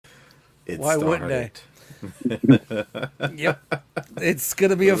Why wouldn't they? Yep. It's going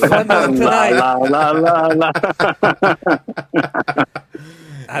to be a fun one tonight. La, la, la, la.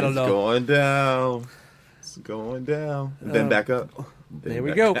 I don't know. It's going down. It's going down. And then back up. There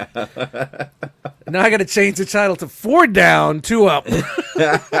we go. Now I got to change the title to 4 Down, 2 Up.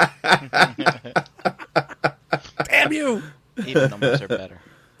 Damn you. Even numbers are better.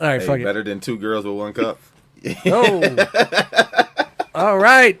 All right, fuck it. Better than 2 girls with 1 cup. Oh. All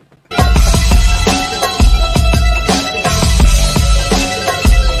right.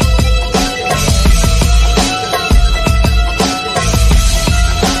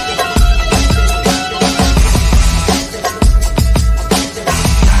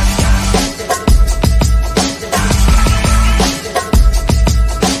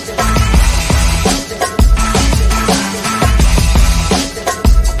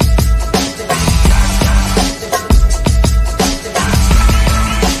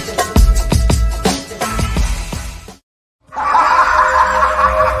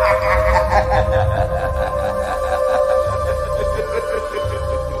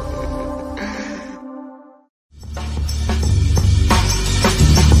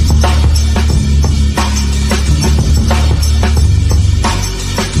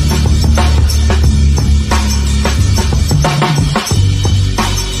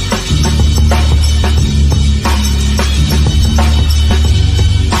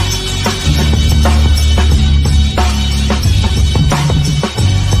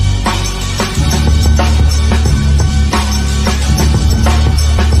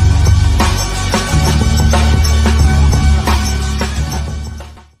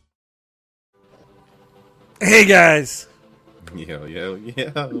 Hey guys, Yeah.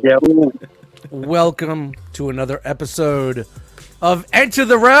 welcome to another episode of Enter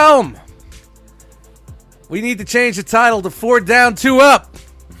the Realm. We need to change the title to 4 Down, 2 Up.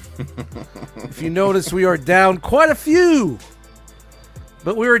 If you notice, we are down quite a few,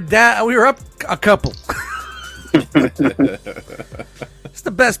 but we were up a couple. It's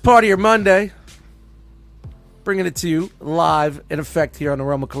the best part of your Monday. Bringing it to you live in effect here on the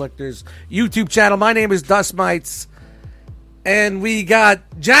Realm of Collectors YouTube channel. My name is Dust Mites, and we got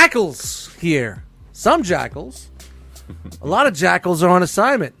jackals here. Some jackals. A lot of jackals are on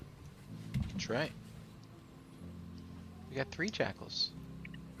assignment. That's right. We got 3 jackals.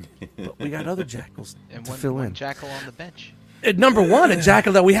 But we got other jackals And to one, fill one in. jackal on the bench. And number one, a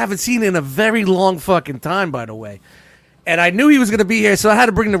jackal that we haven't seen in a very long fucking time, by the way. And I knew he was going to be here, so I had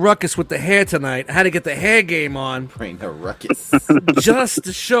to bring the ruckus with the hair tonight. I had to get the hair game on. Bring the ruckus. Just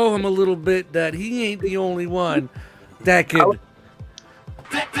to show him a little bit that he ain't the only one that could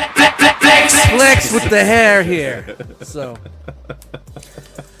flex with the hair here. So,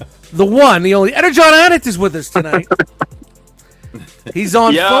 the one, the only, Energon Annett is with us tonight. He's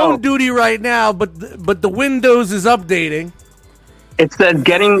on phone duty right now, but the Windows is updating. It says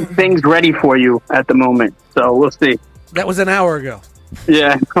getting things ready for you at the moment, so we'll see. That was an hour ago.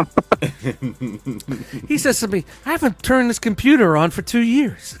 Yeah. He says to me, I haven't turned this computer on for 2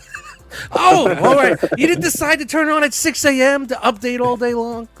 years. Oh, all right. You didn't decide to turn it on at 6 a.m. to update all day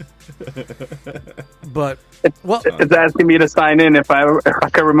long? But, well. It's asking me to sign in. If I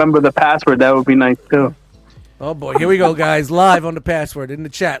can remember the password, that would be nice, too. Oh, boy. Here we go, guys. Live on the password in the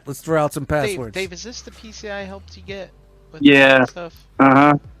chat. Let's throw out some passwords. Dave, is this the PCI helped you get with Yeah. stuff?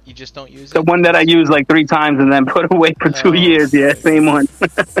 Uh-huh. You just don't use The it? one that I used like 3 times and then put away for 2 years. Yeah, same one.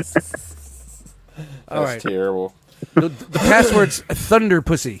 All right. Terrible. The password's Thunder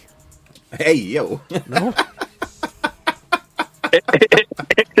Pussy. Hey, yo. No?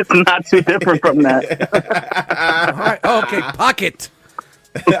 It's not too different from that. All right. Oh, okay. Pocket.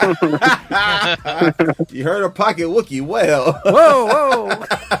 You heard of Pocket Wookie? Well. Whoa.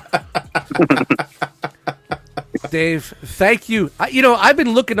 Dave, thank you. I've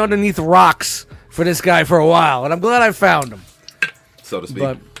been looking underneath rocks for this guy for a while, and I'm glad I found him. So to speak.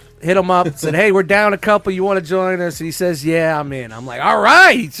 But hit him up, said, hey, we're down a couple. You want to join us? And he says, yeah, I'm in. I'm like, all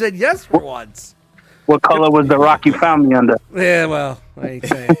right. He said yes for once. What color was the rock you found me under? Yeah, well, I ain't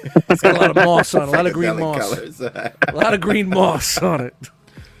saying. It's got a lot of moss on it, a lot of green Psychedelic moss. colors. A lot of green moss on it.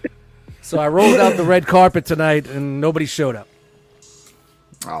 So I rolled out the red carpet tonight, and nobody showed up.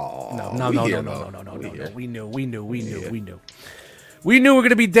 Oh, No. We knew. We knew we were going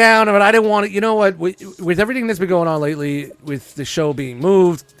to be down, but I didn't want to. You know what? With everything that's been going on lately, with the show being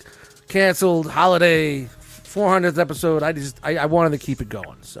moved, canceled, holiday, 400th episode, I wanted to keep it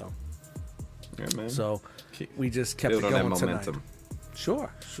going. So, Yeah, man. so we just kept Build it on that going tonight. momentum.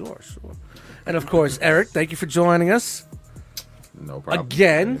 Sure. And of course, Eric, thank you for joining us. No problem.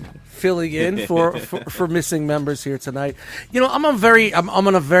 again, filling in for missing members here tonight. You know, I'm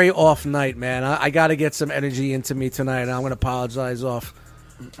on a very off night, man. I got to get some energy into me tonight. And I'm going to apologize off.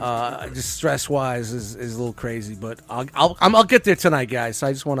 Just stress wise is a little crazy, but I'll get there tonight, guys. So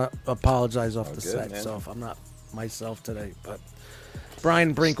I just want to apologize off the set. man. So if I'm not myself today, but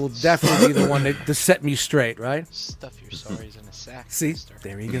Brian Brink will definitely be the one to set me straight, right? Stuff your sorries in a sack. See, mister.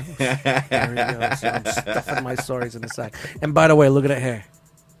 there you go. There you go. So I'm stuffing my stories in the sack. And by the way, look at that hair.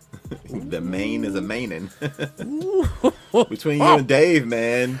 The main is a mainin. Between you and Dave,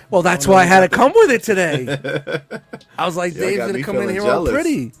 man. Well, that's why I had to come with it today. I was like, Y'all Dave's got gonna me come in feeling here jealous. all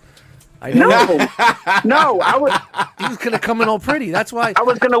pretty. I know. No, I was He was gonna come in all pretty. That's why.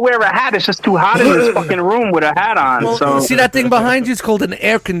 gonna wear a hat. It's just too hot in this fucking room with a hat on. Well, so see that thing behind you? It's called an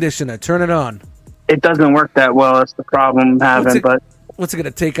air conditioner. Turn it on. it doesn't work that well. That's the problem I'm having. But What's it gonna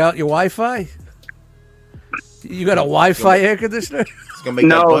take out your Wi-Fi? You got a Wi-Fi air conditioner? It's gonna make that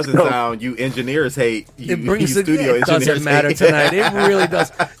No, buzzing no. sound you engineers hate. You, It brings you it. studio It engineers doesn't matter hate. tonight. It really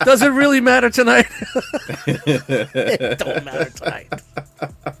does. Does it really matter tonight? It don't matter tonight.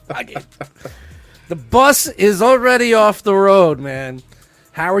 Again. The bus is already off the road, man.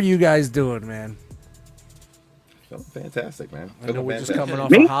 How are you guys doing, man? Feeling fantastic, man. I know Feeling we're just fantastic. coming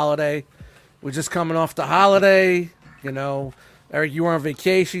off Me? a holiday. We're just coming off the holiday. You know, Eric, you were on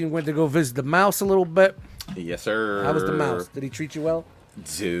vacation. You went to go visit the mouse a little bit. Yes, sir. How was the mouse? Did he treat you well?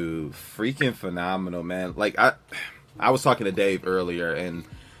 Dude, freaking phenomenal, man. Like I was talking to Dave earlier, and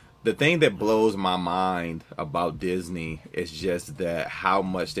the thing that blows my mind about Disney is just that how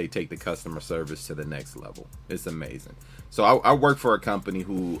much they take the customer service to the next level. It's amazing. So I work for a company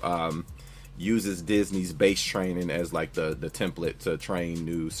who uses Disney's base training as like the template to train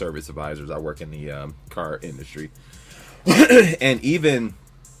new service advisors. I work in the car industry. And even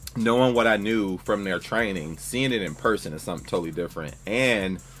knowing what I knew from their training, seeing it in person is something totally different.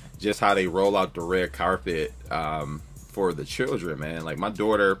 And just how they roll out the red carpet for the children, man. Like my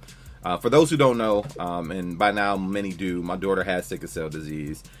daughter, for those who don't know, and by now many do, my daughter has sickle cell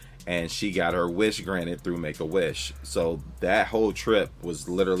disease, and she got her wish granted through Make-A-Wish. So that whole trip was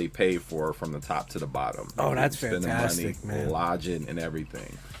literally paid for from the top to the bottom. Oh, that's Spending fantastic, money, man. lodging and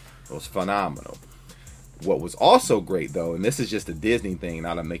everything. It was phenomenal. What was also great, though, and this is just a Disney thing,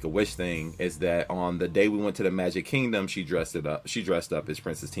 not a Make-A-Wish thing, is that on the day we went to the Magic Kingdom, she dressed up as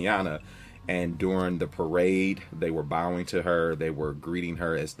Princess Tiana, and during the parade, they were bowing to her, they were greeting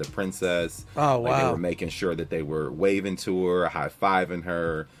her as the princess. Oh, Like, they wow. were making sure that they were waving to her, high-fiving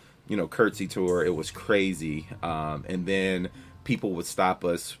her, curtsy to her. It was crazy. And then people would stop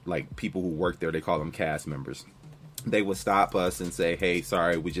us, like people who work there, they call them cast members. They would stop us and say, "Hey,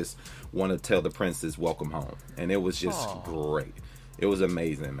 sorry, we just want to tell the princess welcome home." And it was just great. It was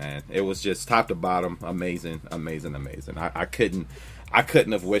amazing, man. It was just top to bottom, amazing, amazing, amazing. I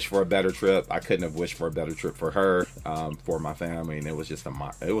couldn't have wished for a better trip. I couldn't have wished for a better trip for her, for my family, and it was just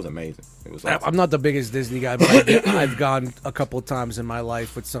it was amazing. It was awesome. I'm not the biggest Disney guy, but I've gone a couple of times in my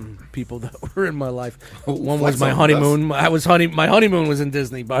life with some people that were in my life. One was Flex my on honeymoon. My honeymoon was in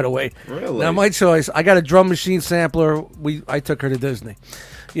Disney, by the way. Really? Now my choice. I got a drum machine sampler. I took her to Disney.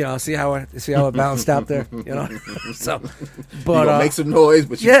 See how it balanced out there. So, but you gonna make some noise,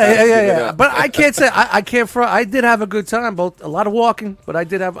 but you gotta give it yeah. up. But I can't say I can't front. I did have a good time. Both a lot of walking, but I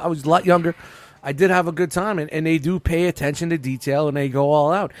was a lot younger. I did have a good time, and they do pay attention to detail, and they go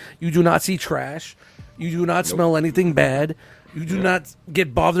all out. You do not see trash. You do not smell anything bad. You do not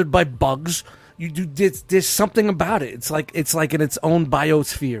get bothered by bugs. You do. There's something about it. It's like in its own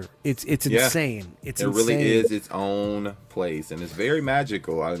biosphere. It's Yeah. insane. It's It insane. really is its own place, and it's very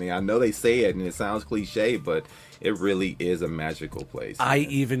magical. I mean, I know they say it, and it sounds cliche, but it really is a magical place. I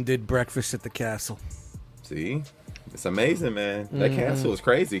even did breakfast at the castle. See, it's amazing, man. That Mm-hmm. castle is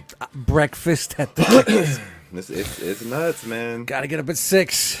crazy. Breakfast at the castle. It's nuts, man. Gotta get up at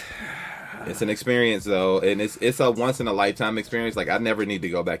 6. It's an experience though, and it's a once in a lifetime experience. Like I never need to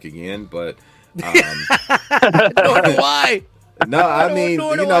go back again, but Why? no, I mean,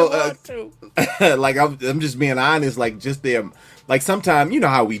 Nor do I want to. like I'm just being honest. Like just them. Like sometimes, you know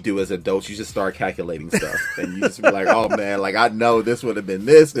how we do as adults, you just start calculating stuff, and you just be like, "Oh man, like I know this would have been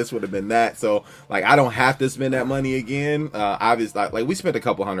this would have been that." So like I don't have to spend that money again. Obviously, like we spent a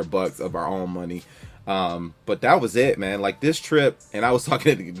couple $100 of our own money, but that was it, man. Like this trip, and I was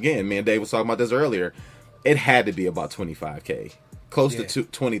talking again. Me and Dave was talking about this earlier. It had to be about $25K, close to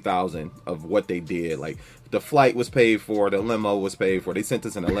 20,000 of what they did. Like the flight was paid for, the limo was paid for. They sent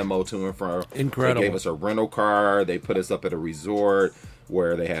us in a limo to and from. Incredible. They gave us a rental car. They put us up at a resort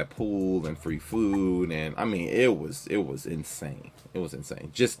where they had pool and free food, and I mean it was insane. It was insane.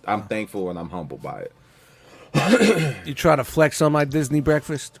 Just I'm thankful and I'm humbled by it. You trying to flex on my Disney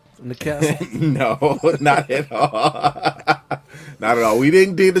breakfast from the castle? No, not at all. Not at all. We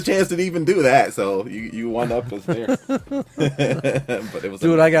didn't get the chance to even do that, so you one up us there. But it was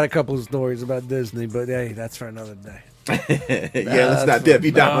Dude, I got a couple of stories about Disney, but hey, that's for another day. yeah, let's not dip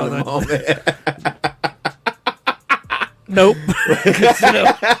you down in a moment. Nope.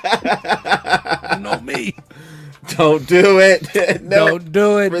 No, me. Don't do it. No, Don't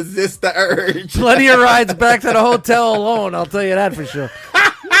do it. resist the urge. Plenty of rides back to the hotel alone, I'll tell you that for sure.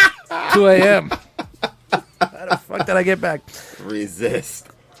 2 a.m. How the fuck did I get back? Resist.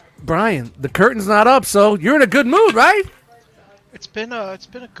 Brian, the curtain's not up, so you're in a good mood, right? It's been a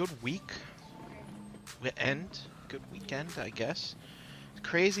good week. Good weekend, I guess.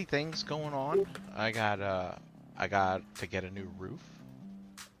 Crazy things going on. I got to get a new roof.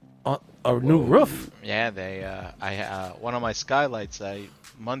 A new roof. Yeah, one of my skylights,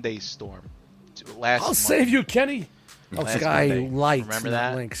 Monday storm. Last I'll Monday. save you, Kenny. Oh, Last sky Monday. lights. Remember not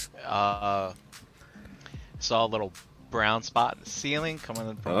that? Links. Saw a little brown spot in the ceiling coming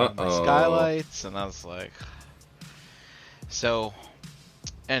in from one of my skylights, and I was like, so.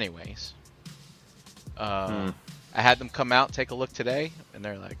 Anyways, I had them come out, take a look today, and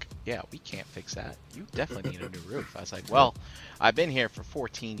they're like, yeah, we can't fix that. You definitely need a new roof. I was like, well, I've been here for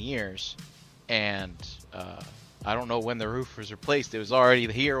 14 years, and I don't know when the roof was replaced. It was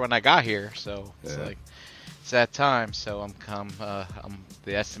already here when I got here, so it's like, it's that time. So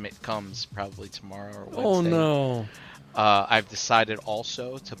the estimate comes probably tomorrow or Wednesday. Oh, no. I've decided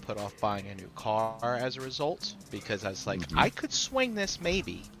also to put off buying a new car as a result, because I was like, I could swing this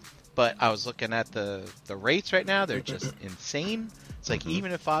maybe, but I was looking at the rates right now. They're just insane. It's like,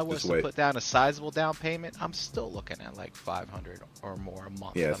 even if I was to put down a sizable down payment, I'm still looking at like $500 or more a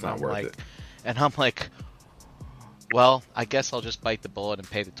month. Yeah, it's not worth it. And I'm like, well, I guess I'll just bite the bullet and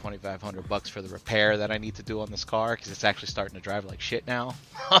pay the $2,500 for the repair that I need to do on this car, because it's actually starting to drive like shit now.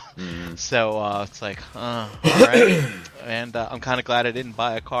 So it's like, all right. And I'm kind of glad I didn't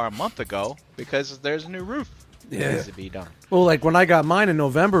buy a car a month ago, because there's a new roof that needs to be done. Well, like when I got mine in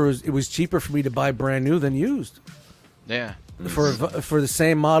November, it was cheaper for me to buy brand new than used. Yeah. For the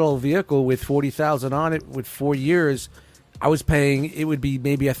same model vehicle with 40,000 on it with 4 years, I was paying. It would be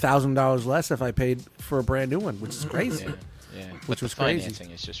maybe $1,000 less if I paid for a brand new one, which is crazy. Yeah. Which But was the crazy.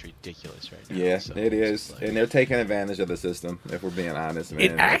 financing is just ridiculous right now. Yeah, so it it's is, like- and they're taking advantage of the system. If we're being honest, man.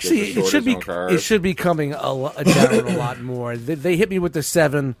 It actually There's a shortage on cars. it should be coming down a lot more. They hit me with the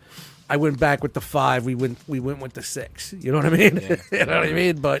 7. I went back with the 5. We went with the 6. You know what I mean? Yeah. You know what I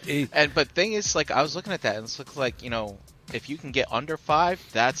mean? But But thing is, like, I was looking at that, and it looks like, if you can get under 5,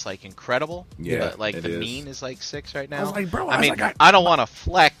 that's like incredible. Yeah, but like it the is. mean is like 6 right now. I was like, bro, I mean, like, I don't want to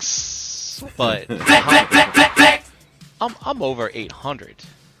flex, but I'm over 800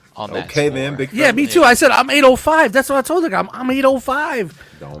 on that. Okay, score. then, big. yeah, me too. I said I'm 805. That's what I told the guy. I'm 805.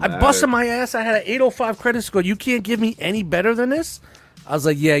 Don't I busted matter. my ass. I had an 805 credit score. You can't give me any better than this. I was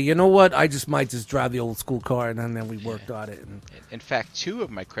like, yeah, you know what? I just might just drive the old school car, and then we worked on it. And In fact, 2 of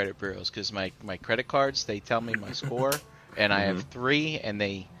my credit bureaus, because my credit cards, they tell me my score, and I have 3, and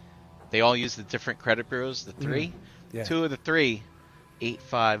they all use the different credit bureaus. The 3, Yeah. 2 of the 3,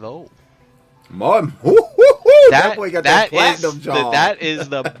 850. Mom, that boy got that platinum job. That is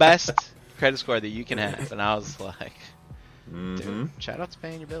the best credit score that you can have, and I was like, dude, shout out to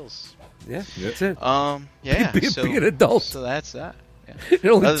paying your bills. yeah, that's it. Yeah, Be an adult. So that's that. Yeah. It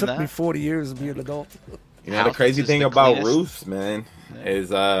only Other took than me that- 40 years to be an adult. You know, the House crazy is thing the about cleanest. roofs, man,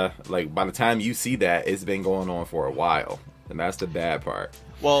 is like by the time you see that, it's been going on for a while, and that's the bad part.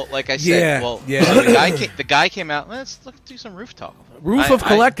 Well, like I said, Yeah, so yeah. the guy came out. Let's do some roof talk. Roof of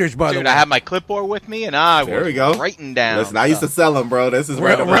collectors, by the dude, way. I have my clipboard with me, and I There was we go. writing down. Listen, I used to stuff. sell them, bro. This is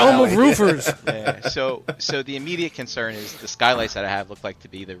right up my Realm of alley. roofers. Yeah, so the immediate concern is the skylights that I have look like to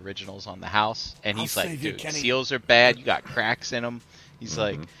be the originals on the house, and he's I'll like, save you, dude, Kenny. seals are bad. You got cracks in them. He's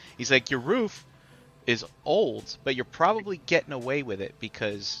like, your roof is old, but you're probably getting away with it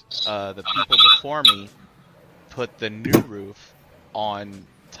because the people before me put the new roof on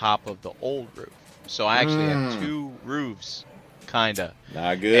top of the old roof. So I actually have 2 roofs, kinda.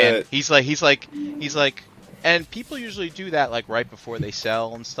 Not good. And he's like, and people usually do that like right before they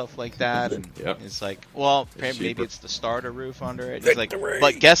sell and stuff like that. And Yep. it's like, well, It's maybe cheaper. it's the starter roof under it. He's like,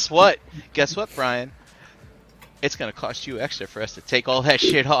 but guess what? Guess what, Brian? It's gonna cost you extra for us to take all that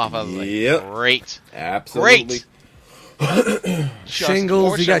shit off. I was Yep. like, great. Absolutely.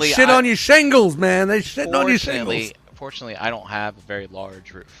 Shingles. You got Fortunately, shit on your shingles, man. They shitting on your shingles. Fortunately, I don't have a very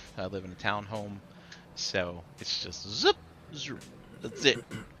large roof. I live in a townhome, so it's just zip, zoop. That's it.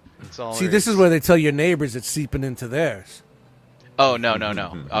 That's all. See, there this is where they tell your neighbors it's seeping into theirs. Oh no.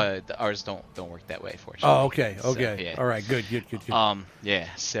 Ours don't work that way, fortunately. Oh, okay. So, Yeah. All right. Good. Yeah.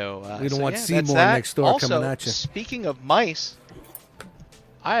 So We don't want that's Seymour that. next door also, coming at you. Speaking of mice,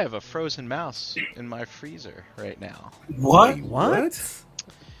 I have a frozen mouse in my freezer right now. What? What?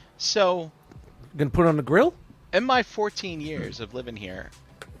 So, Gonna put it on the grill? in my 14 years of living here,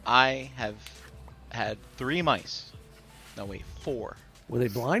 I have had 3 mice. No, wait, 4. Were they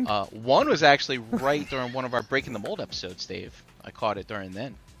blind? One was actually right during one of our Breaking the Mold episodes, Dave. I caught it during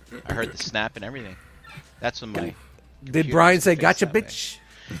then. I heard the snap and everything. That's when my Did Brian say, face "Gotcha, that way." bitch"?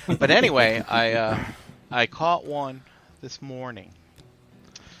 But anyway, I caught one this morning,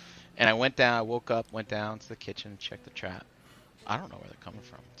 and I went down. I woke up, went down to the kitchen, checked the trap. I don't know where they're coming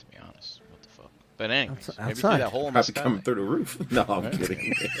from, to be honest. What the fuck? But anyways, maybe through Outside. that hole in the Probably coming sky. through the roof. No, I'm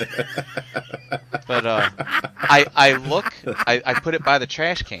kidding. But I look. I put it by the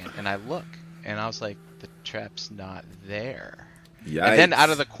trash can, and I look, and I was like, the trap's not there. Yikes. And then out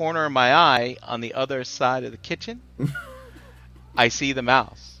of the corner of my eye, on the other side of the kitchen, I see the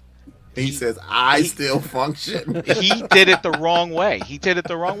mouse. He says, I still function. He did it the wrong way.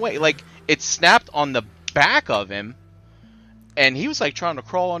 Like, it snapped on the back of him, and he was like trying to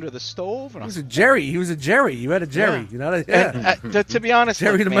crawl under the stove. And He was a Jerry. You had a Jerry. Yeah. You know? Yeah. And, to be honest,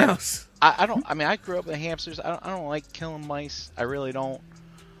 Jerry look, the man, mouse. I grew up with hamsters. I don't like killing mice. I really don't.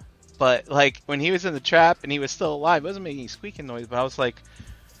 But like when he was in the trap and he was still alive, it wasn't making squeaking noise. But I was like,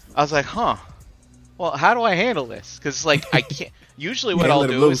 huh. Well, how do I handle this? Because like I can't. Usually, what Yeah, I'll let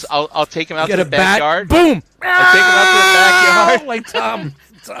him do loose. is I'll take him out Get to a the bat. backyard. Boom. I'll take him out to the backyard. Like Tom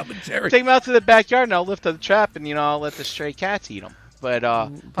and Jerry. Take him out to the backyard and I'll lift up the trap and I'll let the stray cats eat him. But I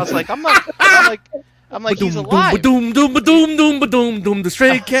was like, I'm like he's alive. Doom, doom, doom, doom, doom, doom. The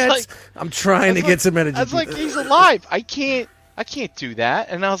stray cats. like- I'm trying to get some energy. I was like, he's alive. I can't do that.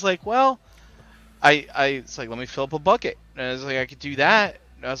 And I was like, well, it's like, let me fill up a bucket. And I was like, I could do that.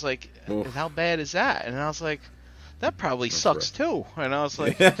 And I was like, Oof. how bad is that? And I was like, that probably sucks too. And I was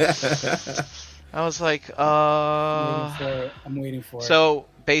like, I'm waiting for it. So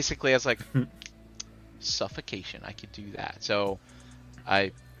basically, I was like, suffocation. I could do that. So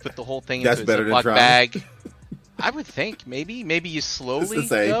I put the whole thing That's into a better than Ziploc drowning. bag. I would think maybe you slowly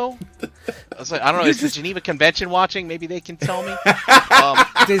same. go. I was like, I don't know. Is the Geneva Convention watching? Maybe they can tell me.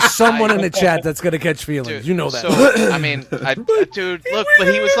 There's someone in the chat that's gonna catch feelings. Dude, You know that. So I mean, dude, look,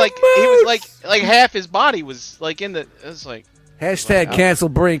 but he was like half his body was like in the. It was like Hashtag cancel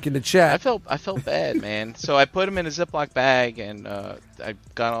Brink in the I chat. felt bad, man. So I put him in a Ziploc bag and I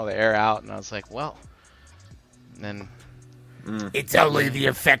got all the air out, and I was like, well, and It's only the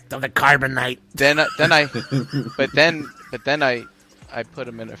effect of the carbonite. then I put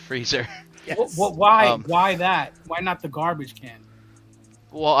him in a freezer. Why that? Why not the garbage can?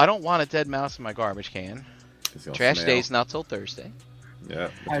 Well, I don't want a dead mouse in my garbage can. It's gonna Trash smell. day's not till Thursday. Yeah,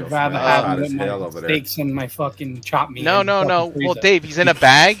 it's I'd gonna rather smell have hot him as with hell my over there. steaks and my fucking chopped meat. No. in the fucking Well, freezer. Dave, he's in a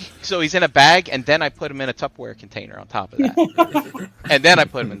bag. So he's in a bag, and then I put him in a Tupperware container on top of that. And then I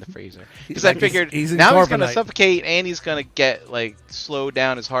put him in the freezer. Because I figured he's in now he's going to carbonite. suffocate, and he's going to get, like, slow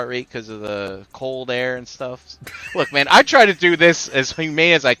down his heart rate because of the cold air and stuff. Look, man, I tried to do this as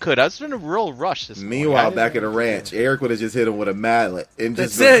humane as I could. I was in a real rush this morning. Meanwhile, back at the ranch, Eric would have just hit him with a mallet and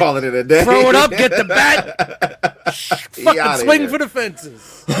just That's it. call it a day. Throw it up, get the bat. He Fucking outta swing here. for the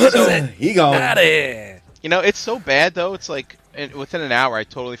fences. He gone. Out of here. You know, it's so bad, though. It's like, within an hour, I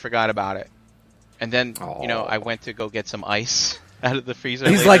totally forgot about it. And then, I went to go get some ice out of the freezer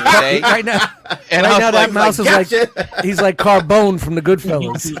He's later like in the day. right now. And right I was now, that like, mouse is like he's like Carbone from the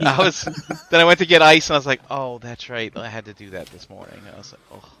Goodfellas. Then I went to get ice, and I was like, "Oh, that's right. I had to do that this morning." I was like,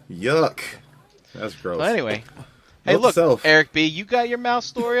 "Oh." Yuck. That's gross. Well, anyway, hey, Note look, to self. Eric B, you got your mouse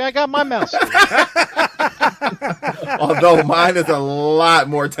story. I got my mouse story. Although mine is a lot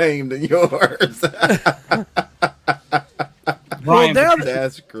more tame than yours. Brian, Well, now-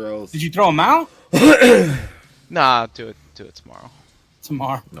 That's gross. did you throw him out Nah, I'll do it tomorrow.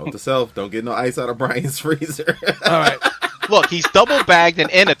 tomorrow? Note to self, don't get no ice out of Brian's freezer. All right. Look, he's double bagged and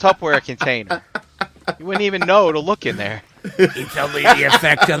in a Tupperware container. You wouldn't even know to look in there. It's only the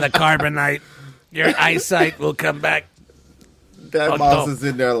effect of the carbonite. Your eyesight will come back. That Oh, mouse no. is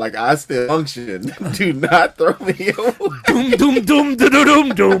in there like, I still function. Do not throw me away. Doom, doom, doom, doom, doom,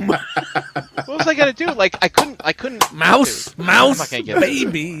 doom. What was I gonna do? Like, I couldn't. Mouse, Dude, I'm not mouse, gonna get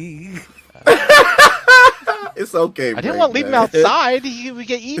baby. It's okay, I didn't want to leave him outside. He would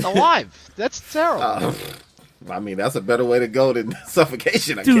get eaten alive. That's terrible. I mean, that's a better way to go than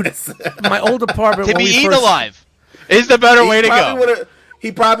suffocation, I Dude, guess. My old apartment. To when be we eaten first- alive is the better way to go.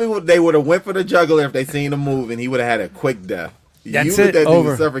 He probably would. They would have went for the jugular if they seen him move, and he would have had a quick death. That's you it. let that Over.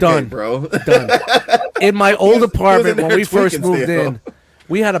 dude suffocate, Done. bro. Done. In my old apartment, in when there we first tweaking moved still. in,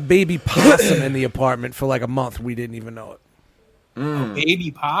 we had a baby possum in the apartment for like a month. We didn't even know it.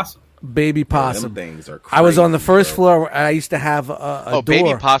 Baby possum. Baby Them possum. things are I was on the crazy, first bro. floor. Where I used to have a door.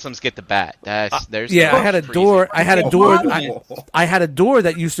 baby possums get the bat. There's Yeah, no I had a freezing. door. I had a door. Oh. I had a door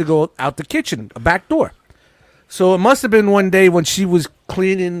that used to go out the kitchen, a back door. So it must have been one day when she was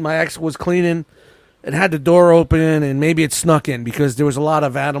cleaning. My ex was cleaning, and had the door open, and maybe it snuck in because there was a lot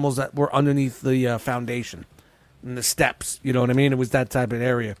of animals that were underneath the foundation and the steps. You know what I mean? It was that type of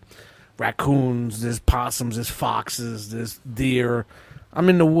area. Raccoons, there's possums, there's foxes, there's deer. I'm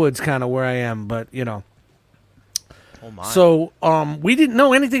in the woods, kind of where I am, but you know. Oh my. So we didn't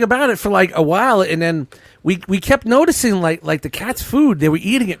know anything about it for like a while, and then we kept noticing like the cat's food, they were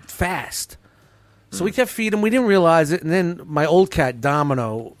eating it fast. So we kept feeding them. We didn't realize it, and then my old cat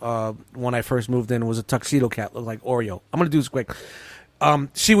Domino, when I first moved in, was a tuxedo cat, looked like Oreo. I'm gonna do this quick.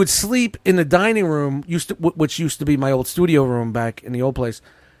 She would sleep in the dining room, which used to be my old studio room back in the old place,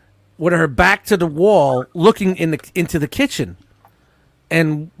 with her back to the wall, looking into the kitchen.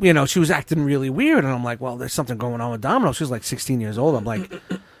 And, you know, she was acting really weird. And I'm like, well, there's something going on with Domino. She was like 16 years old. I'm like,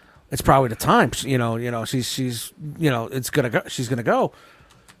 it's probably the time. You know, she's it's going to go. She's going to go.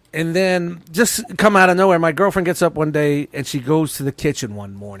 And then just come out of nowhere, my girlfriend gets up one day and she goes to the kitchen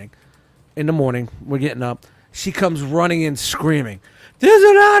one morning. In the morning, we're getting up. She comes running in screaming, "There's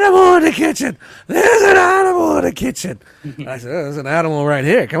an animal in the kitchen! There's an animal in the kitchen!" I said, "There's an animal right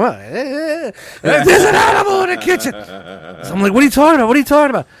here. Come on. There's an animal in the kitchen." So I'm like, "What are you talking about? What are you talking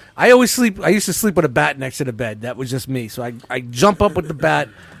about?" I used to sleep with a bat next to the bed. That was just me. So I jump up with the bat.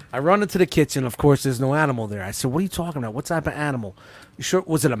 I run into the kitchen. Of course, there's no animal there. I said, "What are you talking about? What type of animal? You sure?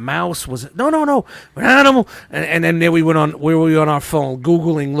 Was it a mouse? Was it? No, an animal." And then there we went on. We were on our phone,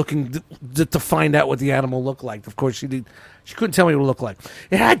 Googling, looking to find out what the animal looked like. Of course, she couldn't tell me what it looked like.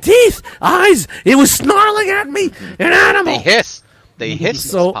 It had teeth, eyes. It was snarling at me. An animal. They hiss.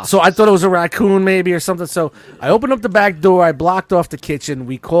 So I thought it was a raccoon maybe or something. So I opened up the back door. I blocked off the kitchen.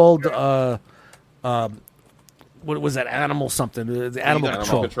 We called what was that? Animal something. The animal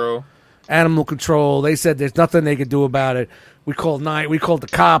control. Animal control. They said there's nothing they could do about it. We called the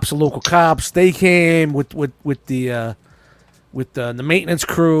cops, the local cops. They came with the maintenance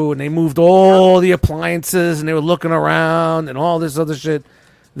crew, and they moved all the appliances, and they were looking around and all this other shit.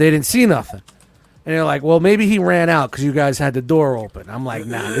 They didn't see nothing. And they're like, well, maybe he ran out because you guys had the door open. I'm like,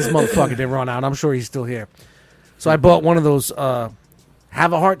 nah, this motherfucker didn't run out. I'm sure he's still here. So I bought one of those Have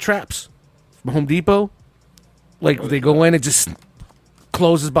a Heart traps from Home Depot. Like, they go in, it just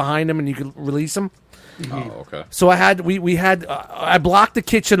closes behind them, and you can release them. Oh, okay. So I blocked the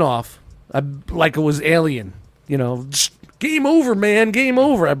kitchen off like it was Alien. You know, game over, man, game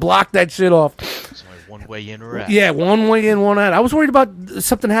over. I blocked that shit off. It's only one way in or out. Yeah, one way in, one out. I was worried about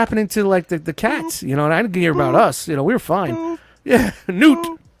something happening to like the cats. You know, and I didn't hear about us. You know, we were fine. Yeah,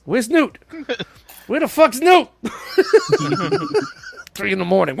 Newt. Where's Newt? Where the fuck's Newt? 3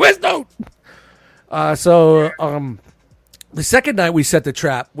 a.m. Where's Newt? The second night we set the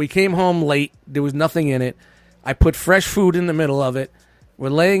trap, we came home late. There was nothing in it. I put fresh food in the middle of it. We're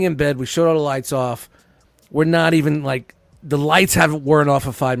laying in bed. We shut all the lights off. We're not even like the lights weren't off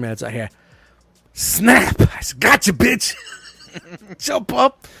for 5 minutes. I hear snap. I said, "Gotcha, bitch!" Jump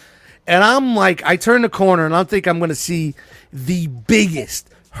up, and I'm like, I turn the corner, and I think I'm going to see the biggest,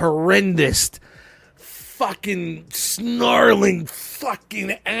 horrendous, fucking snarling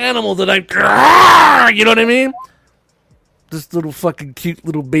fucking animal that you know what I mean? This little fucking cute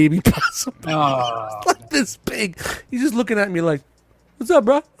little baby possum. Like this big. He's just looking at me like, "What's up,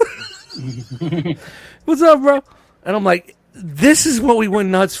 bro?" "What's up, bro?" And I'm like, this is what we went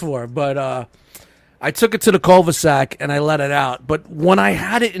nuts for. But I took it to the cul-de-sac and I let it out. But when I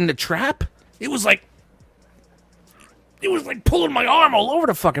had it in the trap, it was like pulling my arm all over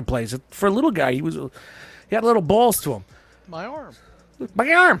the fucking place. For a little guy, he had little balls to him. My arm.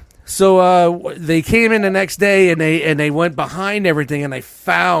 So they came in the next day and they went behind everything and they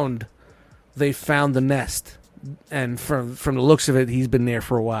found the nest. And from the looks of it, he's been there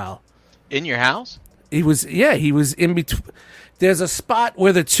for a while. In your house? He was in between. There's a spot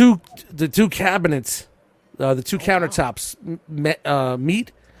where the two cabinets, the two countertops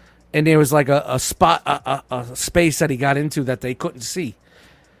meet, and there was like a spot, a space that he got into that they couldn't see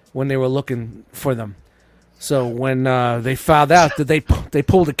when they were looking for them. So when they found out that they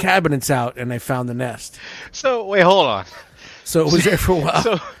pulled the cabinets out and they found the nest. So wait, hold on. So it was there for a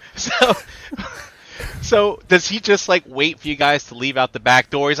while. So does he just like wait for you guys to leave out the back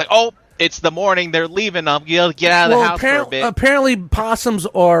door? He's like, "Oh, it's the morning. They're leaving. I'm gonna get out of the house for a bit." Apparently, possums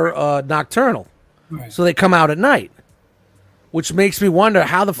are nocturnal, Right. so they come out at night. which makes me wonder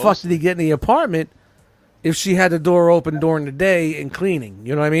how the fuck did he get in the apartment if she had the door open during the day and cleaning.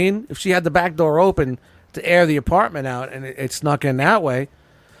 You know what I mean? If she had the back door open to air the apartment out and it snuck in that way,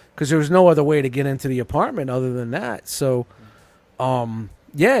 because there was no other way to get into the apartment other than that. So,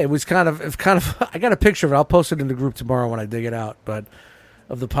 yeah, it was kind of. I got a picture of it. I'll post it in the group tomorrow when I dig it out. But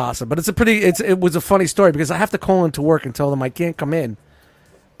of the possum. But it was a funny story because I have to call into work and tell them I can't come in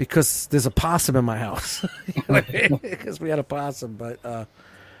because there's a possum in my house. Because we had a possum, but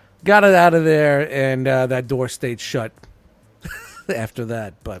got it out of there, and that door stayed shut after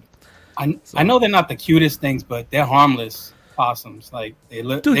that. But I know they're not the cutest things, but they're harmless possums. Like they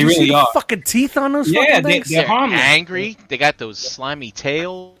dude, they you really see are. The fucking teeth on those. Yeah, fucking things? they're harmless. Angry. They got those slimy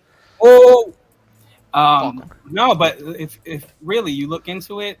tails. Oh, no, but if really you look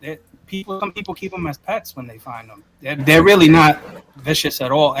into it, some people keep them as pets when they find them. They're really not vicious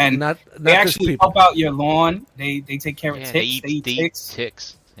at all, and not they actually help out your lawn. They take care of ticks. They eat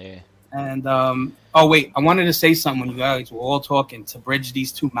ticks. Yeah. And oh wait, I wanted to say something when you guys were all talking to bridge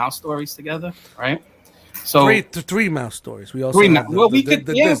these two mouse stories together, right? So three mouse stories. We also three. have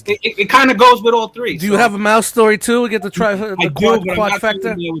it kind of goes with all three. Do you have a mouse story too? We get to try the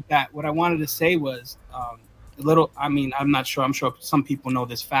quadfecta. With that, what I wanted to say was a little. I mean, I'm not sure. I'm sure some people know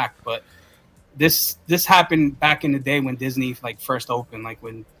this fact, but this happened back in the day when Disney first opened, like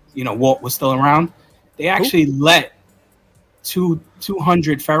when Walt was still around. They actually let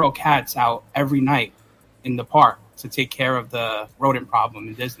 200 feral cats out every night in the park to take care of the rodent problem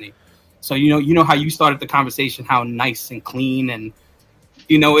in Disney. So you know how you started the conversation, how nice and clean and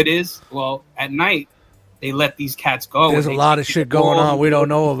it is. Well, at night they let these cats go. There's a lot of shit going on we don't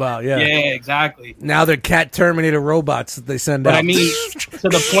know about. Yeah, exactly. Now they're cat Terminator robots that they send out. But I mean, to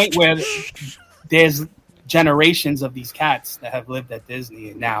the point where there's generations of these cats that have lived at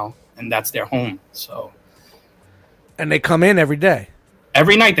Disney now, and that's their home. So, and they come in every day.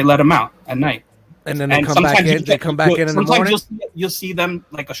 Every night they let them out at night. And then they come back in. They come back in the morning. Sometimes you'll see them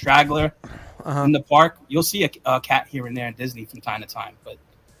like a straggler in the park. You'll see a cat here and there in Disney from time to time, but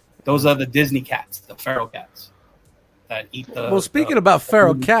those are the Disney cats, the feral cats that eat the. Well, speaking about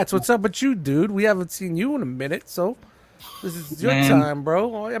feral cats, what's up with you, dude? We haven't seen you in a minute, so this is your time,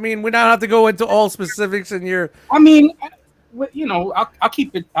 bro. I mean, we don't have to go into all specifics in your. I mean, I'll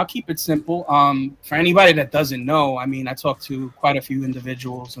keep it simple. For anybody that doesn't know, I mean, I talked to quite a few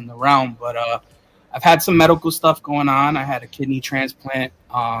individuals in the realm, but I've had some medical stuff going on. I had a kidney transplant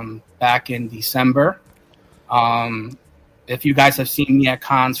back in December. If you guys have seen me at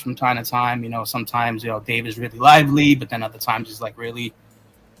cons from time to time, sometimes Dave is really lively, but then other times he's like really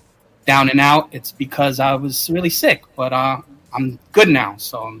down and out. It's because I was really sick, but I'm good now,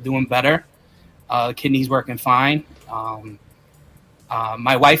 so I'm doing better. The kidney's working fine.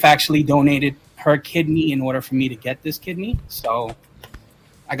 My wife actually donated her kidney in order for me to get this kidney, so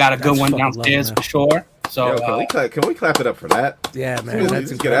I got a good one downstairs for sure. So can we clap it up for that? Yeah, man.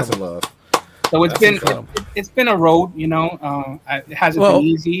 Let's get that some love. So it's been a road, it hasn't been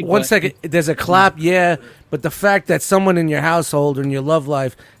easy. One second, there's a clap, but the fact that someone in your household or in your love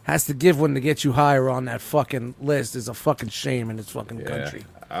life has to give one to get you higher on that fucking list is a fucking shame in this fucking country.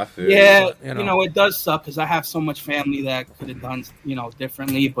 I feel it does suck because I have so much family that could have done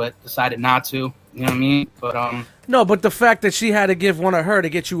differently, but decided not to. You know what I mean? But no, but the fact that she had to give one of her to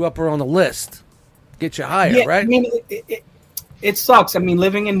get you up on the list, get you higher, right? I mean, it sucks. I mean,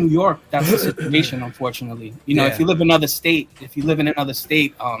 living in New York, that's the situation. Unfortunately, if you live in another state,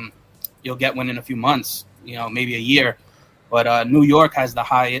 you'll get one in a few months. Maybe a year. But New York has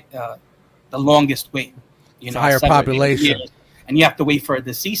the longest wait. Higher population. And you have to wait for a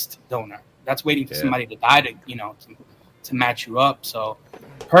deceased donor. That's waiting for somebody to die to match you up. So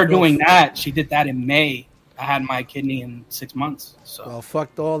her doing that, she did that in May. I had my kidney in 6 months. So well,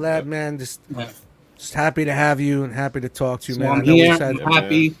 fucked all that, man. Just happy to have you and happy to talk to you, so man. I'm here. I'm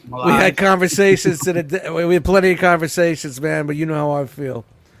happy. We had conversations we had plenty of conversations, man. But you know how I feel.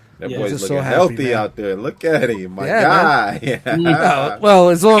 That boy's looking so healthy out there. Look at him, my guy. Yeah. Well,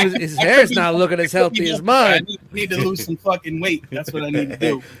 as long as his hair's not looking as healthy as mine. I need to lose some fucking weight. That's what I need to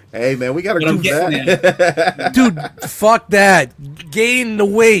do. Hey, man, we got to do that. Dude, fuck that. Gain the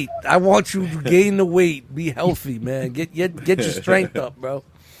weight. I want you to gain the weight. Be healthy, man. Get your strength up, bro.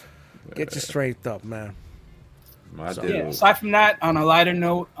 Get your strength up, man. Aside from that, on a lighter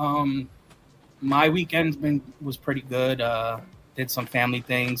note, my weekend was pretty good. Did some family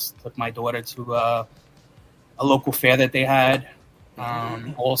things. Took my daughter to a local fair that they had.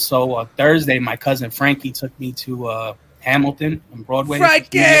 Also, Thursday, my cousin Frankie took me to Hamilton on Broadway.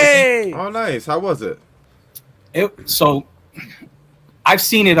 Frankie! Oh, nice. How was it? So, I've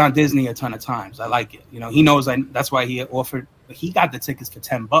seen it on Disney a ton of times. I like it. He knows that's why he offered but he got the tickets for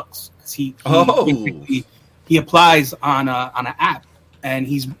 $10 because he applies on an app, and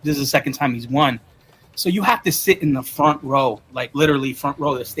this is the second time he's won. So you have to sit in the front row, like literally front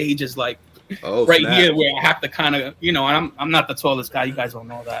row. The stage is like right here, where I have to kind of, and I'm not the tallest guy. You guys don't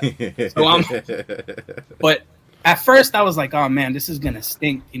know that. So but at first I was like, oh man, this is gonna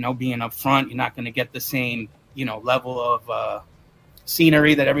stink. Being up front, you're not gonna get the same, level of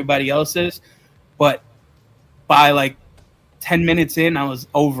scenery that everybody else is. But by like 10 minutes in, I was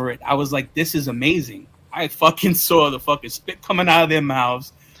over it. I was like, this is amazing. I fucking saw the fucking spit coming out of their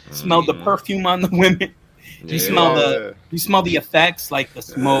mouths. Smelled the perfume on the women. You smell the effects, like the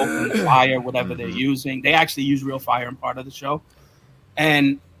smoke and the fire, whatever they're using. They actually use real fire in part of the show.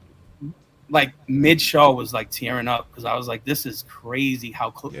 And like mid-show was like tearing up because I was like, this is crazy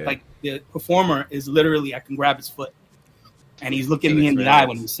how close. Like the performer is literally, I can grab his foot. And he's looking me in the eye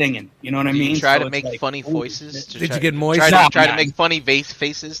when he's singing. You know what I mean? Try to make funny voices. Did you get moist? Try to make funny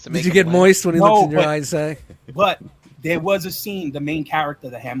faces to make. Did you get moist when he looked in your eye and say? But there was a scene. The main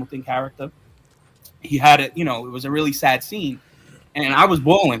character, the Hamilton character, he had it. It was a really sad scene, and I was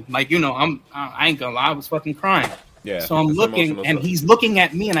bawling. Like I ain't gonna lie, I was fucking crying. Yeah. So I'm looking, and he's looking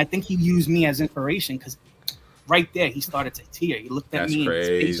at me, and I think he used me as inspiration because. Right there, he started to tear. He looked at me.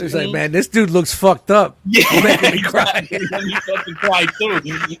 Crazy. He's like, man, this dude looks fucked up. Yeah, making me cry. He fucking cried too.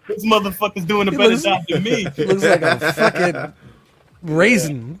 This motherfucker's doing a better job than me. Looks like a fucking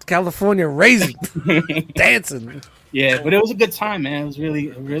raisin, California raisin, dancing. Yeah, but it was a good time, man. It was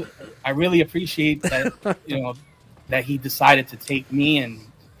really I really appreciate that. That he decided to take me, and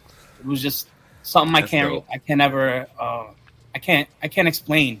it was just something I can't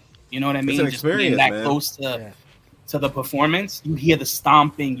explain. You know what I mean? Just being that close to the performance, you hear the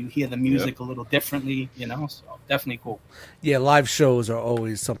stomping, you hear the music a little differently, so definitely cool. Yeah, live shows are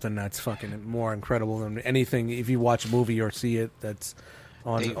always something that's fucking more incredible than anything. If you watch a movie or see it that's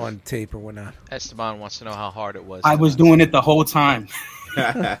on tape or whatnot. Esteban wants to know how hard it was. I was doing it the whole time.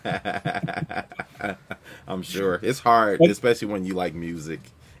 I'm sure. It's hard, especially when you like music,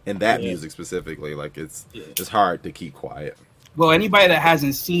 and that music specifically. Like it's hard to keep quiet. Well, anybody that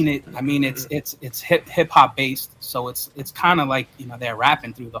hasn't seen it, I mean, it's hip hop based, so it's kind of like they're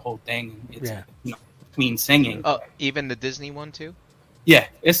rapping through the whole thing. It's clean singing. Oh, even the Disney one too. Yeah,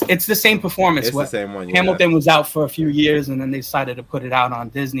 it's the same performance. It's the same one. Hamilton was out for a few years, and then they decided to put it out on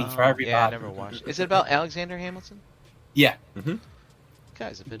Disney for everybody. Yeah, I never watched. Is it about Alexander Hamilton? Yeah. Mm-hmm.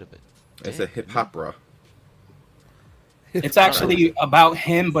 Guy's a bit of it. It's a hip hopera. It's actually about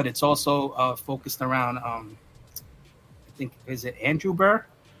him, but it's also focused around. Is it Andrew Burr?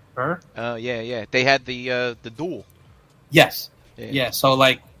 Yeah. They had the duel. Yes. Yeah. So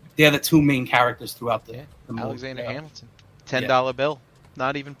like they're the two main characters throughout the movie. Alexander Hamilton, $10 bill,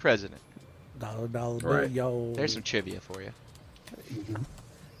 not even president. Dollar bill, Right. yo. There's some trivia for you.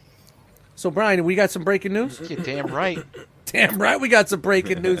 So Brian, we got some breaking news. You're damn right. Damn right, we got some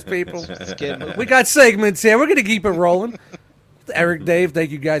breaking news, people. Let's get moving. We got segments here. We're gonna keep it rolling. Eric, Dave,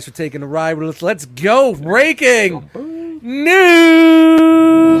 thank you guys for taking the ride with us. Let's go. Breaking news.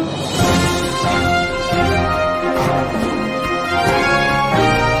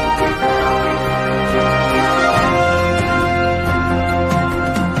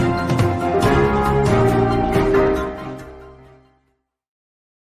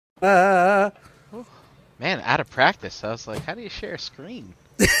 Man, out of practice. I was like, how do you share a screen?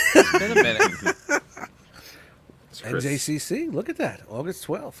 It's been a minute. NJCC, look at that. August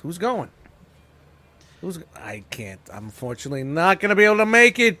 12th. Who's going? I can't. I'm unfortunately not going to be able to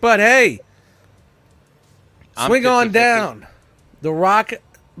make it, but hey. Swing on down. The Rock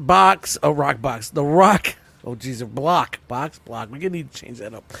Box. Oh, Rock Box. The Rock. Oh, geez. Block. Block. We're going to need to change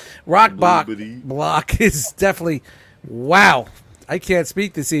that up. Rock Box. Block is definitely. Wow. I can't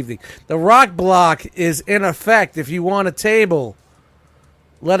speak this evening. The Rock Block is in effect. If you want a table,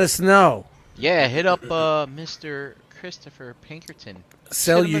 let us know. Yeah, hit up Mr. Christopher Pinkerton.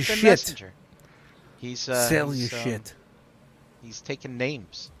 Sell your shit. Messenger. He's Sell your shit. He's taking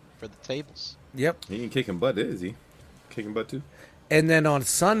names for the tables. Yep. He ain't kicking butt, is he? Kicking butt too? And then on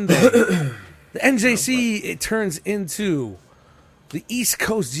Sunday, the NJC it turns into the East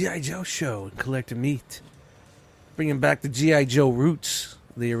Coast G.I. Joe show and Collector Meat. Bringing back the G.I. Joe roots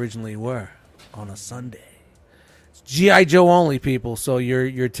they originally were on a Sunday. It's G.I. Joe only, people, so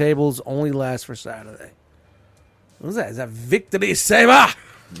your tables only last for Saturday. What's that? Is that Victory Saber?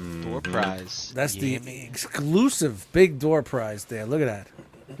 Door prize. That's the exclusive big door prize there. Look at that.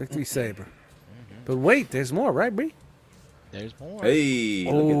 Victory Saber. But wait, there's more, right, B? There's more. Hey,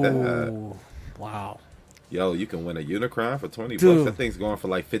 look at that. Wow. Yo, you can win a Unicron for $20. Dude. That thing's going for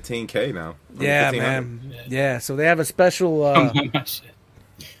like $15K now. Yeah, 1500. man. Yeah, so they have a special. Shit.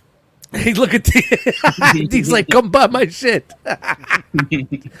 Hey, look at the. He's like, come buy my shit.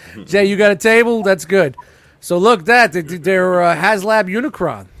 Jay, you got a table? That's good. So look, they're HasLab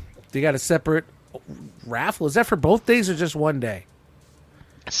Unicron. They got a separate raffle. Is that for both days or just one day?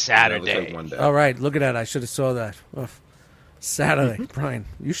 That was like Saturday. one day. All right, look at that. I should have saw that. Oh, Saturday, Brian.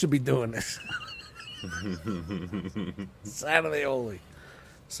 You should be doing this. Saturday only.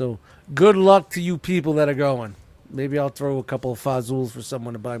 So good luck to you people that are going. Maybe I'll throw a couple of fazools for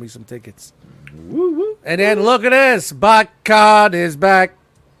someone to buy me some tickets. And then look at this. BotCon is back.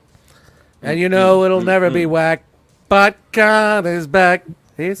 And you know it'll never be whack. BotCon is back.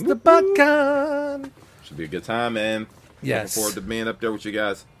 It's the BotCon. Should be a good time, man. Yes. Looking forward to being up there with you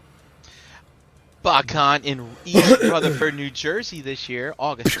guys. BotCon in East Rutherford, New Jersey this year,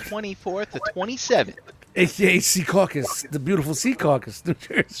 August 24th to 27th. AKA Sea Caucus. The beautiful Sea Caucus, New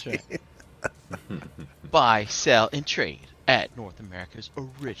Jersey. Buy, sell, and trade at North America's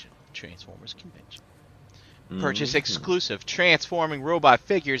original Transformers convention. Purchase exclusive transforming robot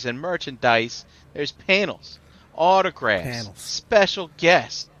figures and merchandise. There's panels, autographs, special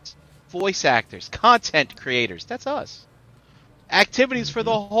guests, voice actors, content creators. That's us. Activities for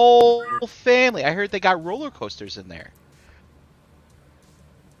the whole family. I heard they got roller coasters in there.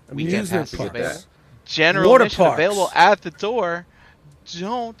 Weekend Amusement passes parks. available. General Water admission parks. available at the door.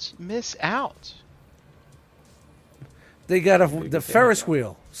 Don't miss out. They got the Ferris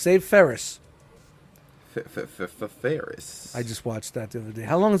wheel. Save Ferris. Ferris. I just watched that the other day.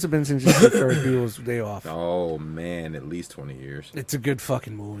 How long has it been since you said Ferris wheel's day off? Oh, man. At least 20 years. It's a good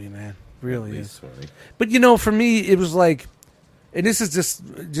fucking movie, man. Really At is. least 20. But for me, it was like, and this is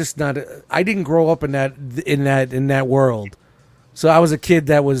just not. I didn't grow up in that world, so I was a kid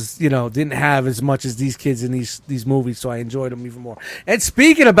that was didn't have as much as these kids in these movies, so I enjoyed them even more. And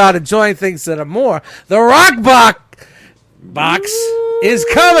speaking about enjoying things that are more, the Rock box is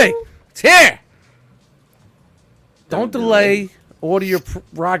coming. It's here. Don't delay. Order your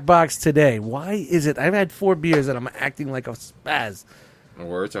Rock box today. Why is it? I've had 4 beers and I'm acting like a spaz.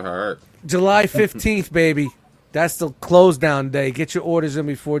 Word to heart. July 15th, baby. That's the close down day. Get your orders in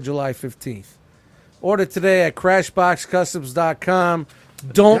before July 15th. Order today at crashboxcustoms.com.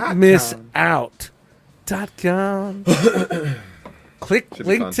 Don't miss out. .com. Click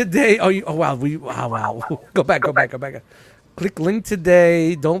link today. Oh wow. Wow. Go back. Click link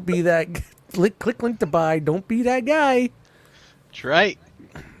today. Don't be that. Click link to buy. Don't be that guy. That's right.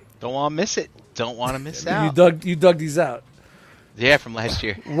 Don't want to miss it. Don't want to miss out. You dug these out. Yeah, from last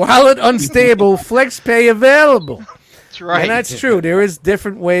year. Wallet unstable. FlexPay available. That's right. And that's true. There is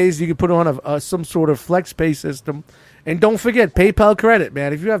different ways you can put on some sort of FlexPay system. And don't forget PayPal credit,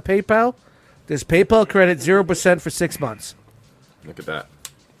 man. If you have PayPal, there's PayPal credit 0% for 6 months. Look at that.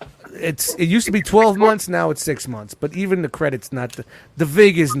 It used to be 12 months, now it's 6 months. But even the credit's not the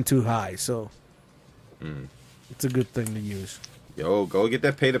VIG isn't too high, so it's a good thing to use. Yo, go get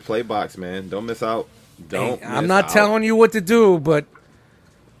that pay to play box, man. Don't miss out. I'm not telling you what to do, but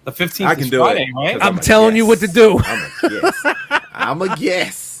The 15th I can is do Friday, it. right? I'm telling you what to do. I'm a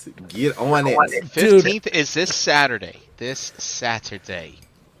guess. Get on it. 15th is this Saturday. This Saturday.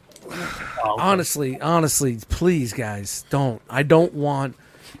 Honestly, please, guys, don't. I don't want.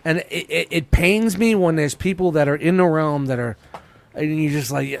 And it pains me when there's people that are in the realm that are, and you're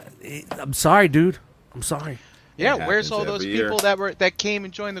just like, I'm sorry, dude. I'm sorry. Yeah, It where's all happens those every people that came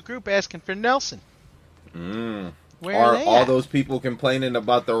and joined the group asking for Nelson? Where Or are they all at? those people complaining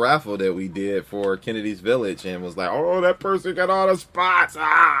about the raffle that we did for Kennedy's Village and was like, oh, that person got all the spots.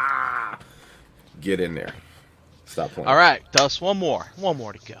 Ah! Get in there. Stop playing. All right, Dust, one more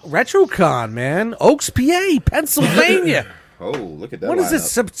to go. RetroCon, man. Oaks, PA, Pennsylvania. Oh, look at that. What is this?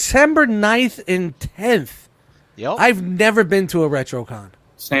 September 9th and 10th. Yep. I've never been to a RetroCon.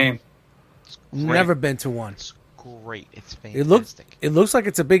 Same. Never been to one. It's great. It's It fantastic. looks like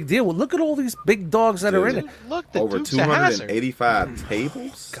it's a big deal. Well, look at all these big dogs that are in it. Look, the Over Dukes of Hazzard. 285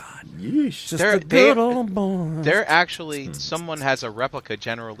 tables? God. Yeesh. Just They're- a good old boy. They're actually, someone has a replica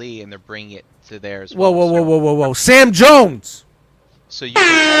General Lee, and they're bringing it to there as well. Whoa. Sam Jones. So you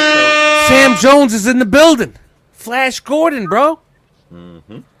can Sam Jones is in the building. Flash Gordon, bro.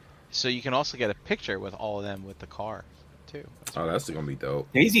 you can also get a picture with all of them with the car, too. Oh, that's going to be dope.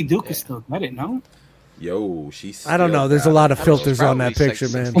 Daisy Duke is still got it, no? Yo, she's. I don't still know. There's a got lot it. of filters on that Probably picture,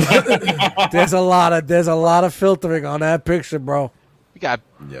 man. 6'6". There's a lot of filtering on that picture, bro. We got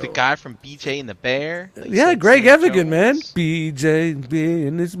Yo. the guy from BJ and the Bear. Like Yeah, said, Greg Sam Evigan, man. Jones. BJ,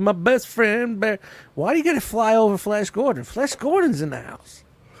 and this is my best friend, Bear. Why do you got to fly over Flash Gordon? Flash Gordon's in the house.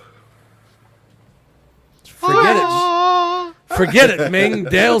 Forget it. Forget it, Ming.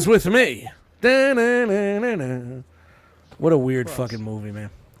 Dale's with me. Da-na-na-na-na. What a weird fucking movie, man.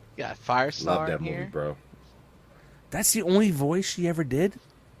 Yeah, Firestar Love that in movie, here. bro. That's the only voice she ever did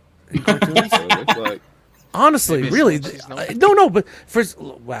in cartoons? So it looks like Honestly, Maybe really. it's what she's known No, but first,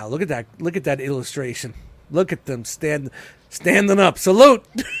 wow, look at that. Look at that illustration. Look at them standing up. Salute.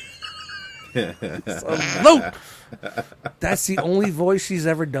 Salute. That's the only voice she's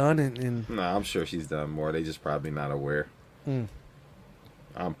ever done in no, I'm sure she's done more. They just probably not aware.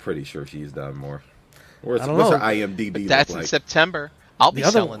 I'm pretty sure she's done more. What's I don't her know. IMDb look That's like? in September. I'll be The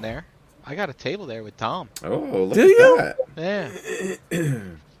other selling one. there. I got a table there with Tom. Oh, look Do at you? that. Yeah.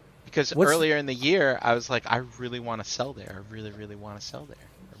 Because What's- earlier in the year, I was like, I really want to sell there. I really, really want to sell there.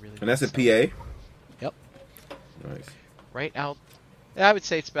 I really And that's wanna in sell PA? Yep. Nice. Right out. I would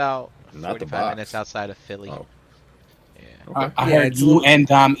say it's about Not the 45 box. minutes outside of Philly. Oh. Yeah. Okay. I Yeah, heard it's you a little- and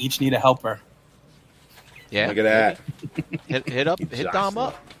Dom each need a helper. Yeah. Look at that. Hit Dom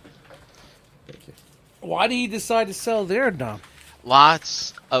up. Why did he decide to sell there, Dom?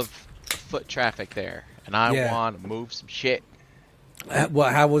 Lots of foot traffic there, and I Yeah. want to move some shit. Well,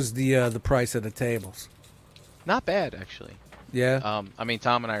 how was the price of the tables? Not bad, actually. Yeah. I mean,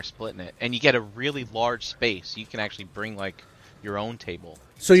 Tom and I are splitting it, and you get a really large space. You can actually bring like your own table.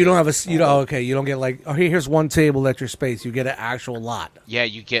 So you don't have you don't get like, oh, here's one table at your space. You get an actual lot, Yeah,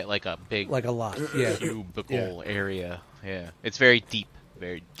 you get like a big like a lot. Yeah. cubicle area. Yeah, it's very deep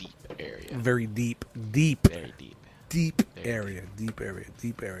area. Very deep Very deep. deep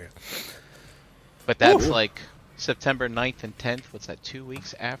area. But that's like September 9th and 10th. What's that? 2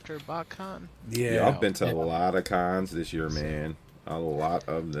 weeks after BotCon? Yeah, Yeah. I've been to a lot of cons this year, man. A lot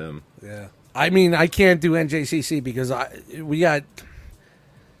of them. Yeah. I mean, I can't do NJCC because we got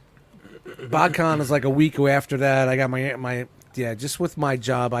BotCon is like a week after that. I got my just with my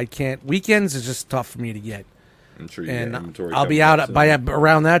job, I can't. Weekends is just tough for me to get. I'm sure you And got inventory I'll be coming out up by soon.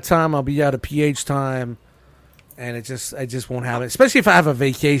 around that time. I'll be out of PH time, and I just won't have it. Especially if I have a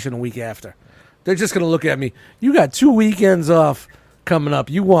vacation a week after, they're just gonna look at me. You got 2 weekends off coming up.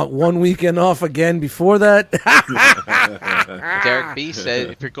 You want 1 weekend off again before that? Derek B said,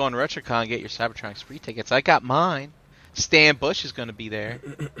 if you're going to RetroCon, get your Cybertronics free tickets. I got mine. Stan Bush is going to be there.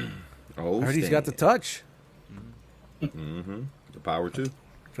 Oh, I heard he's got the touch. Mm-hmm. The power too.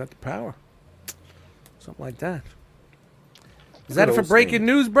 He's got the power. Something like that. Is that it Good for old breaking Stan.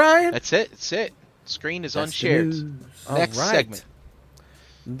 news, Brian? That's it. That's it. Screen is That's the unshared. news. Next All right. segment.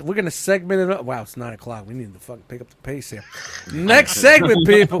 We're gonna segment it up. Wow, it's 9 o'clock. We need to fucking pick up the pace here. Next segment,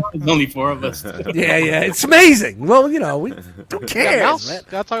 people. There's only 4 of us. Yeah, it's amazing. Well, who Got cares, mouse. man?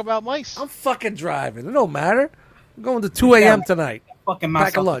 Gotta talk about mice. I'm fucking driving. It don't matter. I'm going to 2 a.m. tonight. Fucking mouse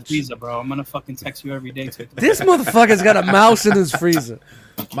Pack of out the lunch. freezer, bro. I'm gonna fucking text you every day. This motherfucker's got a mouse in his freezer.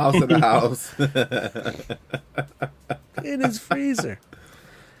 Mouse in the house. In his freezer.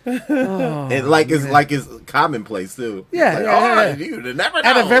 And like it's commonplace too. Yeah, Like, yeah. you never know.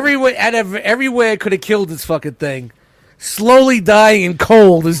 Out of every way I could have killed this fucking thing, slowly dying in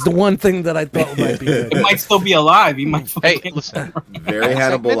cold is the one thing that I thought might be good. It might still be alive. He might. Hey, fucking- listen. Very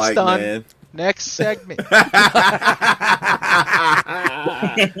Hannibal like, Segment's done. man. Next segment. All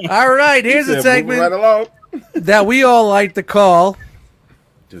right, here's a Said, moving right segment along. that we all like to call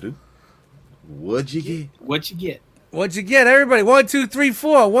Doo-doo. What'd you get? What you get? What'd you get, everybody? 1, 2, 3,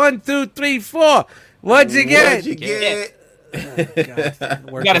 4. 1, 2, 3, 4. What'd you get? What'd you get?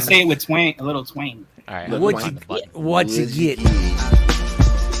 You gotta say it with twang, a little twang. All right. Look, I'm What'd on you the button. What'd you get?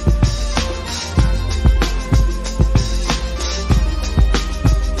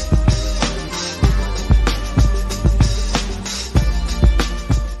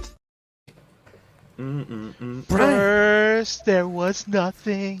 Brian, First, there was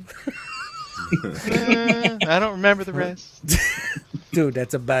nothing. I don't remember the rest. dude,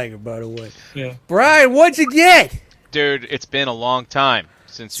 that's a banger, by the way. Yeah. Brian, what'd you get? Dude, it's been a long time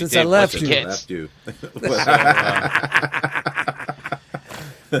since we Since did I left What you. Get. Left you.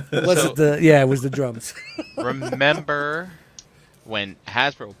 Was it the? Yeah, it was the drums. Remember when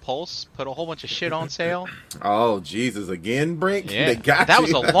Hasbro Pulse put a whole bunch of shit on sale? Oh Jesus! Again, Brink? Yeah, They got that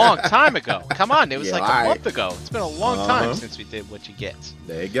you. was a long time ago. Come on, it was Yeah, like alright. a month ago. It's been a long time Uh-huh. since we did What You Get.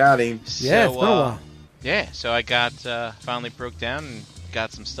 They got him. Yeah, it's So, been a while. Yeah, so I got finally broke down and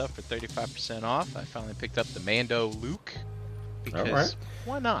got some stuff for 35% off. I finally picked up the Mando Luke because Alright.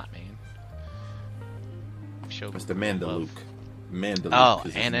 why not, man? Show That's them the love. Mandalook. Mandalook. Oh,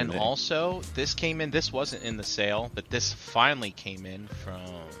 is his and then name. also this came in. This wasn't in the sale, but this finally came in from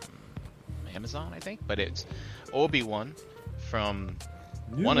Amazon, I think. But it's Obi-Wan from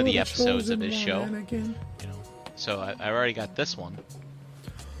one of the episodes of his show. You know, so I already got this one.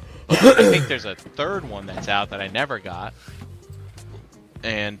 But I think there's a third one that's out that I never got.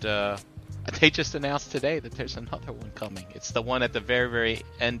 And they just announced today that there's another one coming. It's the one at the very, very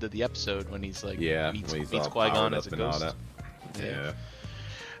end of the episode when he's like meets all Qui-Gon powered as a up and all ghost.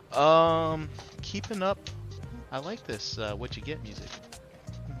 that. Keeping up. I like this. What you get music.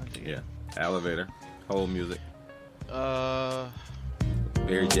 Yeah. Elevator. Whole music. Very Alright.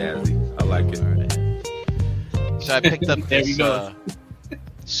 jazzy. I like it. So I picked up There this we go.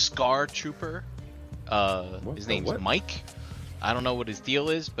 Scar Trooper. His name's what? Mike. I don't know what his deal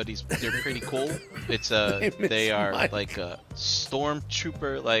is, but they're pretty cool. It's Name is they are Mike. like a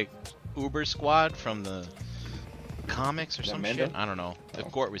stormtrooper like Uber squad from the comics or that some Mando? shit. I don't know.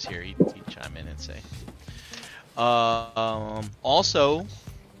 If Gort was here, he'd chime in and say. Also,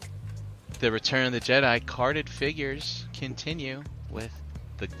 the Return of the Jedi carded figures continue with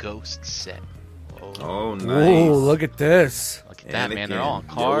the Ghost set. Oh, nice. Ooh, look at this. Look at that, man. They're Anakin, all on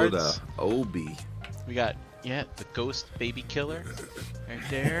cards. Yoda, Obi. We got, the Ghost Baby Killer right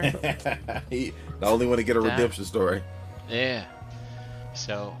there. The only one to get a That. redemption story. Yeah.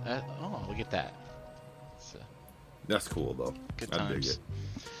 So, look at that. So, That's cool though. good I dig times.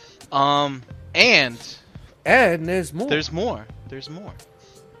 it. And And there's more. there's more. There's more.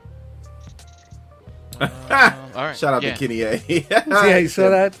 All right. Shout out yeah. to Kenny A. Yeah, you saw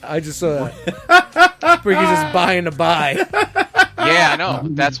that? I just saw that. Freaky's just buying to buy. Yeah, I know.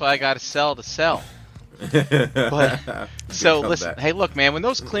 That's why I got to sell to sell. But so Come listen, back. hey, look, man. When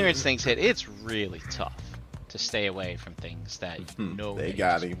those clearance things hit, it's really tough to stay away from things that you know They that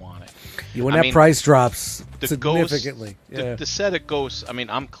got you him. just want it. When I that mean, price drops The significantly. Ghost, the set of Ghosts. I mean,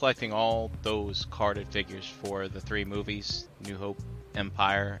 I'm collecting all those carded figures for the 3 movies: New Hope,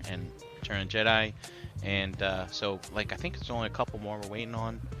 Empire, and Return of the Jedi. And so, like, I think there's only a couple more we're waiting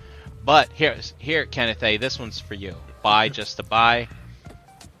on. But here, Kenneth A. This one's for you. Buy just to buy.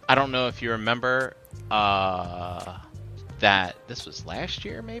 I don't know if you remember that this was last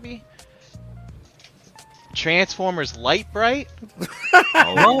year, maybe. Transformers Light Bright.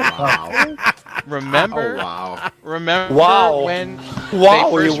 Oh wow! Remember? Oh wow! Remember Wow. when Wow,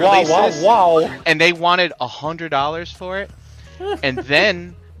 they first wow, released wow, this, wow. and they wanted $100 for it, and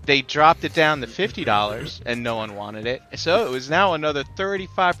then they dropped it down to $50, and no one wanted it. So it was now another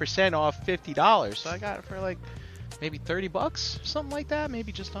 35% off $50. So I got it for like maybe $30, something like that,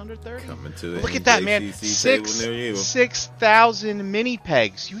 maybe just under 30. Coming to Look an at that, man! NJCC table near you. 6,000 mini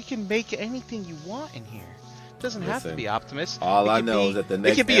pegs. You can make anything you want in here. It doesn't have to Listen, be Optimus. All It I could know be- is that the it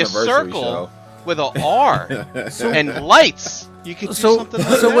next could be a anniversary circle show. with a R and lights. You could do So, something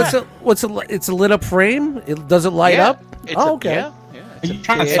like so that. it's a lit up frame? Does it light Yeah, up? It's Oh, a, okay. Yeah, Are you it's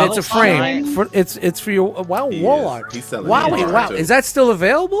trying to And sell it's a it frame. online? It's for your wall He wall is. art. He's selling Wow, wall art, wow. too. Is that still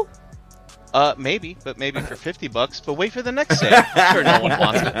available? maybe for $50. But wait for the next sale. I'm sure no one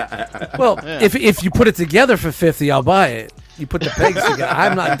wants it. Well, Yeah. if you put it together for 50, I'll buy it. You put the pegs together.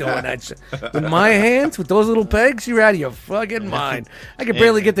 I'm not doing that shit. With my hands, with those little pegs, you're out of your fucking mind. I can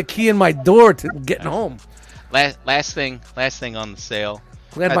barely get the key in my door to getting home. Last thing on the sale.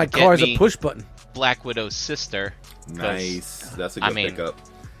 Glad Had my to get car's a me push button. Black Widow's sister. 'cause, Nice. That's a I good mean, pickup.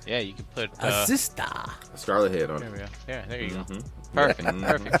 Yeah, you can put. A sister. Scarlet head on There it. we go. Yeah, there you go. Mhm.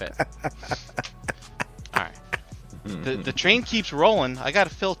 Perfect fit. All right. The train keeps rolling. I got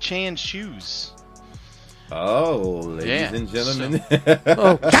to fill Chan's shoes. Oh, ladies Yeah, and gentlemen.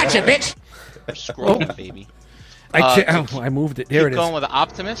 Oh, Gotcha, bitch. Scrolling, baby. I moved it. There Keep it is. going with the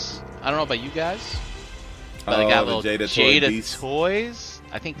Optimus. I don't know about you guys, but I got Oh, little the Jada, Jada Toy Beast. toys.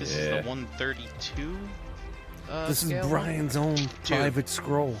 I think this is Yeah. the 132. This is scale. Brian's own private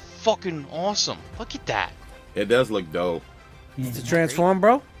scroll. Fucking awesome! Look at that. It does look dope. Does it transform,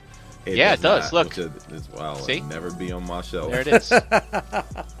 bro? Yeah, it does. not, Look. which is, wow, See? it'll never be on my shelf. There it is.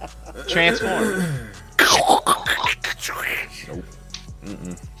 Transform. Nope.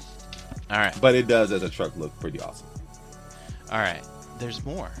 All right. But it does as a truck look pretty awesome. All right. There's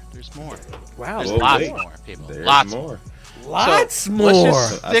more. There's more. Wow. There's Oh, lots wait. more, people. There's Lots more. Lots So, more. Let's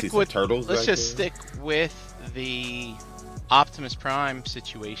just I see stick some with turtles Let's back just there. stick with the Optimus Prime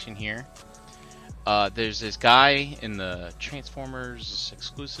situation here. There's this guy in the Transformers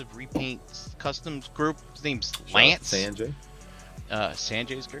exclusive repaint customs group. His name's Lance. Sanjay.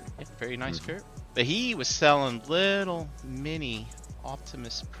 Sanjay's group. Yeah, very nice Mhm. group. But he was selling little mini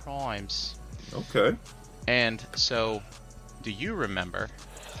Optimus Primes. Okay. And so, do you remember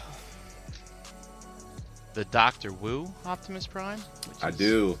the Dr. Wu Optimus Prime? Which I is-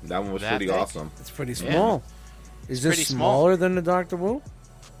 do. That one was that pretty big? awesome. It's pretty Yeah. small. Is this pretty small. smaller than the Dr. Wu?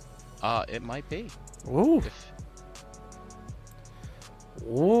 It might be. Ooh. If,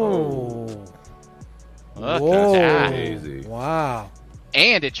 Ooh. look Whoa. at that. Crazy. Wow.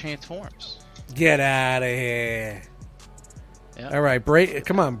 And it transforms. Get out of here. Yep. All right,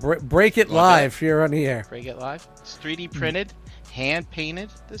 come on, break it live here on the air. Break it live. It's 3D printed, hand painted.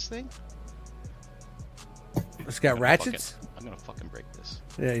 This thing. It's got ratchets. I'm gonna fucking break this.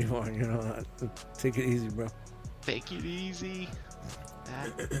 Yeah, you are. You know, take it easy, bro. Take it easy.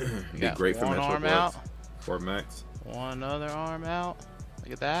 Be Got great for one Metro arm Bloods. out. Fort Max. One other arm out.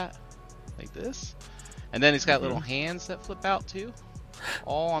 Look at that. Like this. And then he's got little hands that flip out too.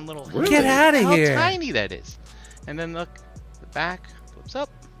 All on little hands. Get out of here. How tiny that is. And then look, the back flips up.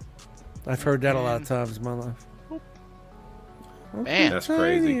 I've heard that a lot of times in my life. Man, That's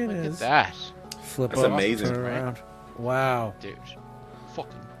crazy. look at that. Flip That's up, amazing. turn around. Wow. Dude,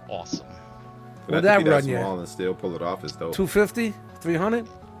 fucking awesome. What'd that to be run that you? small and still pull it off is dope. 250, 300.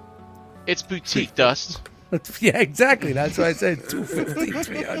 It's boutique dust. Yeah, exactly. That's why I said 250,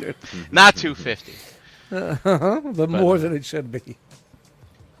 300. Not 250. But more than it should be.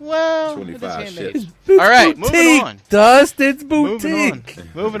 Well, 25 it is handmade. ships. It's All right, boutique, moving on. Dust, it's boutique.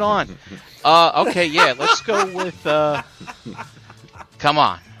 Moving on. Okay, yeah, let's go with. Come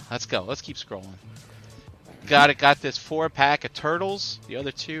on, let's go. Let's keep scrolling. Got this 4-pack of turtles. The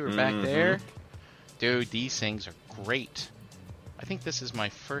other 2 are back there. Dude, these things are great. I think this is my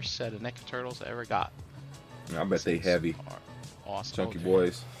first set of NECA turtles I ever got. I bet they heavy. Awesome. Chunky Okay.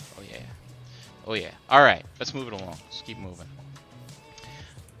 boys. Oh yeah. Oh yeah. All right, let's move it along. Let's keep moving.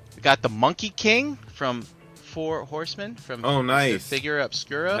 We got the Monkey King from Four Horsemen from Oh, nice. Figure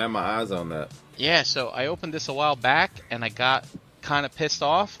Obscura. I had my eyes on that. Yeah, so I opened this a while back and I got kind of pissed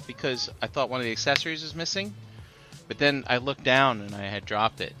off because I thought one of the accessories was missing. But then I looked down and I had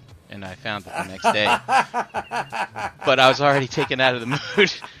dropped it and I found it the next day. But I was already taken out of the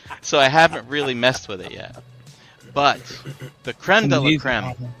mood, so I haven't really messed with it yet. But the creme de la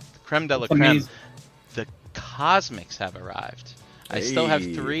creme, the Cosmics have arrived. I still have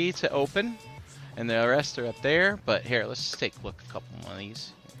 3 to open, and the rest are up there. But here, let's just take a look at a couple more of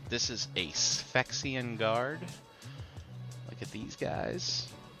these. This is a Sphexian Guard. Look at these guys.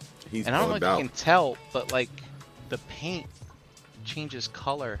 He's And I don't know if bugged you out. can tell, but like the paint changes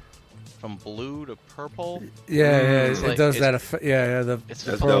color from blue to purple. Yeah, It's it like- does it's- that effect. Yeah, the It's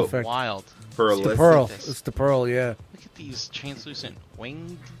That's pearl dope. effect. wild. Pearl It's the list. pearl. This. It's the pearl. Yeah. Look at these translucent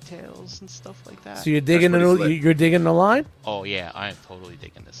wing details and stuff like that. So you're digging pretty slick. you're digging the line. Oh yeah, I am totally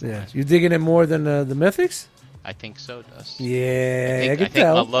digging this. Yeah, line. you're digging it more than the mythics. I think so, Dust. Yeah, I I can think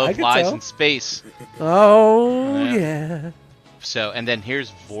tell. my love I can lies tell. in space. Oh Yeah. yeah. So, and then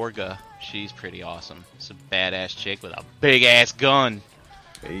here's Vorga. She's pretty awesome. It's a badass chick with a big ass gun.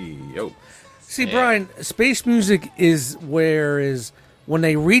 Hey, yo. See, Yeah. Brian, space music is when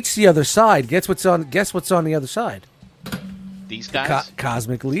they reach the other side. Guess what's on the other side? These guys.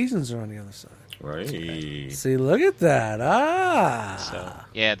 Cosmic Legions are on the other side. Right. See, look at that. So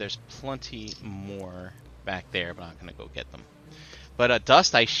yeah, there's plenty more back there, but I'm gonna go get them. But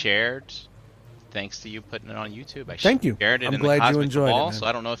Dust, I shared. Thanks to you putting it on YouTube. I Thank you. shared it I'm in glad the you Cosmic enjoyed it, Cabal, man. so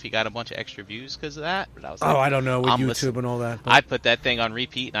I don't know if you got a bunch of extra views because of that. But I was Oh, like, I don't know with I'm YouTube listening. and all that. but I put that thing on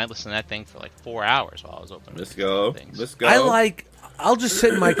repeat, and I listened to that thing for like 4 hours while I was opening. Let's go. things. Let's go. I'll just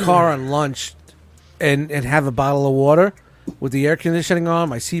sit in my car on lunch and have a bottle of water with the air conditioning on,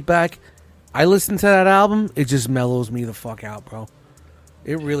 my seat back. I listen to that album, it just mellows me the fuck out, bro.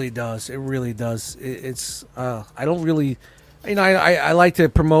 It really does. It really does. It's I don't really, I like to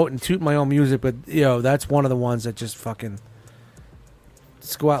promote and toot my own music, but that's one of the ones that just fucking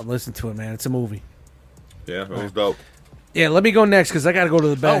just go out and listen to it, man. It's a movie. Yeah, it was dope. Yeah, let me go next because I got to go to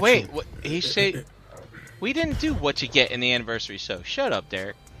the Oh bathroom. wait, what, he said we didn't do what you get in the anniversary show. Shut up,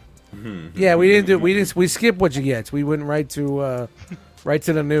 Derek. Yeah, we skipped what you get. We went right to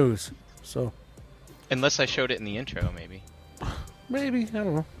the news. So Unless I showed it in the intro, maybe. maybe I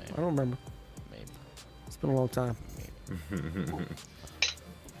don't know. I don't remember. Maybe. It's been a long time.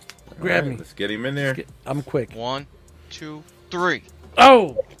 Grab All right, me. Let's get him in there. I'm quick. 1, 2, 3.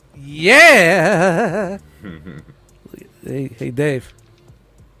 Oh yeah. Hey Dave.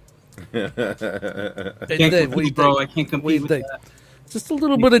 Hey Can't Dave, what do you compete, bro. think? I can't What do you compete with think? that. Just a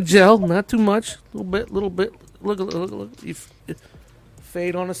little bit of gel, not too much. Little bit. Look. You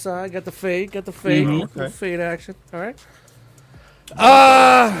fade on the side. Got the fade. Mhm. Little Okay. fade action. All right.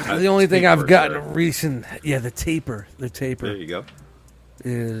 The only thing I've Taper, gotten sir. recent, the taper. The There taper you go.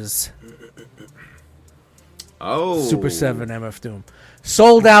 is Oh. Super 7 MF Doom.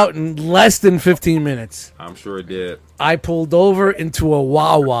 Sold out in less than 15 minutes. I'm sure it did. I pulled over into a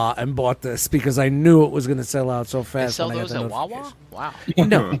Wawa and bought this because I knew it was going to sell out so They fast. sell when I got those the at Wawa? notification. Wow.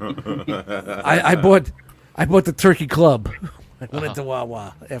 No, I bought the Turkey Club. I went into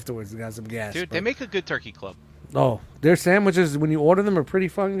Wawa afterwards and got some gas. Dude, but- they make a good turkey club. Oh, their sandwiches when you order them are pretty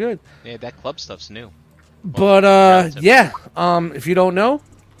fucking good. Yeah, that club stuff's new. But yeah, if you don't know,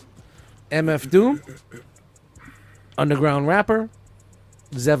 MF Doom, Underground Rapper,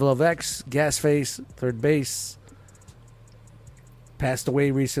 Zevlov X, Gasface, Third Base, passed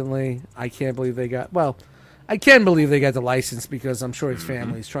away recently. I can't believe they got I can believe they got the license because I'm sure his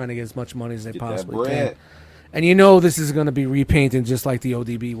family's trying to get as much money as they possibly can. And you know this is going to be repainted just like the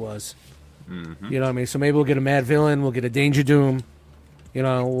ODB was. Mm-hmm. You know what I mean? So maybe we'll get a Mad Villain, we'll get a Danger Doom. You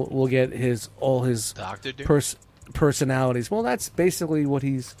know, we'll get all his Dr. Doom? Personalities. Well, that's basically what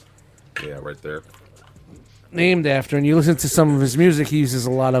he's right there. Named after. And you listen to some of his music, he uses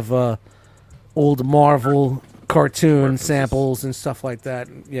a lot of old Marvel cartoon samples and stuff like that.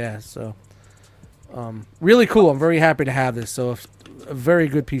 Yeah, so really cool. I'm very happy to have this. So a very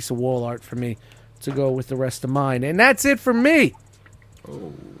good piece of wall art for me to go with the rest of mine. And that's it for me.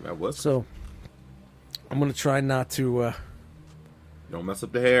 Oh, that was so. I'm gonna try not to don't mess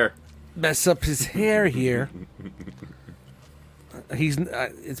up the hair. Mess up his hair here. He's.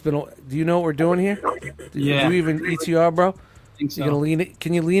 It's been. Do you know what we're doing here? Yeah. Do you even ETR, bro? I think so. You gonna lean it?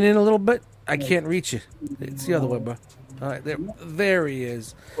 Can you lean in a little bit? I can't reach you. It's the other way, bro. All right, there he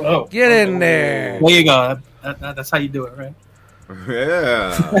is. Whoa. Get in there. There you go. That's how you do it, right?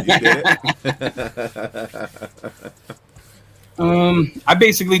 Yeah, you did it. I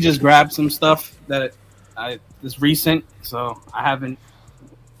basically just grabbed some stuff that is recent, so I haven't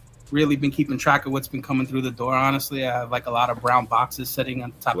really been keeping track of what's been coming through the door. Honestly, I have like a lot of brown boxes sitting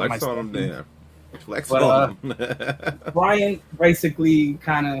on top of my Flex on them, stuff. damn. Flex on them. Brian basically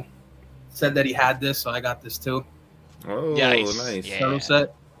kind of said that he had this, so I got this too. Oh, nice. Yeah. Turtle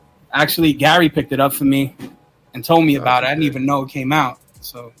set. Actually, Gary picked it up for me and told me about it. I didn't even know it came out.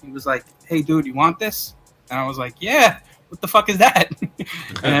 So he was like, "Hey, dude, you want this?" And I was like, "Yeah. What the fuck is that?"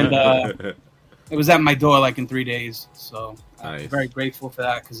 And it was at my door like in 3 days. So I'm very grateful for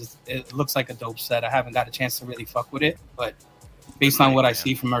that because it looks like a dope set. I haven't got a chance to really fuck with it, but based on what I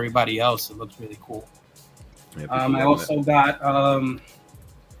see from everybody else, it looks really cool. Yeah, I also got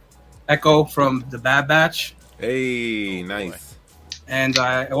Echo from the Bad Batch. Hey, nice. And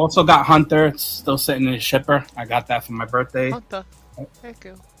I also got Hunter. It's still sitting in the shipper. I got that for my birthday. Hunter.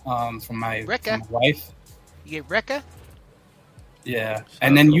 Echo. From my Rekka. wife. You get Rekka? Yeah.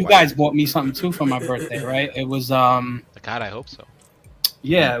 And then you guys bought me something too for my birthday, right? It was God, I hope so.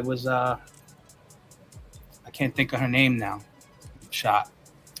 yeah, it was I can't think of her name now. Shot.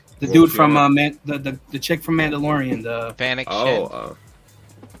 The dude from the chick from Mandalorian, the Fennec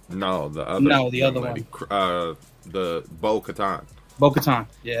no, the other. No, the other one. The Bo-Katan. Bo-Katan,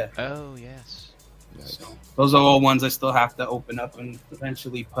 yeah. Oh, yes. So, those are all ones I still have to open up and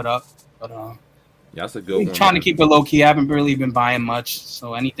eventually put up. But yeah, that's a good I'm one. trying to keep it low key. I haven't really been buying much,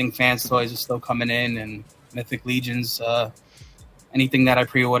 so anything Fans Toys is still coming in, and Mythic Legions, anything that I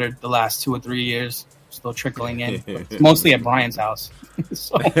pre-ordered the last 2 or 3 years, still trickling in. It's mostly at Brian's house,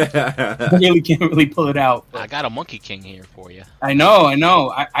 so I really can't really pull it out. I got a Monkey King here for you. I know.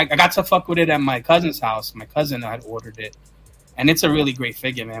 I got to fuck with it at my cousin's house. My cousin had ordered it, and it's a really great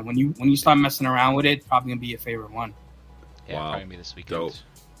figure, man. When you start messing around with it, it's probably gonna be your favorite one. Yeah, Wow. probably be this weekend. Dope.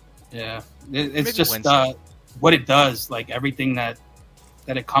 Yeah, Maybe it's just Wednesday. what it does. Like everything that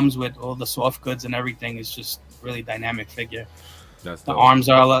it comes with, all the soft goods and everything, is just really dynamic figure. That's The dope. arms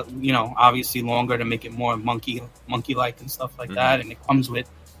are a lot, obviously longer to make it more monkey-like and stuff like that. And it comes with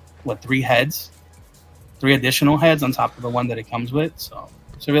 3 heads, 3 additional heads on top of the one that it comes with. So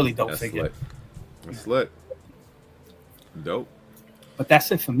it's a really dope That's figure. slick. That's slick. Dope. But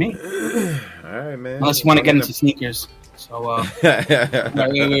that's it for me. All right, man. Unless you want to get into sneakers. So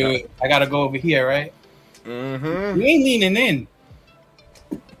wait. I gotta go over here, right? Mm-hmm. You ain't leaning in.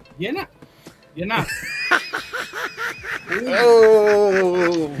 You're not.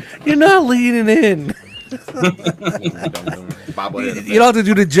 Oh. You're not leaning in. You don't have to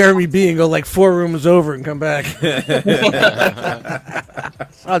do the Jeremy B and go like 4 rooms over and come back.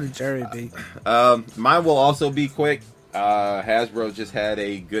 I'll do Jeremy B. Mine will also be quick. Hasbro just had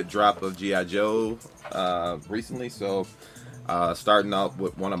a good drop of G.I. Joe recently, so starting off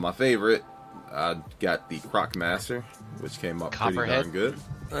with one of my favorite, I got the Croc Master, which came up pretty Copperhead? darn good.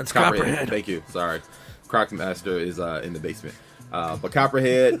 That's Copperhead. Thank you. Sorry, Croc Master is in the basement, but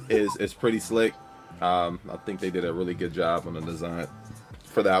Copperhead is pretty slick. I think they did a really good job on the design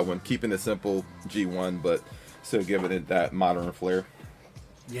for that one, keeping it simple G1, but still giving it that modern flair.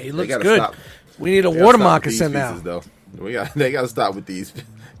 Yeah, he looks gotta good. stop. We need a They gotta water stop with these moccasin pieces, now. though. They got to stop with these.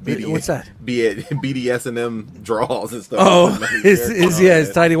 What's that? BDSM draws and stuff. Oh, his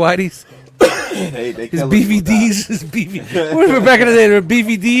Tiny Whitey's. Hey, they His kill us with BVDs, his BV. Remember back in the day, there were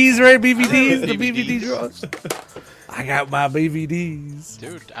BVDs, right? BVDs, the BVD draws. I got my BVDs.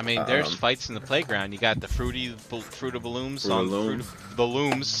 Dude, I mean, there's fights in the playground. You got the Fruity Balloons on one Fruit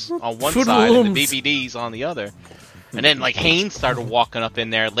side and Balloons. the BVDs on the other. And then, like, Haynes started walking up in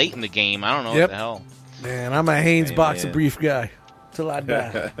there late in the game. I don't know what the hell. Man, I'm a Haynes Hey, box man. of brief guy. Till I die.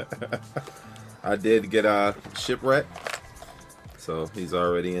 that. I did get a shipwreck, so he's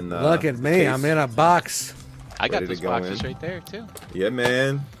already in the. Look at me. case. I'm in a box. I got Ready to those go boxes in. right there, too. Yeah,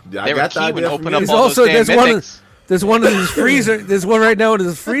 man. I They were got the key when idea from opening you. up He's all also those damn there's one. mythics. There's one in his freezer. There's one right now in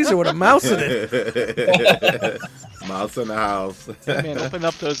his freezer with a mouse in it. Mouse in the house. Man, open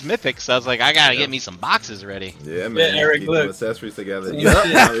up those mythics. I was like, I gotta get me some boxes ready. Yeah, man. Yeah, Eric, Keep look. them accessories together. Yep,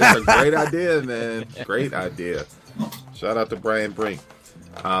 it's a great idea, man. Great idea. Shout out to Brian Brink.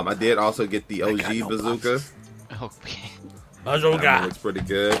 I did also get the OG bazooka. Okay. That one looks pretty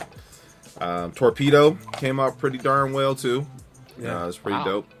good. Torpedo came out pretty darn well too. Yeah. It's pretty Wow.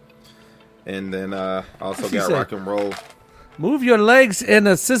 dope. And then also What's he got say? rock and roll. Move your legs in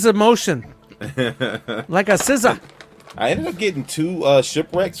a scissor motion, like a scissor. I ended up getting 2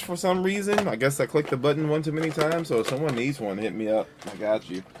 shipwrecks for some reason. I guess I clicked the button one too many times. So if someone needs one, hit me up. I got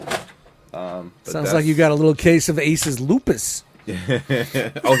you. But Sounds like you got a little case of Ace's lupus.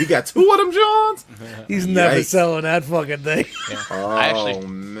 Oh, he got 2 of them, Johns. He's never Yikes. selling that fucking thing. Yeah. Oh I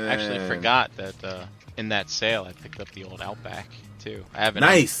man! actually forgot that in that sale I picked up the old Outback too. I haven't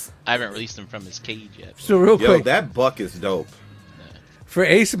released him from his cage yet. So real Yo, quick, that buck is dope. for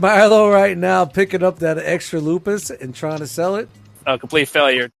Ace Milo right now, picking up that extra lupus and trying to sell it. A complete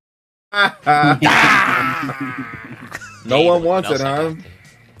failure. No one wants it, Nelson. huh?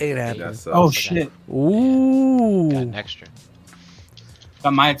 Ain't happening. That's, Oh shit! Got Ooh, an extra.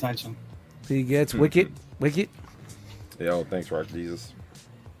 Got my attention. he gets wicked. Yo, thanks, Rock Jesus.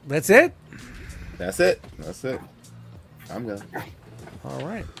 That's it. That's it. I'm good. All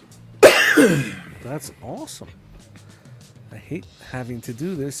right. That's awesome. I hate having to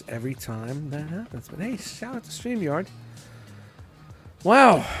do this every time that happens. But hey, shout out to StreamYard.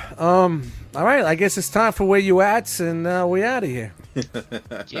 Wow. All right. I guess it's time for Where You Ats, and we out of here.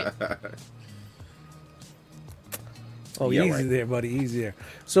 Yeah. Oh, Yeah, easy right. there, buddy. Easy there.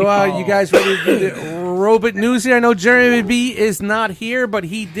 So, you guys ready to do the robot news here? I know Jeremy B is not here, but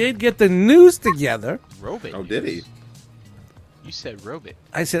he did get the news together. Robot. Oh, did he? You said Robot.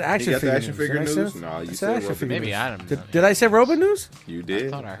 I said He action got the figure action news. figure Did I say- news? No, I you said said action robot figure Maybe news. I don't know. Did I say robot news? You I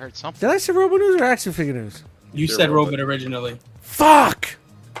did. thought I heard something. Did I say robot news or action figure news? You said said robot. robot originally. Fuck!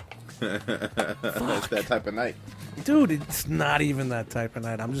 It's that type of night. Dude, it's not even that type of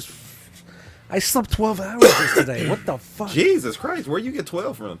night. I slept 12 hours yesterday. What the fuck? Jesus Christ, where you get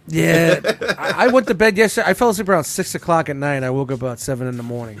 12 from? Yeah. I went to bed yesterday. I fell asleep around 6 o'clock at night. I woke up about 7 in the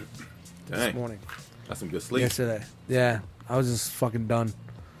morning this Dang, morning. that's some good sleep. Yesterday. Yeah. I was just fucking done.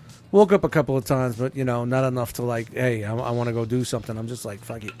 Woke up a couple of times, but, not enough to like, hey, I want to go do something. I'm just like,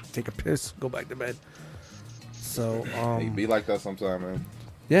 fuck it. Take a piss. Go back to bed. So, Hey, be like that sometime, man.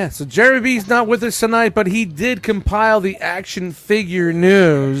 yeah, so Jerry B's not with us tonight, but he did compile the action figure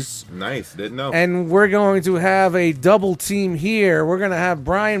news. Nice, didn't know. And we're going to have a double team here. We're going to have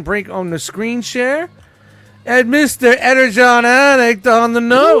Brian Brink on the screen share and Mr. Energon Addict on the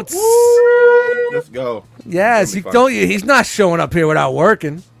notes. Let's go. Yes, It's gonna be fun. he's not showing up here without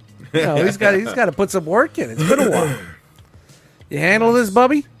working. No, he's got to put some work in. It's been a while. You handle this,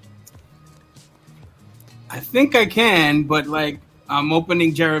 Bubby? I think I can, but I'm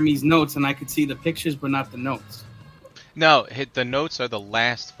opening Jeremy's notes and I could see the pictures, but not the notes. No, the notes are the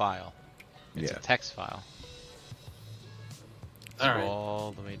last file. It's Yeah. a text file. All right. Scroll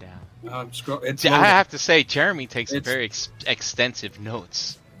all the way down. It's I loaded. have to say, Jeremy takes It's- very extensive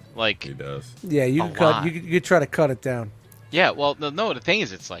notes. Like, He does. Yeah, you A can cut. lot. You could try to cut it down. yeah, well, no, the thing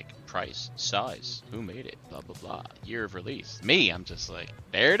is, it's like price, size, who made it, blah, blah, blah, year of release. Me, I'm just like,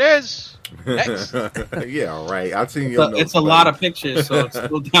 there it is. Next. Yeah, right. I've seen It's your a, notes. it's a lot of pictures, so it's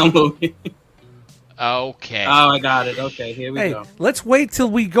still downloading. Okay. Oh, I got it. Okay, here we Hey, go. let's wait till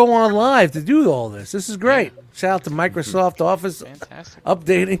we go on live to do all this. This is great. Shout out to Microsoft Office Fantastic.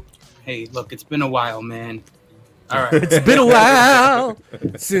 updating. Hey, look, it's been a while, man. All right. It's been a while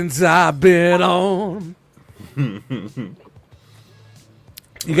since I've been on.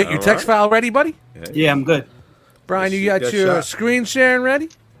 You get your All text right. file ready, buddy? Yeah, I'm good. Brian, you Shoot got that your shot. screen sharing ready?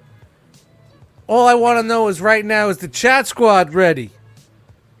 All I want to know is right now, is the chat squad ready?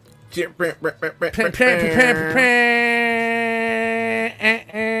 Pam, pam, pam, pam,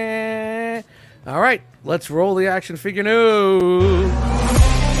 pam. All right, let's roll the action figure news.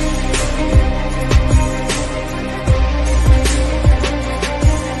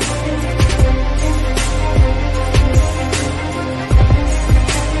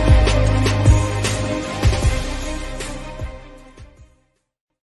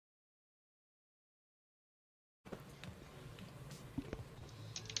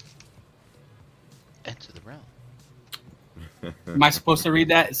 Am I supposed to read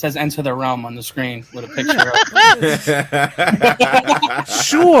that? It says "Enter the Realm" on the screen with a picture of.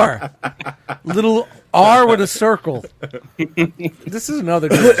 Sure. Little R with a circle. This is another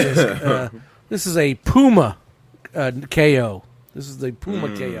good disc. This is a Puma KO. This is the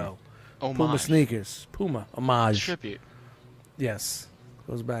Puma KO. Homage. Puma sneakers. Puma homage. Tribute. Yes.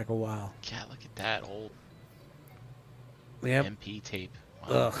 Goes back a while. Yeah, look at that old Yep. MP tape.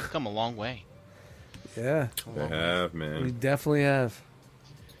 Wow, Ugh. we've come a long way. Yeah. They have, We man. definitely have.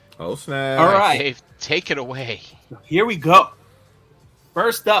 Oh, snap. All right. Dave, take it away. Here we go.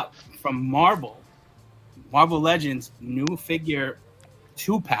 First up from Marvel Legends new figure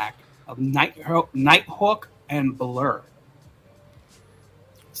 2-pack of Nighthawk and Blur.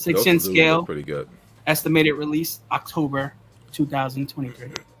 Those 6-inch look scale, pretty good. estimated release October 2023.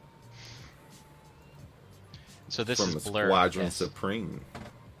 So this From the is Blur. Squadron yes. Supreme.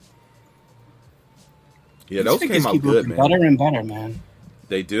 Yeah, These those figures came out keep good, looking man. better and better, man.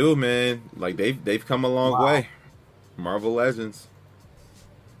 They do, man. Like they've come a long Wow. way. Marvel Legends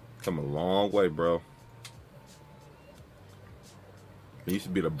come a long way, bro. He used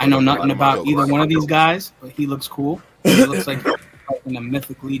to be the. I know brother nothing of my about either girl. one of these guys, but he looks cool. He looks like he's in a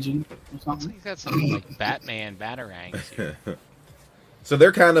Mythic Legion or something. He's got some like Batman batarangs here. So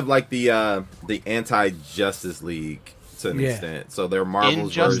they're kind of like the anti-Justice League to an Yeah. extent. So they're Marvel's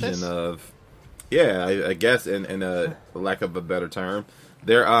Injustice? version of, yeah, I guess in a lack of a better term,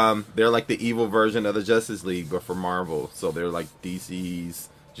 they're like the evil version of the Justice League, but for Marvel. So they're like DC's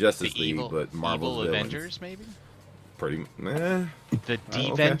Justice The League, evil, but Marvel's evil villains. Avengers, maybe? Pretty, The okay.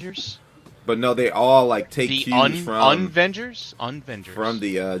 Devengers? but no, they all like take The cues from Unvengers? Unvengers. from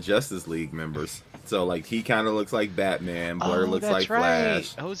the Justice League members. So like he kind of looks like Batman. Blur looks that's like right.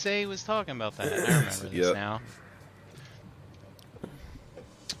 Flash. Jose was talking about that. I remember this Yep. now.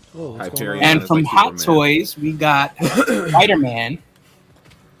 Oh, what's going Hyperion. on? And it's from like Hot Superman. Toys, we got Spider-Man,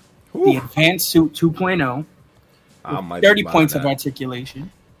 the Advanced Suit 2.0, I with might 30 be buying points of that.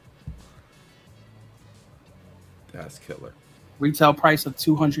 articulation. That's killer. Retail price of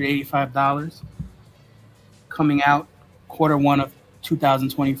 $285. Coming out Q1 of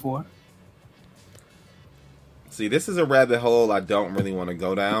 2024. See, this is a rabbit hole I don't really want to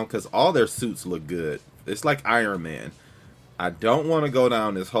go down because all their suits look good. It's like Iron Man. I don't want to go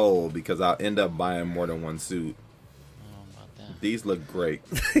down this hole because I'll end up buying more than one suit. About that. These look great.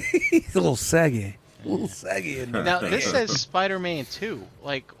 He's a little saggy. A little saggy in there. Now, this says Spider-Man 2.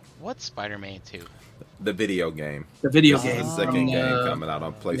 Like, what's Spider-Man 2? The video game. The video This is game. the second from game the- coming out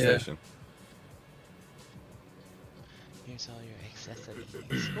on PlayStation. Here's all your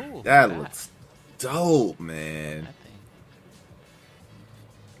accessories. Ooh, look That at looks dope, man. That thing.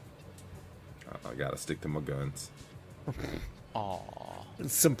 I gotta stick to my guns. Aw.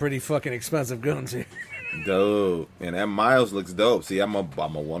 Some pretty fucking expensive guns here. Dope. And that Miles looks dope. See, I'm a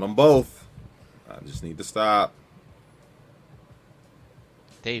want them both. I just need to stop.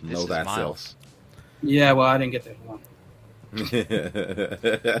 Dave, this Know is that Miles. Yeah, well, I didn't get that one.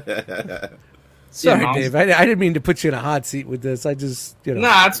 Sorry, Miles. Dave. I didn't mean to put you in a hot seat with this. I just,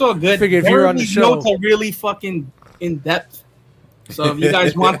 Nah, it's all good. Figure if you're on the These show- notes are really fucking in depth. So if you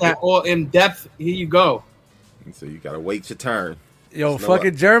guys want that all in depth, here you go. So you gotta wait your turn. Yo, Just know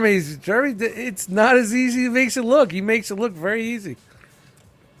fucking Jeremy, it's not as easy as it makes it look. He makes it look very easy.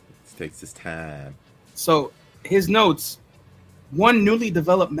 It takes his time. So his notes: one newly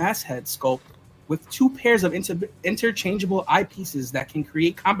developed masthead sculpt with 2 pairs of interchangeable eyepieces that can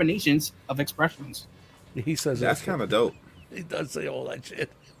create combinations of expressions. He says That's that. kind of dope. He does say all that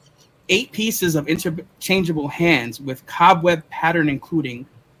shit. 8 pieces of interchangeable hands with cobweb pattern, including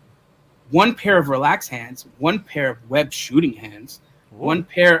 1 pair of relaxed hands, 1 pair of web shooting hands, 1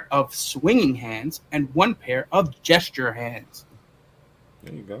 pair of swinging hands, and 1 pair of gesture hands.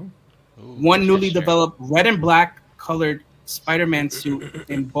 There you go. Ooh, 1 newly gesture. developed red and black colored Spider-Man suit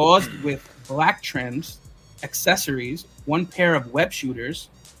embossed with black trims, accessories, 1 pair of web shooters,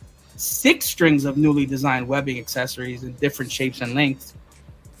 6 strings of newly designed webbing accessories in different shapes and lengths,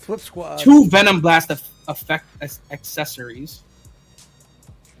 Flip Squad. 2 Venom Blast effect accessories,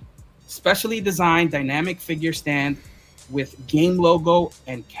 specially designed dynamic figure stand with game logo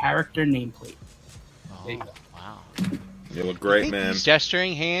and character nameplate. There you Oh, go. wow. You look I great, think man. These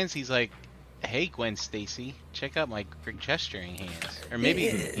gesturing hands, he's like, hey, Gwen Stacy, check out my gesturing hands. Or maybe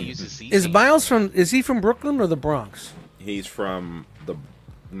he uses these Is hands. Miles from? Is he from Brooklyn or the Bronx? He's from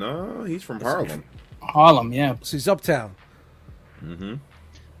he's from Harlem. Harlem, yeah. So he's uptown. Mm-hmm.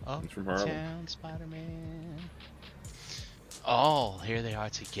 He's from Harlem. Uptown Spider-Man. Oh, here they are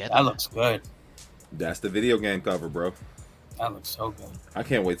together. That looks good. That's the video game cover, bro. That looks so good. I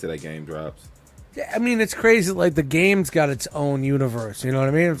can't wait till that game drops. I mean, it's crazy. Like the game's got its own universe. You know what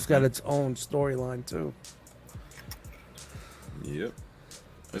I mean? It's got its own storyline too. Yep.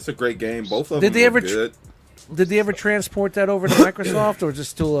 It's a great game. Both of Did them they were ever good. Did they ever transport that over to Microsoft, or is it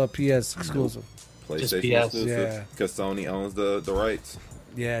still a PS exclusive? PlayStation PS. exclusive. Yeah. Because Sony owns the rights.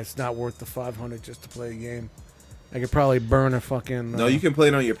 Yeah, it's not worth the $500 just to play a game. I could probably burn a fucking. No, you can play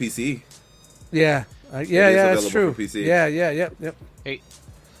it on your PC. Yeah, is that's available true. for PC. Yep. Hey,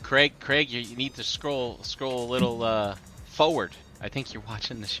 Craig, you need to scroll a little forward. I think you're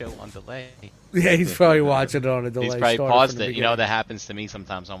watching the show on delay. Yeah, he's probably watching it on a delay. He's probably started paused from the it. You know, beginning. that happens to me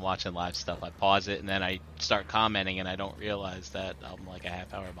sometimes. I'm watching live stuff. I pause it and then I start commenting, and I don't realize that I'm like a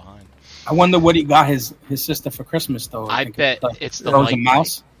half hour behind. I wonder what he got his sister for Christmas though. I think bet it's the frozen light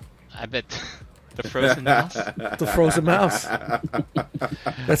mouse. I bet the frozen mouse. The frozen mouse.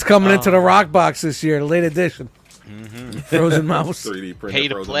 That's coming into the rock box this year, late edition. Frozen mouse. 3D printed Pay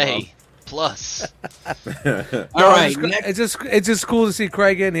to frozen play mouse. plus. All right, It's just cool to see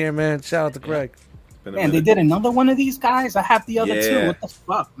Craig in here, man. Shout out to Craig. Been a man, they minute. did another one of these guys. I have the other Yeah. two. What the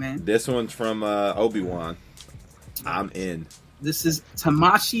fuck, man? This one's from Obi-Wan. I'm in. This is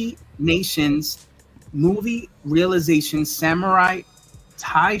Tamashi Nation's movie realization samurai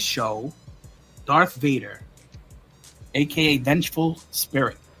tie show, Darth Vader, aka Vengeful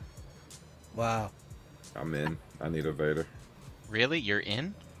Spirit. Wow. I'm in. I need a Vader. Really? You're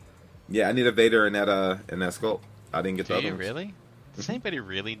in? Yeah, I need a Vader in that sculpt. I didn't get the Do other you ones. really? Does anybody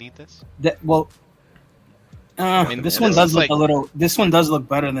really need this? This mean, this one does looks look like- a little. This one does look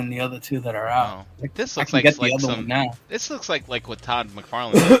better than the other two that are out. Oh, this I looks can like get the like other one some. now. This looks like what Todd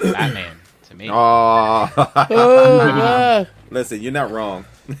McFarlane did with Batman to me. Oh. Listen, you're not wrong.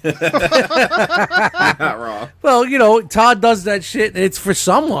 You're not wrong. Well, you know, Todd does that shit. It's for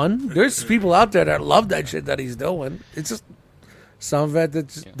someone. There's people out there that love that shit that he's doing. It's just some vet that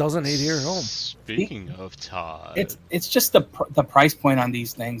just doesn't hate here at home. Speaking of Todd, It's just the price point on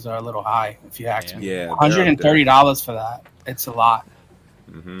these things are a little high. If you ask me, Yeah, $130 for that. It's a lot.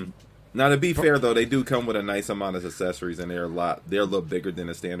 Now, to be fair though, they do come with a nice amount of accessories, and they're a little bigger than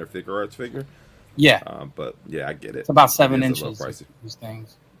a standard figure arts figure. Yeah, But yeah, I get it. it's about 7 It is a inches. little pricey. These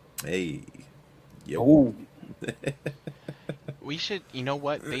things. Hey, yo, Oh, we should. You know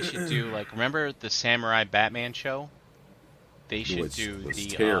what? They should do remember the Samurai Batman show? They should Which do was the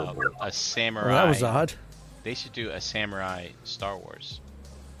terrible. a samurai. Well, that was odd. They should do a samurai Star Wars.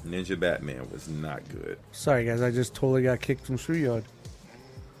 Ninja Batman was not good. Sorry, guys. I just totally got kicked from Schoolyard.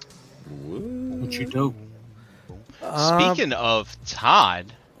 what you do? Speaking of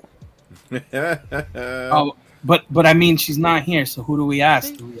Todd, Oh, but I mean, she's not here. So who do we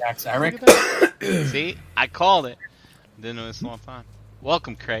ask? Do we ask Eric? see, I called it. Didn't know this a long time.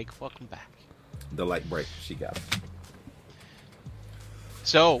 Welcome, Craig. Welcome back. The light break, she got it.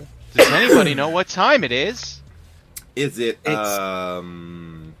 So, does anybody know what time it is? Is it? It's-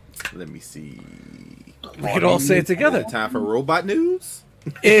 Let me see. We could all say it Is together. it time for robot news?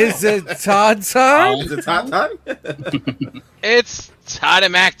 Is it Todd time? Is it Todd time? It's Todd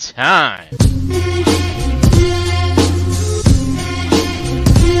and Mac time.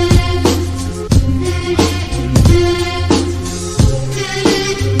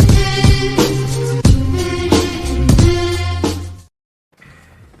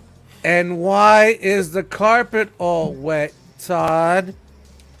 And why is the carpet all wet, Todd?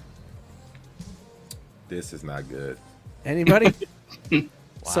 This is not good. Anybody?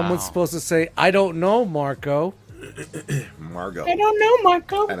 Someone's Wow. supposed to say, "I don't know, Marco." Margot. I don't know,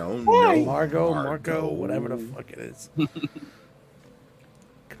 Marco. I don't Why? know. Marco, whatever the fuck it is.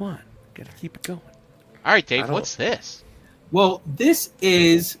 Come on, gotta keep it going. All right, I Dave. don't- What's this? Well, this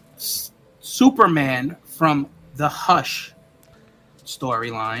is Superman from the Hush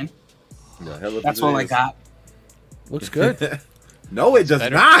storyline. The hell if That's it all I is. got. Looks good. No, it does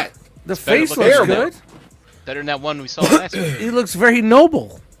Better. not. The better face look looks terrible. good. Better than that one we saw last week. He looks very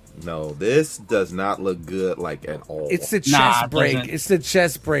noble. No, this does not look good, like, at all. It's the Nah, chest it break. doesn't. It's the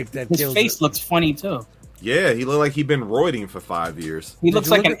chest break that His kills face it. looks funny too. Yeah, he looked like he'd been roiding for 5 years. He looks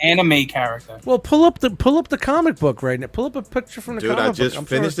you like look an anime character. Well, pull up the comic book right now. Pull up a picture from the Dude, comic I book. just I'm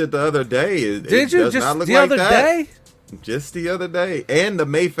sure- finished it the other day. It Did you does just not look the like other that. day? Just the other day. And the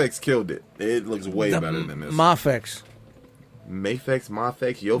Mafex killed it. It looks way The better than this. Mafex. Mafex,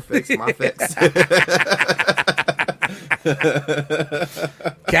 Mafex, Yofex, Mafex.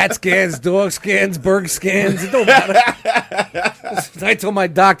 Cat scans, dog scans, bird scans. It don't matter. I told my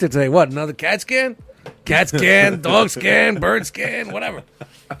doctor today, what, another cat scan? Cat scan, dog scan, bird scan, whatever.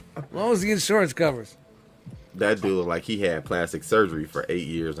 As long as the insurance covers. That dude looked like he had plastic surgery for 8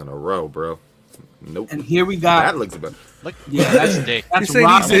 years in a row, bro. Nope. And here we got. That looks better. Look, Yeah, that's Dick. That's He's saying,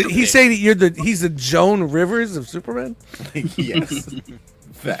 Robin. he's saying he's the Joan Rivers of Superman. Yes.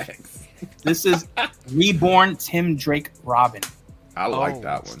 Facts. This is reborn Tim Drake Robin. I like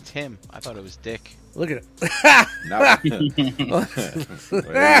that it's one. Tim. I thought it was Dick. Look at it. No.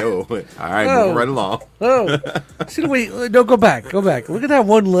 There you go. All right, moving right along. Oh, see the way? No, go back. Look at that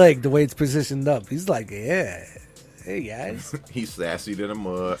one leg. The way it's positioned up. He's like, yeah, hey guys. He's sassy to the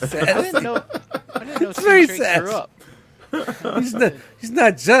mud. I didn't know very Tim Drake sad. grew up. He's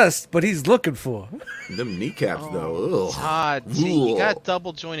not just, but he's looking for. Them kneecaps, though. Ugh. Todd, see, you Ugh. got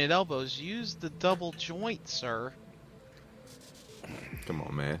double jointed elbows. Use the double joint, sir. Come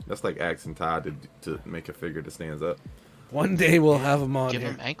on, man. That's like asking Todd to make a figure that stands up. One day we'll have him on Give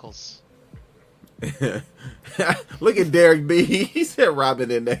here. him ankles. Look at Derek B. He said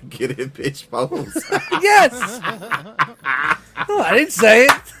Robin in that get it bitch pose. Yes. Oh, I didn't say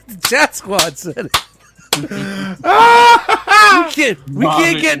it. The chat squad said it. We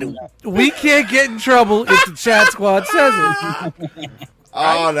can't get in trouble if the chat squad says it.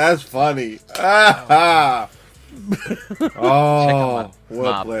 Oh, that's funny. Check Oh, out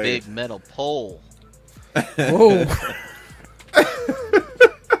well my played. big metal pole. Oh,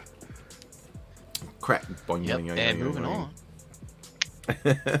 Crack. Boing, Yep, boing, boing, and boing, moving boing.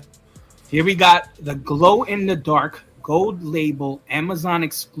 on. Here we got the glow in the dark gold label Amazon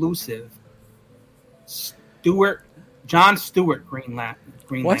exclusive John Stewart Green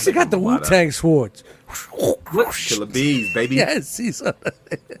Lantern. why has he got the Wu-Tang swords? Killer bees, baby. Yes, he's. Yeah,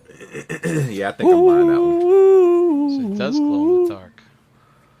 I think I'm buying that one. So it does glow in the dark.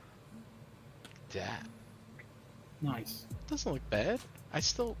 That Nice. doesn't look bad. I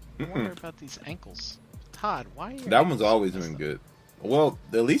still wonder about these ankles. Todd, why are your That one's ankles always messed been up? good. Well,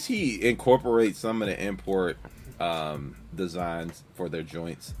 at least he incorporates some of the import designs for their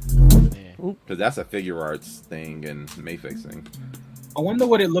joints. Yeah. Because that's a figure arts thing and Mayfix thing. I wonder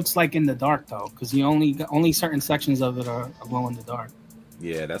what it looks like in the dark though, because only certain sections of it are glow in the dark.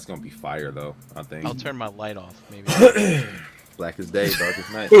 Yeah, that's going to be fire, though, I think. I'll turn my light off, maybe. Black as day, dark as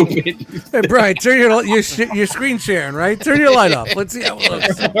night. Stupid. Hey, Brian, turn your screen sharing, right? Turn your light off. Let's see how it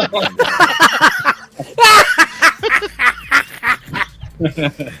looks.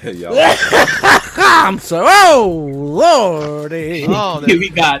 Yo, I'm sorry. Oh, Lordy. Oh, Here we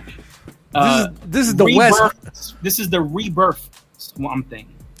got. This is the West. This is the rebirth Swamp Thing.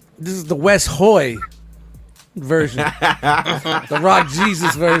 This is the West Hoy version, the Rock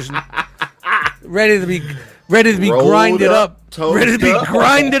Jesus version. Ready to be Rolled grinded up, up, toasted ready to be up.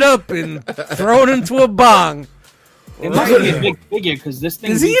 grinded up and thrown into a bong. It might be a big figure because this thing.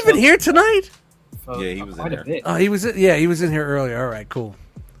 Is he even here tonight? Yeah, he was in quite there. a bit. Oh, he was in here earlier. All right, cool.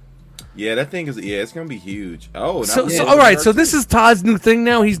 yeah, that thing is, it's going to be huge. Oh, So, was all right. So this is Todd's new thing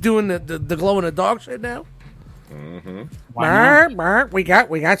now. He's doing the glow in the dark shit now. Why not? We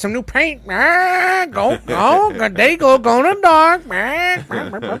got some new paint. Go, good day, go in the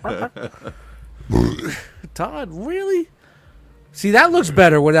dark. Todd, really? See, that looks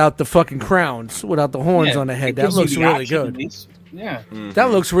better without the fucking crowns, without the horns Yeah, on the it head. That gives you looks the really option at good. least. Yeah.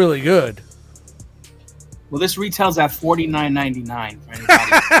 That looks really good. Well, this retails at $49.99 for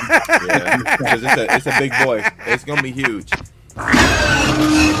anybody. Yeah, because it's a big boy. It's going to be huge.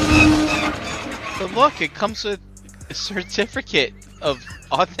 but look, it comes with a certificate of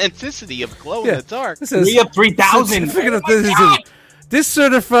authenticity of glow in the dark. This is 3 of 3,000. certificate of Oh my authenticity. God. This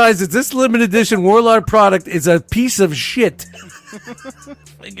certifies that this limited edition Warlord product is a piece of shit.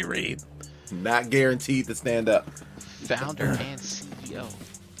 Figurine. Not guaranteed to stand up. Founder and CEO.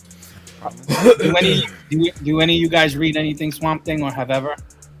 Do any of you guys read anything Swamp Thing or have ever?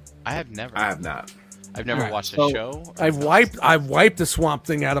 I have never. I have not. I've never Alright, watched so- a show. I've wiped the Swamp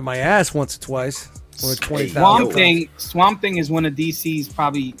Thing out of my ass once or twice. Or 20,000 Swamp times. Swamp Thing is one of DC's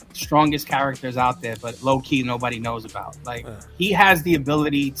probably strongest characters out there, but low key nobody knows about. Like he has the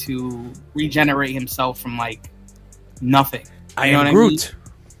ability to regenerate himself from like nothing. I You know am what I Groot.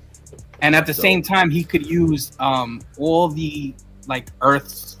 And at the same time, he could use all the like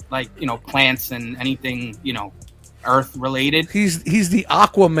Earth's plants and anything Earth related. He's the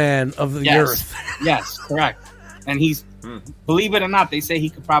Aquaman of the Yes. Earth. Yes, correct. And he's, believe it or not, they say he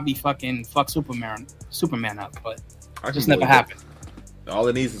could probably fucking fuck Superman up, but I it just can never believe it. happened. All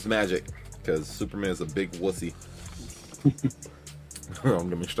it needs is magic, because Superman's a big wussy. I'm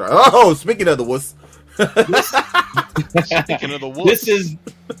gonna start. Oh, speaking of the wuss, Speaking of the wolf, This is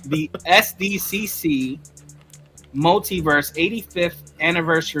the SDCC Multiverse 85th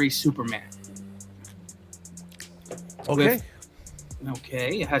Anniversary Superman. Okay.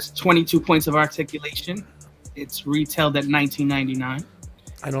 Okay, it has 22 points of articulation. It's retailed at $19.99.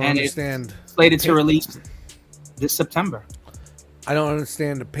 I don't And understand. It's slated to release this September. I don't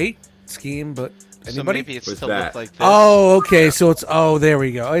understand the paint scheme, but So anybody? maybe it's What's to that? look like this. Oh, okay. So it's there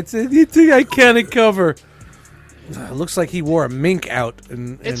we go. It's a iconic cover. It looks like he wore a mink out,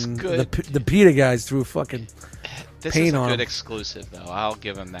 and It's good. the PETA guys threw fucking This paint is a on good him. exclusive, though. I'll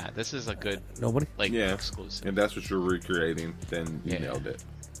give him that. This is a good, nobody. like, Yeah. exclusive. And that's what you're recreating. Then you Yeah. nailed it.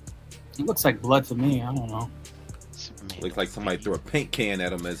 It looks like blood to me. I don't know. Superman. Looks like somebody threw a paint can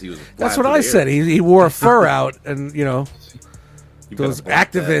at him as he was. That's flying what I through the said. air. He wore a fur out, and you know You better those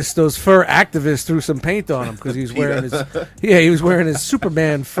block that. activists, those fur activists, threw some paint on him because he was wearing his he was wearing his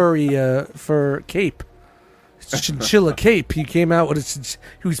Superman fur cape, chinchilla cape. He came out with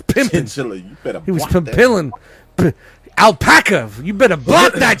he was pimping. Chinchilla, you better He was block that. pimping. Alpaca. You better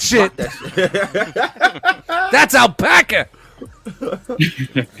block that shit. That's alpaca. Rub Yeah,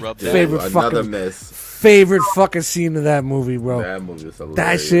 that. Favorite another fucking- miss. Favorite fucking scene of that movie, bro. That movie was hilarious.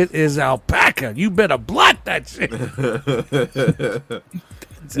 That shit is alpaca. You better block that shit.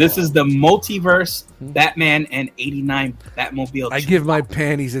 This is the multiverse Batman and '89 Batmobile. I give my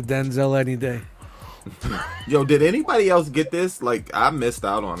panties to Denzel any day. Yo, did anybody else get this? Like, I missed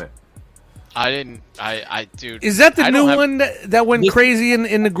out on it. I didn't. Dude. Is that the I new don't have- one that went This- crazy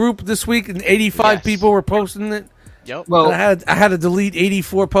in the group this week? And 85 Yes. people were posting it. Yep. Well, And I had to delete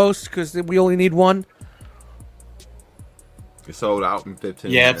 84 posts because we only need one. It sold out in 15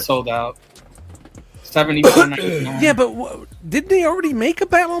 yeah, minutes. it's sold out. $74.99. Yeah, but didn't they already make a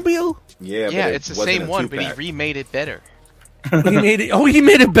Batmobile? Yeah, yeah, but it's the wasn't same a one, but he two-pack. remade it better. He made it. Oh, he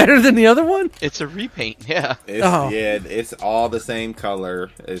made it better than the other one. It's a repaint. Yeah. It's, Oh. Yeah, it's all the same color.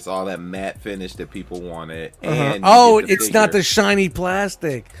 It's all that matte finish that people wanted. And you Oh, get the it's not figure. the shiny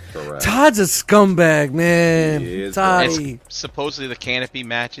plastic. Correct. Todd's a scumbag, man. He is, Toddy. Supposedly the canopy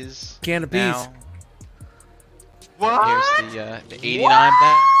matches. Canopies. Now. Here's the 89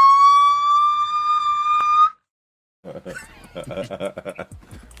 bat.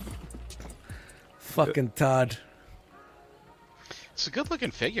 Fucking Todd. It's a good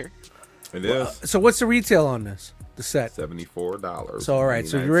looking figure. It is So what's the retail on this? The set. $74. So all right.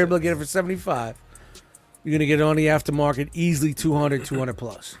 So if you're able to get it for 75, you're gonna get it on the aftermarket easily 200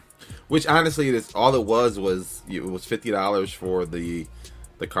 plus. Which honestly, all it was $50 for the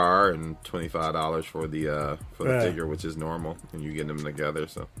car and $25 for the Yeah. figure, which is normal, and you get them together.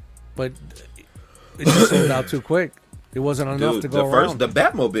 So, But it just sold out too quick. It wasn't enough dude, to go the around.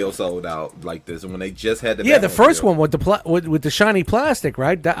 Batmobile sold out like this, and when they just had the Yeah, the first Batmobile. one with the with the shiny plastic,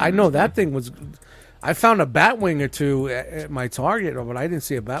 right? I know that thing was. I found a Batwing or two at my Target, but I didn't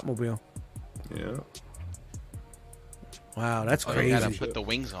see a Batmobile. Yeah, Wow, that's Oh, you gotta crazy. put the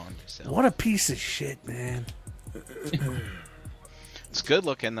wings on yourself. What a piece of shit, man. It's good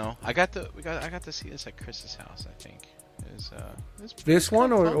looking though. I got to see this at Chris's house. I think. It's This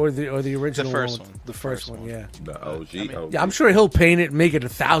one or the original first one? one. The first one, yeah. the OG. I mean- OG. Yeah, I'm sure he'll paint it and make it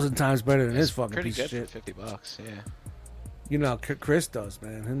 1,000 times better than it's his fucking pretty piece good of shit. for $50. Yeah. You know how Chris does,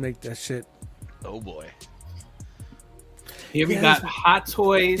 man. He'll make that shit. Oh boy. Here we Yeah, got this- Hot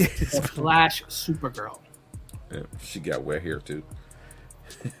Toys the Flash Supergirl. Yeah, she got wet hair too.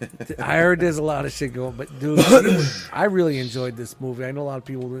 I heard there's a lot of shit going, but dude, I really enjoyed this movie. I know a lot of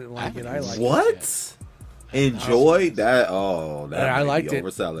people didn't like it. I liked it. What? Enjoy that? Oh, that Yeah, I may be liked it.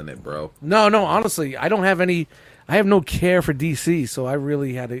 overselling it, bro. No, honestly, I don't have any. I have no care for DC, so I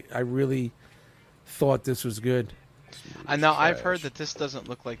really thought this was good. I know. I've heard Trash. that this doesn't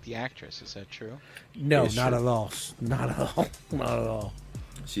look like the actress. Is that true? No, It not should. at all. Not at all. Not at all.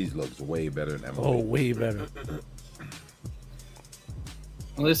 She looks way better than that Oh, movie. way better.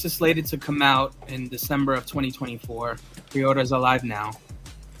 Well, this is slated to come out in December of 2024. Pre-orders are live now.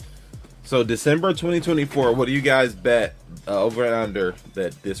 So December 2024. What do you guys bet over and under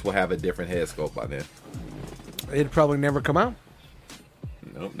that this will have a different head sculpt by then? It'd probably never come out.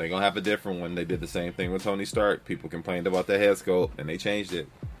 Nope, they're gonna have a different one. They did the same thing with Tony Stark. People complained about the head sculpt, and they changed it.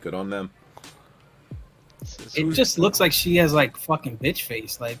 Good on them. It just looks like she has like fucking bitch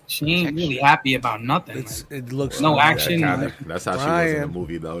face. Like she ain't really happy about nothing. It looks No like action. That's how she was in Ryan. the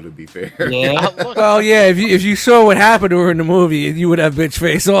movie, though. To be fair. Yeah. Look, Well, yeah. If you saw what happened to her in the movie, you would have bitch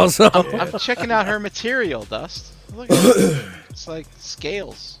face also. I'm checking out her material, Dust. Look at it. It's like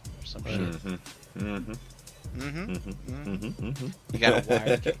scales or some shit. Mm-hmm. You got a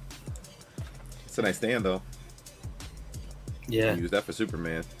wire. It's a nice stand, though. Yeah. Use that for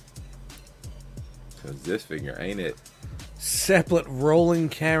Superman. Because this figure, ain't it? Separate rolling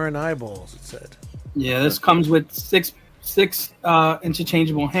Karen eyeballs. It said. Yeah. This comes with six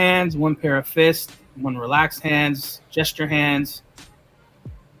interchangeable hands, one pair of fists, one relaxed hands, gesture hands,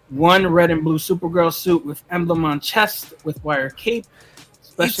 one red and blue Supergirl suit with emblem on chest with wire cape,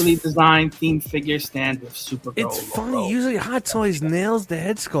 specially designed themed figure stand with Supergirl. It's funny. logo. Usually, Hot Toys nails the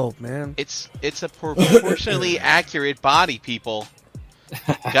head sculpt, man. It's a proportionally accurate body, people.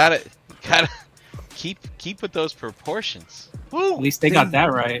 Gotta keep with those proportions. Woo! At least they got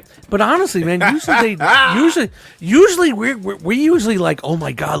that right. But honestly, man, usually we usually like, oh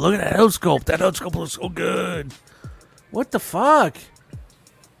my god, look at that head sculpt. That head sculpt looks so good. What the fuck?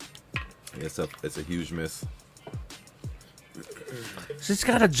 It's a huge miss. She's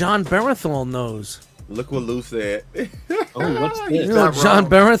got a John Bernthal nose. Look what Lou said. Oh, what's You this? know not John wrong.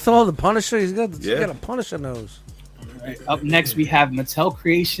 Bernthal, the Punisher. He's got Yeah. a Punisher nose. Right. Up next, we have Mattel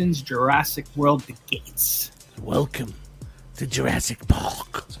Creations Jurassic World: The Gates. Welcome to Jurassic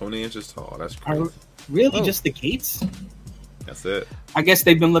Park. 20 inches tall. That's Are crazy. really just the gates? That's it. I guess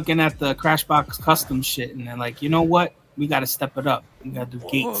they've been looking at the Crashbox custom shit, and they're like, you know what? We got to step it up. We got to do Oh,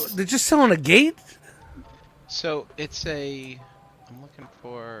 gates. they're just selling a gate. So it's a. I'm looking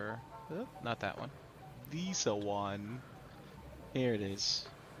for. Not that one. Visa one. Here it is.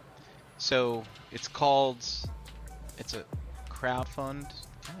 So it's called. It's a crowdfund.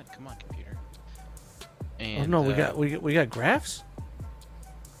 God, come on, computer. And, Oh no, we got graphs.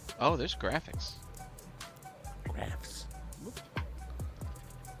 Oh, there's graphics. Graphs.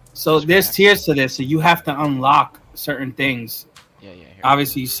 So there's tiers to this, so you have to unlock certain things. Yeah. Here.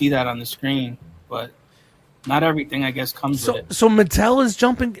 Obviously, you see that on the screen, but not everything, I guess, comes So with it. so Mattel is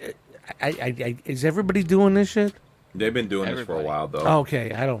jumping. Is everybody doing this shit? They've been doing this for a Everybody. while though.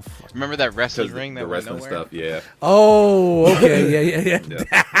 Okay, I don't. Remember that wrestling Because ring that the went wrestling nowhere? stuff, yeah. Oh, okay,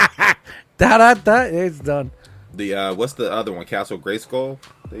 yeah. That it's done. The what's the other one? Castle Grayskull.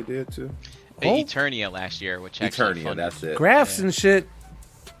 They did too. The Oh. Eternia last year, which actually Eternia. funded. That's it. Graphs Yeah. and shit.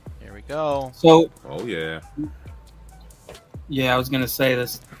 Here we go. So, Oh yeah. yeah, I was going to say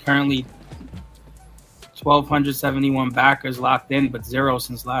this. Currently, 1,271 backers locked in, but 0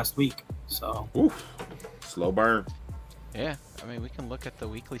 since last week. So, Oof. Slow burn. Yeah, I mean we can look at the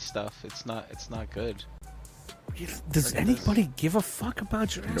weekly stuff. It's not good. Does Look at this. anybody give a fuck about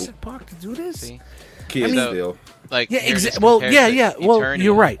Jurassic Nope. Park to do this? See, Kids So- still. like Yeah, here it is exactly. Well, compared yeah. to Well, Eternia.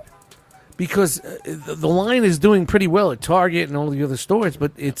 you're right. Because the line is doing pretty well at Target and all the other stores,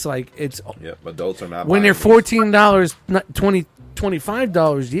 but it's like it's Yep. Adults are not. when they're buying these. $14, not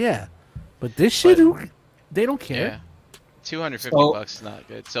 $25, yeah. But this shit, they don't care. Yeah, $250 So- bucks is not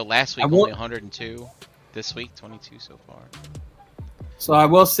good. So last week I will- only 102. This week 22 so far. So I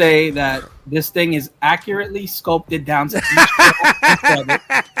will say that this thing is accurately sculpted down to each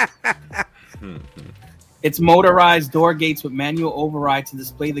It's motorized door gates with manual override to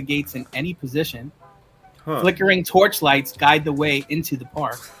display the gates in any position. Huh. Flickering torch lights guide the way into the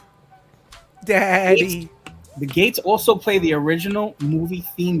park. Daddy. The gates also play the original movie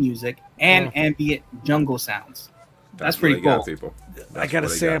theme music and ambient jungle sounds. That's where pretty they got cool. people. I got a where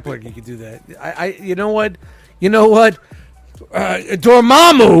they sampler. people. You can do that. You know what?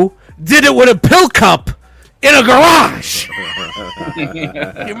 Dormammu did it with a pill cup in a garage.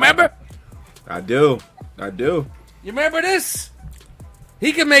 You remember? I do. You remember this?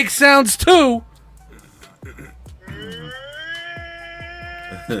 He can make sounds too.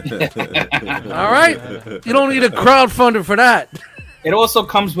 All right. You don't need a crowdfunder for that. It also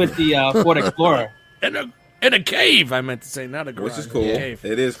comes with the Ford Explorer. In a cave, I meant to say, not a garage. Which is cool. A cave.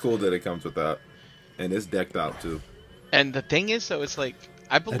 It is cool that it comes with that, and it's decked out too. And the thing is, though, it's like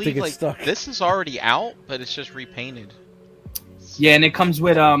I believe think it's like stuck. this is already out, but it's just repainted. Yeah, and it comes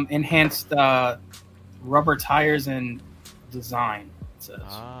with enhanced rubber tires and design. It says.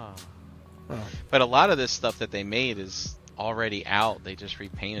 Ah. Oh. But a lot of this stuff that they made is already out. They just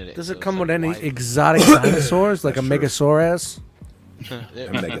repainted it. Does so it it's come like with any white. exotic dinosaurs, like a That's true. Megasaurus?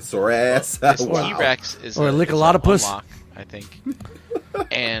 And make a sore ass. This Wow. T-Rex is Or a is Lickalotopus? unlock, I think.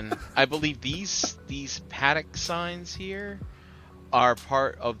 And I believe these paddock signs here are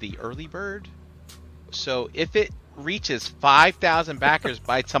part of the early bird. So if it reaches 5,000 backers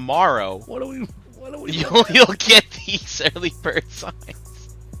by tomorrow, What are we? you'll get these early bird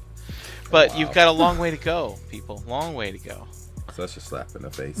signs. But you've got a long way to go, people. Long way to go. Such a slap in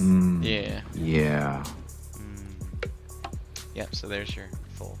the face. Yeah. Yeah. Yep. So there's your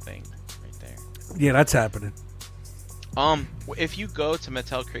full thing right there. Yeah, that's happening. If you go to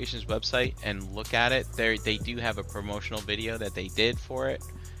Mattel Creations website and look at it, they do have a promotional video that they did for it.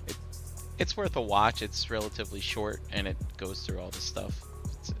 It's worth a watch. It's relatively short and it goes through all the stuff.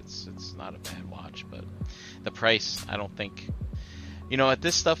 It's not a bad watch, but the price, I don't think. You know what?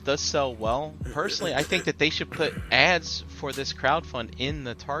 This stuff does sell well. Personally, I think that they should put ads for this crowdfund in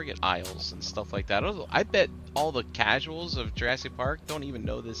the Target aisles and stuff like that. I bet all the casuals of Jurassic Park don't even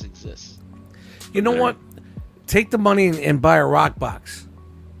know this exists. You know what? Take the money and buy a rock box.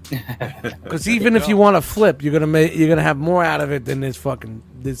 Because even if you want to flip, you're gonna have more out of it than this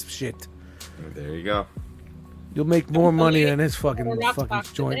shit. There you go. You'll make more money than this fucking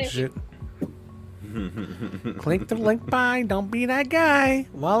joint today. shit. Clink the link by, don't be that guy.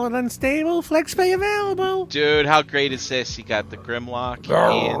 Wallet unstable, flex pay available. Dude, how great is this? You got the Grimlock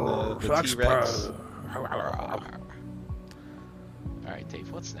and the T-Rex. Alright,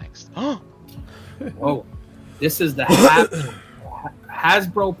 Dave, what's next? Whoa. This is the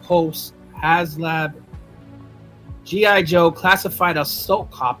Hasbro Pulse HasLab G.I. Joe Classified Assault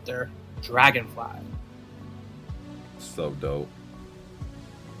Copter Dragonfly. So dope.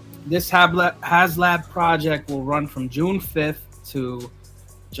 This HasLab project will run from June 5th to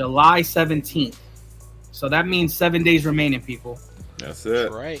July 17th. So that means 7 days remaining, people. That's That's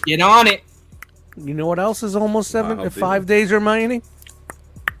it. right. Get on it. You know what else is almost Wow, 5 days remaining?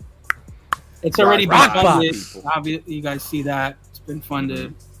 It's already been Rock funded. Box. Obviously, you guys see that. It's been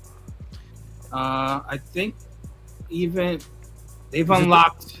funded. I think even they've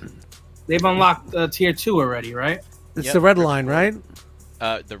unlocked tier 2 already, right? It's Yep. the red line, right?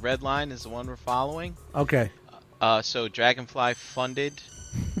 The red line is the one we're following. Okay. So Dragonfly funded.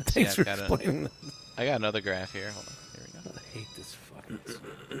 Let's see, Thanks for I've got explaining that. I got another graph here. Hold on. Here we go. I hate this fucking.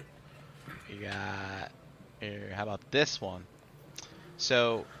 You got here. How about this one?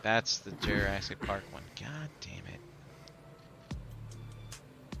 So that's the Jurassic Park one. God damn it.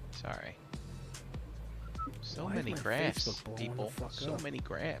 Sorry. So Why is many my graphs, Facebook blowing the people. fuck So up? many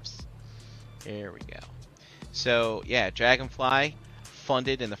graphs. Here we go. So yeah, Dragonfly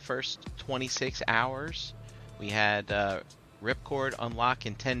funded in the first 26 hours. We had Ripcord unlock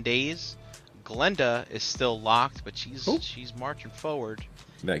in 10 days. Glenda is still locked, but she's marching forward.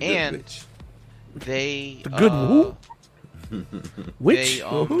 That good And- bitch. They The good who? Which? They,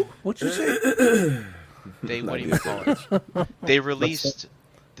 What'd you say? They what do you call it? They released.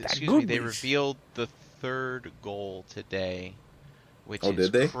 Excuse me. They goodness. revealed the third goal today, which Oh, is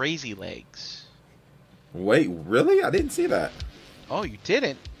did they? Crazy Legs. Wait, really? I didn't see that. Oh, you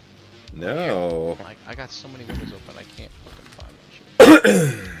didn't? No. I got so many windows open, I can't fucking find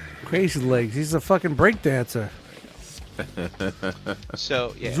that shit. Crazy Legs. He's a fucking breakdancer.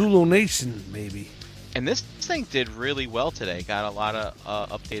 So yeah, Zulu Nation, maybe. and this thing did really well today. Got a lot of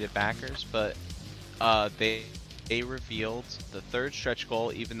updated backers, but they revealed the third stretch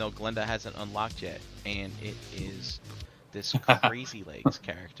goal, even though Glenda hasn't unlocked yet, and it is this Crazy Legs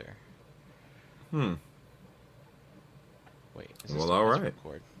character. Hmm. Wait, is this Well, the all let's right.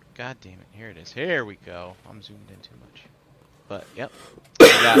 record? God damn it! Here it is. Here we go. I'm zoomed in too much. But yep. We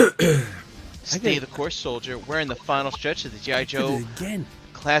got Stay the Course Soldier. We're in the final stretch of the G.I. Joe Did it again.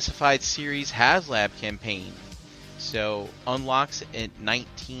 Classified Series HasLab campaign. So unlocks at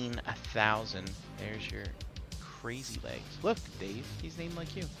 19,000. There's your Crazy Legs. Look, Dave, he's named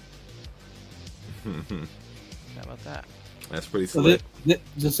like you. How about that? That's pretty So slick.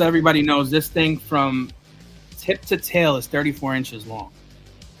 just so everybody knows, this thing from tip to tail is 34 inches long.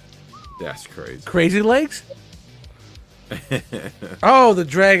 That's crazy. Crazy Legs? Oh, the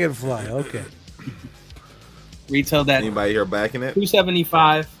Dragonfly. Okay. Retailed at Anybody here backing it?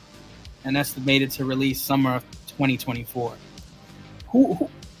 $275 and estimated to release summer of 2024. Who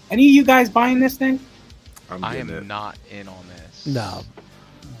any of you guys buying this thing? I getting am it. not in on this. No.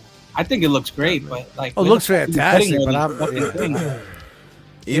 I think it looks great, but like Oh, it where looks the fuck are you fantastic, putting but all I'm. these fucking things?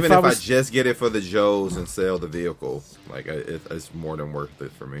 Even If I if I was- just get it for the Joes and sell the vehicle, like it's more than worth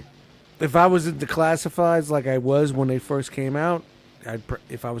it for me. If I was into classifieds like I was when they first came out,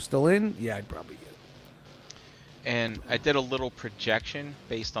 if I was still in, yeah, I'd probably get it. And I did a little projection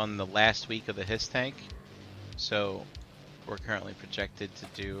based on the last week of the Hiss Tank. So we're currently projected to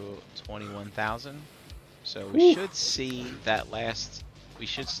do 21,000. So we should see that last. We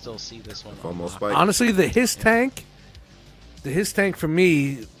should still see this one. Almost unlock. spike. Honestly, the Hiss Tank for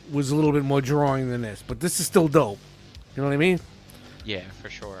me was a little bit more drawing than this, but this is still dope. You know what I mean? Yeah, for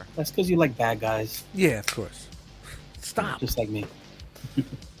sure. That's because you like bad guys, Yeah, of course. Stop. just like me.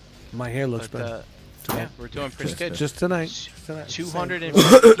 My hair looks But better. yeah, we're doing pretty good. Just tonight.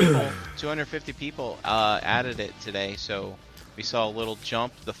 250 people added it today, so we saw a little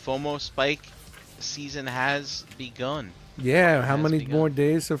jump. The FOMO spike season has begun. Yeah, how Has many begun. more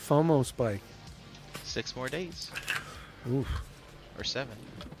days of FOMO spike? 6 more days. Oof. Or 7.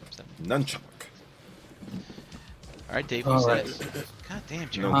 Nunchuck. Alright, Dave, All who's right. that? God damn, No.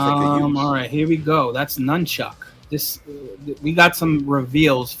 Jeremy. Take a use. All right, here we go. That's Nunchuck. This we got some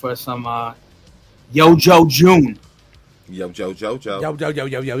reveals for some Yo Joe June. Yo, Joe, Joe, Joe. Yo,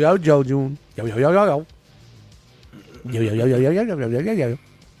 Joe June. Yo. Yo. Yo,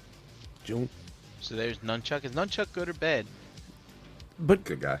 June. So there's Nunchuck. Is Nunchuck good or bad? But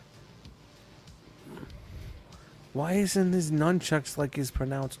Good guy. why isn't his nunchucks like he's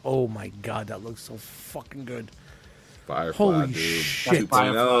pronounced? Oh my god, that looks so fucking good. Firefly, Holy dude. shit.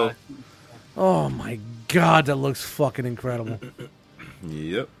 2.0. Oh my god, that looks fucking incredible.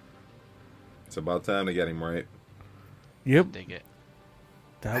 Yep. It's about time to get him right. Yep. Dig it.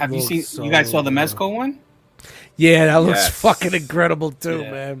 That Have you looks seen? so You guys saw the good. Mezco one? Yeah, that looks Yes. fucking incredible too,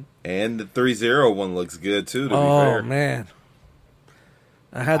 Yeah. man. And the 3-0 one looks good too, to be Oh fair. man.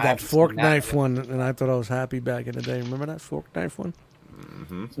 I had I that haven't fork seen that knife yet. one, and I thought I was happy back in the day. Remember that fork knife one?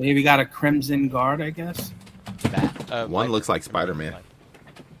 So here we got a Crimson Guard, I guess. One looks like Spider-Man.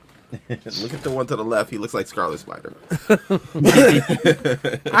 Look at the one to the left. He looks like Scarlet Spider.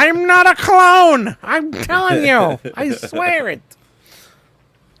 I'm not a clone. I'm telling you. I swear it.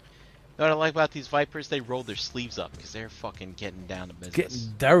 What I like about these Vipers, they roll their sleeves up because they're fucking getting down to business.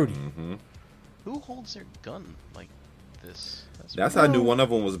 Getting dirty. Who holds their gun like this? That's how I knew one of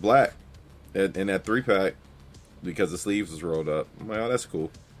them was black in that 3-pack because the sleeves was rolled up. I'm like, oh, that's cool.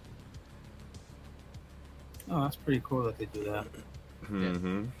 Oh, that's pretty cool that they do that.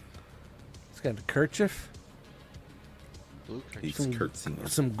 Mm-hmm. It's got a kerchief, Blue He's Some- curtsying.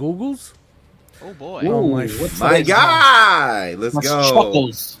 some googles. Oh boy. Oh my! what's My this? guy! Let's That's go.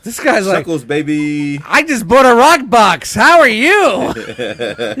 Chuckles. This guy's like, Chuckles, baby. I just bought a rock box. How are you? He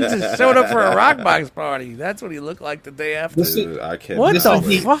just showed up for a rock box party. That's what he looked like the day after. This is Dude, I can't. What this the is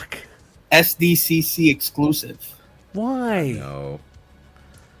the- fuck? SDCC exclusive. Why? No.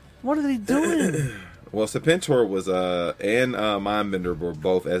 What are they doing? Well, Serpentor was and Mindbender were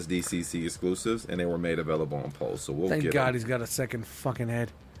both SDCC exclusives, and they were made available on Pulse. So we'll Thank get God them. he's got a second fucking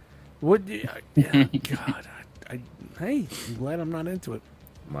head. What? Yeah, God. Hey, I'm glad I'm not into it.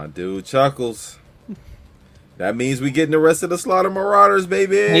 My dude Chuckles. That means we getting the rest of the Slaughter Marauders,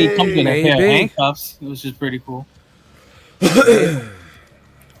 baby. Hey, he comes in a pair of Maybe. handcuffs, which is pretty cool.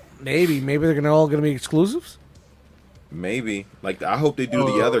 Maybe they're all gonna be exclusives. Maybe. Like, I hope they do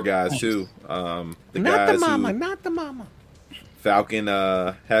the other guys too. The Not guys the mama. who Not the mama. Falcon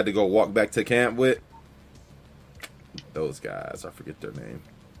had to go walk back to camp with. Those guys, I forget their name.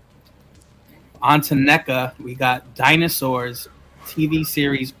 On to NECA, we got Dinosaurs TV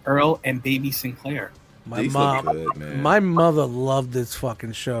series Earl and Baby Sinclair. My These mom. look good, man. My mother loved this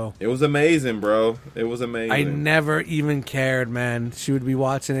fucking show. It was amazing, bro. It was amazing. I never even cared, man. She would be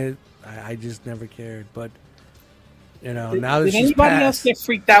watching it. I just never cared. But now that Did she's anybody else passed, get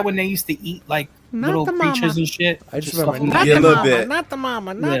freaked out when they used to eat like Not little the mama. creatures and shit? I just stuff remember them not down? Yeah, a the little mama, bit. not the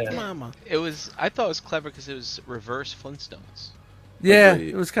mama, not Yeah. the mama. I thought it was clever because it was reverse Flintstones. Yeah, Agreed.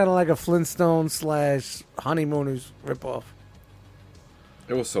 it was kind of like a Flintstone / Honeymooners ripoff.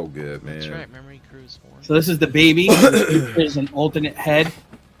 It was so good, man. That's right, Memory Cruise 1. So this is the baby. There's an alternate head,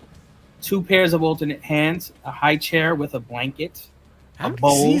 2 pairs of alternate hands, a high chair with a blanket, How a many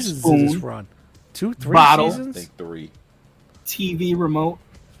bowl, seasons did this spoon, run? 2, 3 bottle. I seasons? think 3. TV remote,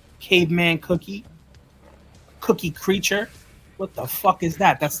 caveman cookie, cookie creature. What the fuck is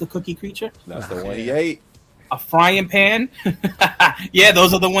that? That's the cookie creature? That's the one he ate. A frying pan. Yeah,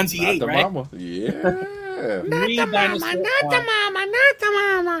 those are the ones he Not ate, the right? mama. Yeah. Three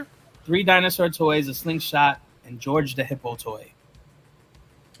dinosaur, 3 dinosaur toys, a slingshot, and George the Hippo toy.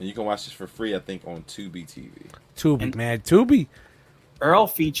 And you can watch this for free, I think, on Tubi TV. Tubi, And- man. Tubi. Earl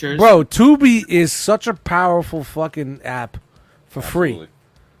features. Bro, Tubi is such a powerful fucking app for free. Absolutely.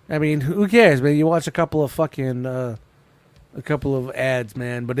 I mean, who cares, man? You watch a couple of fucking, a couple of ads,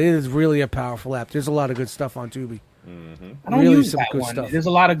 man. But it is really a powerful app. There's a lot of good stuff on Tubi. I don't really use some that good one. stuff. There's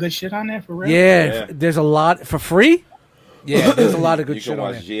a lot of good shit on there for real. Yeah, Yeah. there's a lot for free. Yeah, there's a lot of good You shit can on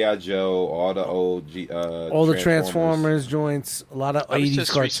watch there. G.I. Joe, all the old All the Transformers joints, a lot of I was 80s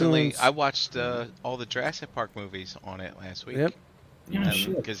just cartoons. recently, I watched all the Jurassic Park movies on it last week. Yep. Yeah,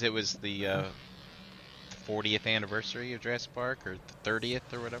 shit. Because it was the 40th anniversary of Jurassic Park, or the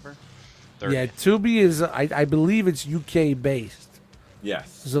 30th, or whatever. 30th. Yeah, Tubi is, I believe it's UK based,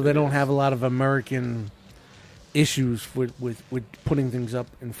 Yes. so they don't have a lot of American issues with putting things up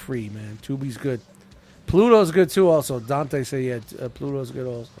in free, man. Tubi's good. Pluto's good too, also. Dante said, yeah, Pluto's good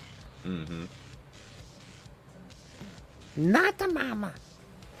also. Mm-hmm. Not the mama.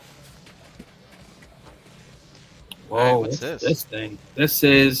 Whoa, Alright, what's this? This thing. This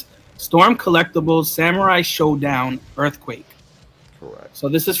is Storm Collectibles Samurai Showdown Earthquake. Correct. So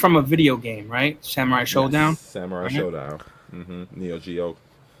this is from a video game, right? Samurai Showdown. Yes, Samurai Mhm. Showdown. Mm-hmm. Neo Geo.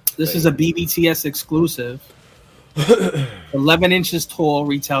 This is a BBTS exclusive. 11 inches tall,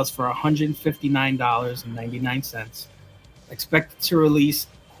 retails for $159.99. Expected to release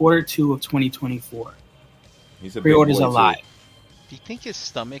Q2 of 2024. He's a big Pre-orders boy, are too. live. Do you think his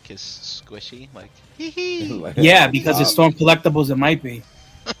stomach is squishy? Like, hee hee. Yeah, because it's Storm Collectibles, it might be.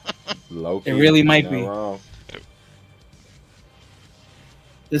 Low-key, It really might not be. wrong.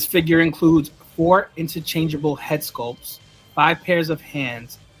 This figure includes 4 interchangeable head sculpts, 5 pairs of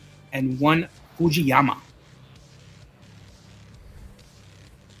hands, and 1 Fujiyama.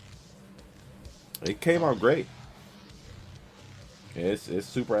 It came out great. It's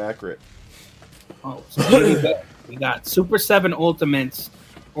super accurate. Oh, so here we got Super 7 Ultimates,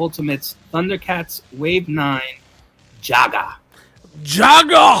 Thundercats Wave 9, Jaga.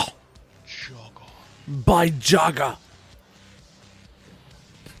 Jaga! By Jaga.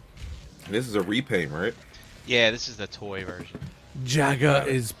 This is a repaint, right? Yeah, this is the toy version. Jaga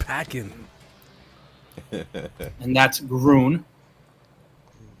is packing. And that's Groon.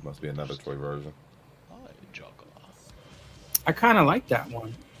 Must be another toy version. I kind of like that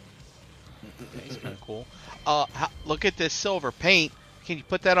one. It's kind of cool. Look at this silver paint. Can you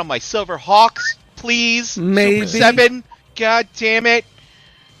put that on my Silver Hawks, please? Maybe. Super 7. God damn it.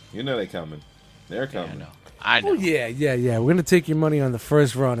 You know they're coming. They're coming. Yeah, I know. Oh, yeah. We're going to take your money on the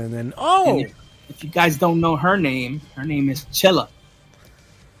first run and then, And if you guys don't know her name is Chilla.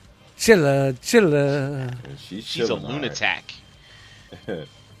 Chilla. And she's She's a chilling, all right. lunatic.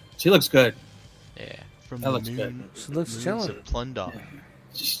 She looks good. Yeah. From That the looks moon, good. She looks moons chilling. of Plundar.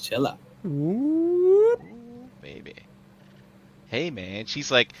 She's Chilla. Ooh. Baby. Hey, man. She's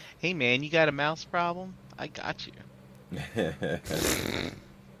like, hey, man, you got a mouse problem? I got you.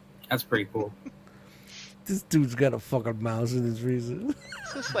 That's pretty cool. This dude's got a fucking mouse in his reason.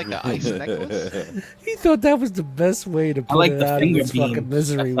 Is this like an ice necklace? He thought that was the best way to put like it the out of finger his beam fucking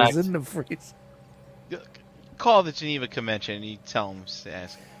misery effect. was in the freezer. Call the Geneva Convention and you tell them to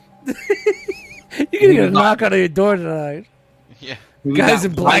ask. You're gonna get a knock on your door tonight. Yeah. We Guys got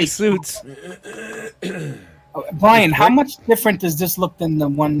in black Brian. suits. Brian, how much different does this look than the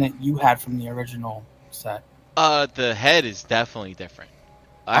one that you had from the original set? The head is definitely different.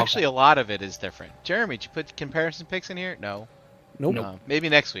 Actually, a lot of it is different. Jeremy, did you put comparison pics in here? No. Nope. Maybe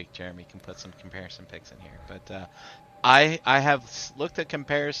next week, Jeremy can put some comparison pics in here. But I have looked at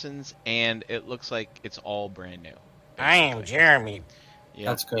comparisons, and it looks like it's all brand new. I am Jeremy. Yeah.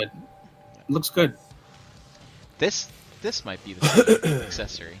 That's good. Looks good. This might be the same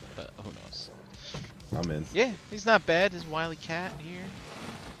accessory, but who knows? I'm in. Yeah, he's not bad. His Wily Cat here.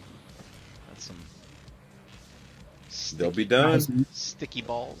 That's some. They'll be done. Sticky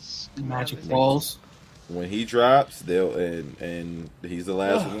balls. Magic balls. When he drops, they'll and he's the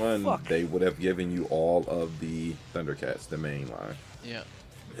last Oh, one. fuck. They would have given you all of the Thundercats, the main line. Yeah.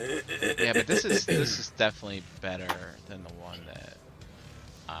 Yeah, but this is definitely better than the one that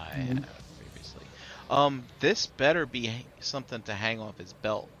I had previously. This better be something to hang off his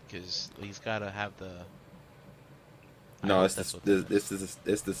belt because he's got to have the. No, it's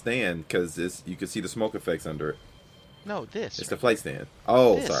the stand because you can see the smoke effects under it. No, this. It's the flight stand.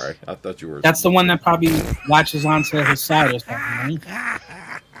 Oh, This. sorry. I thought you were. That's the one that probably latches onto his side or something,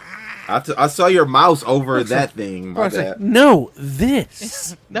 right? I saw your mouse over that thing. My bad. No,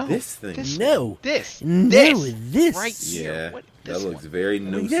 this. No, This thing. No. This. No, this. Right here. Yeah, What, that this looks one? very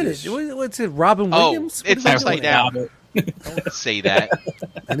We did it. noose. What's it? Robin Oh, Williams? it's What is upside it? down. Don't say that.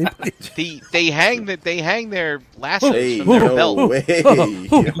 Anybody? They hang their lassos Hey, from their no belt. way.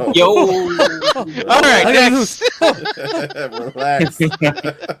 Yo. All right, I gotta next. Relax.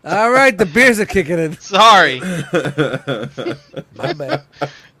 All right, the beers are kicking in. Sorry. My bad.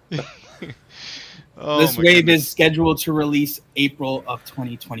 Oh, This my wave goodness. is scheduled to release April of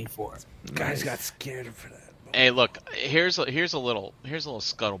 2024. Guys got scared for that. Hey, look. Here's a little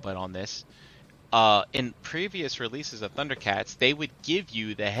scuttlebutt on this. In previous releases of Thundercats, they would give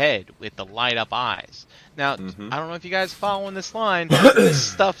you the head with the light up eyes. Now, I don't know if you guys following this line.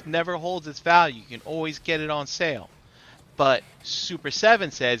 This stuff never holds its value. You can always get it on sale. But Super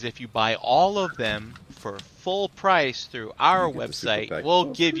 7 says if you buy all of them for full price through our You get the super website, pack.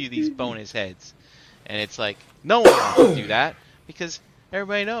 we'll give you these bonus heads. And it's like, no one wants to do that because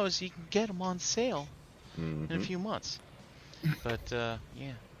everybody knows you can get them on sale in a few months. But,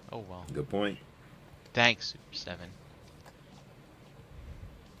 yeah. Oh, well. Good point. Thanks, Super 7.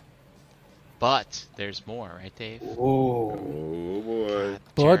 But there's more, right, Dave? Oh. Oh boy.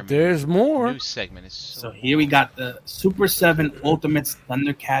 But Jeremy, there's more. News segment is so. So here we got the Super 7 Ultimates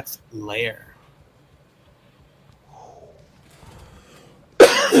Thundercats Lair.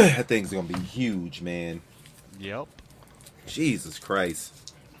 That thing's gonna be huge, man. Yep. Jesus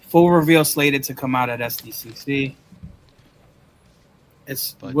Christ. Full reveal slated to come out at SDCC.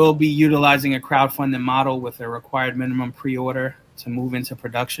 It will be utilizing a crowdfunding model with a required minimum pre-order to move into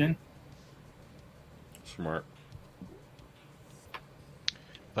production. Smart.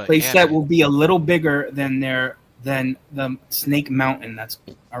 But Playset yeah, will be a little bigger than the Snake Mountain that's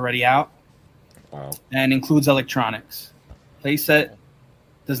already out, Wow. and includes electronics. Playset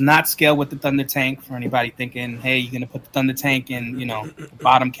does not scale with the Thunder Tank. For anybody thinking, hey, you're gonna put the Thunder Tank in, the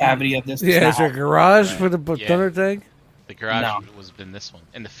bottom cavity of this? Yeah, is there a garage for the Yeah. Thunder Tank? the garage No. was in this one,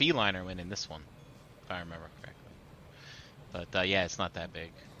 and the Feeliner went in this one, if I remember correctly. But yeah, it's not that big.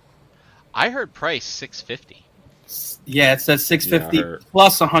 I heard price $650. Yeah, it says $650 Yeah, I heard.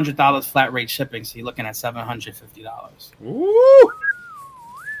 plus $100 flat rate shipping, so you're looking at $750. Woo!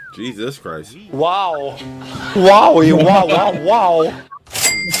 Jesus Christ. Wow. Wow. Wow. Wow.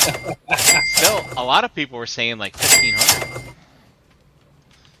 Still, a lot of people were saying like 1,500.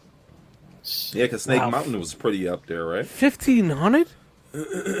 Yeah, because Snake Wow. Mountain was pretty up there, right? 1,500?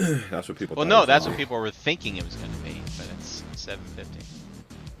 That's what people Well, thought no, it that's was. what people were thinking it was going to be, but it's 750.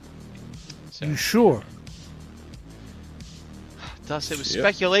 So, You sure? thus, it was Yep.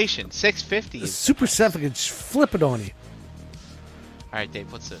 speculation. 650. The Is, Super 7 can flip it on you. all right,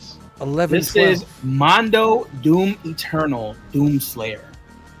 Dave, what's this? 11, This 12. is Mondo Doom Eternal Doom Slayer.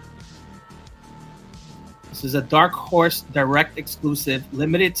 This is a Dark Horse Direct exclusive,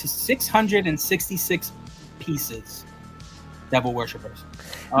 limited to 666 pieces. Devil Worshippers.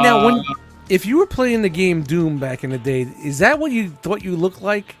 Now, if you were playing the game Doom back in the day, is that what you thought you looked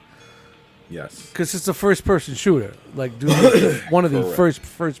like? Yes. Because it's a first-person shooter. Like Doom is one of the Correct.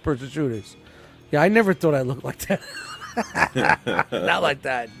 first-person shooters. Yeah, I never thought I looked like that. Not like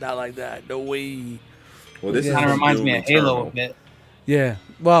that. Not like that. No way. Well, this Yeah. is kind of from reminds Doom me of Halo Eternal. a bit. Yeah.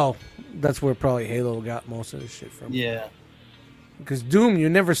 Well, that's where probably Halo got most of the shit from. Yeah, Because Doom, you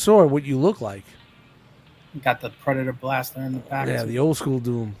never saw what you look like. got the Predator blaster in the back. Yeah, the old school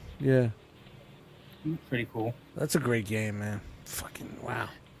Doom. Yeah. Pretty cool. That's a great game, man. Fucking wow.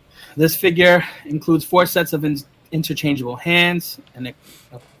 This figure includes 4 sets of interchangeable hands, an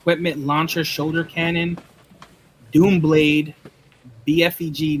equipment launcher shoulder cannon, Doom Blade,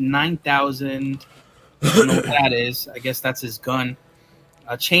 BFEG 9000. I don't know what that is. I guess that's his gun.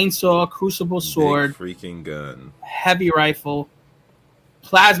 A chainsaw, crucible sword, Big freaking gun. heavy rifle,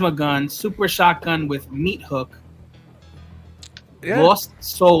 plasma gun, super shotgun with meat hook, Yeah. Lost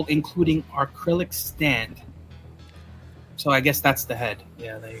Soul, including acrylic stand. So I guess that's the head.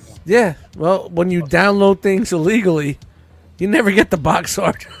 Yeah, there you go. Yeah. Well, when you download things illegally, you never get the box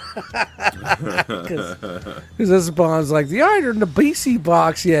art. Because this Bond's like, the art in the PC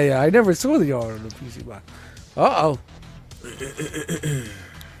box. Yeah. I never saw the art in the PC box. Uh-oh.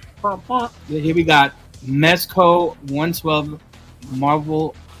 Here we got Mezco 112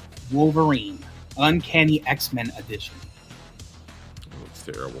 Marvel Wolverine Uncanny X-Men edition. It's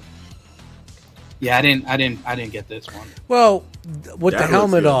terrible. Yeah, I didn't get this one. Well, with That the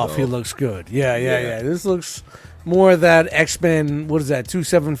helmet looks good, off, though. he looks good. Yeah. Yeah. This looks more of that X-Men, what is that,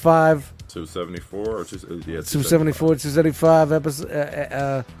 275? 274 or 274, 275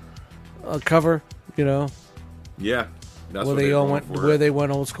 episode, cover, you know, Yeah. That's where what they all going went, for. where they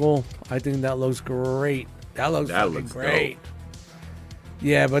went old school. I think that looks great. That looks That fucking looks great.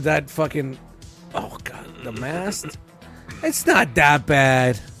 Yeah, but that fucking, oh god, the mask, it's not that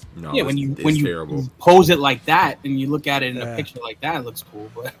bad. No, Yeah, it's, when you it's terrible. pose it like that and you look at it in Yeah. a picture like that, it looks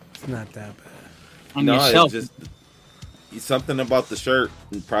cool. But It's not that bad. on No, your it's shelf, just something about the shirt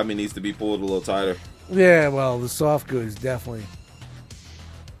probably needs to be pulled a little tighter. Yeah, well, the soft goods definitely.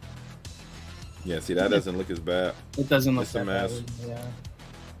 Yeah, see, that doesn't look as bad. it doesn't look it's a that bad. mess. Yeah.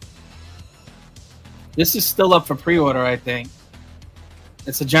 This is still up for pre-order, I think.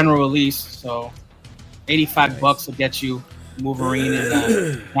 It's a general release, so $85 will get you Wolverine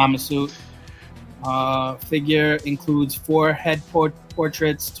and Nama suit. Figure includes 4 head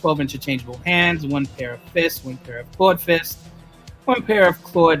portraits, 12 interchangeable hands, 1 pair of fists, 1 pair of clawed fists, 1 pair of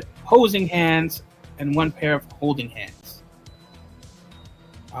clawed posing hands, and 1 pair of holding hands.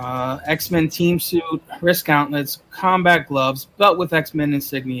 X-Men team suit, wrist gauntlets, combat gloves, belt with X-Men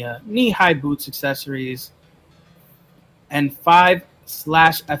insignia, knee-high boots, accessories, and 5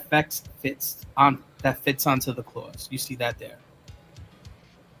 slash effects that fits onto the claws. You see that there.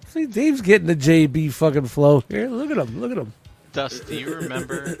 See, Dave's getting the JB fucking flow here. Look at him. Dust, do you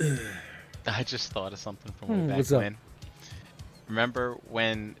remember? I just thought of something from way back what's up? when. Remember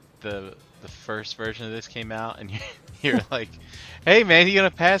when the first version of this came out, and you're like, "Hey man, you gonna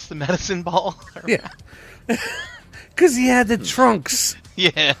pass the medicine ball?" Yeah. Because he had the trunks.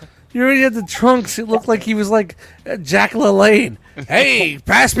 Yeah. You already had the trunks. It looked like he was like Jack LaLanne. Hey,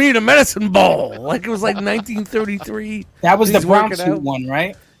 pass me the medicine ball. Like it was like 1933. That was He's the brown working suit out. one,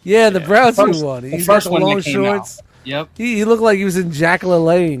 right? Yeah, the brown suit First- one. the He's got first the one that long came out. shorts. Yep. He looked like he was in Jack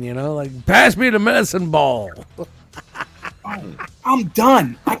LaLanne, you know? Like, pass me the medicine ball. I'm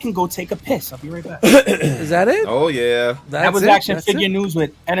done. I can go take a piss. I'll be right back. Is that it? Oh yeah. That was it? action That's figure it? news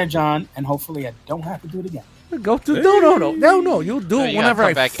with Energon, and hopefully I don't have to do it again. Go to no. You'll do No, it you whenever gotta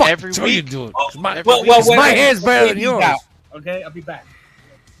I come back fucking every tell you week. do it. Oh, It's my, Well, it's my hair's better than He's yours. out. Okay, I'll be back.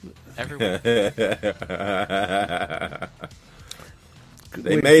 Every week.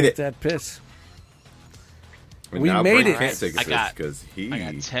 They Wait, made get it. That piss. And We now made Brent it. Can't take a I got- because he. I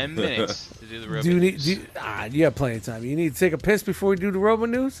got 10 minutes to do the robot. Do you need? You have plenty of time. You need to take a piss before we do the Robo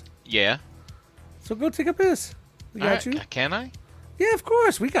News. Yeah. So go take a piss. We got Alright, you. Can I? Yeah, of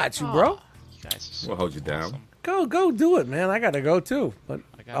course. We got you, bro. Oh, you guys are so We'll hold you down. awesome. Go do it, man. I gotta go too, but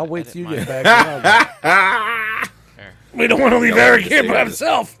I gotta I'll wait edit till you mine. get back. Fair. We don't want to leave Don't Eric here understand by this.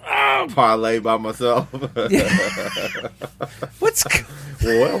 himself. Oh, Parlay by myself. what's?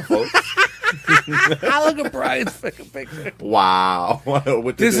 Well, folks. I look at Brian's fucking picture. Wow.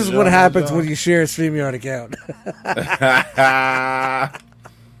 With the This is what happens when you share a StreamYard account.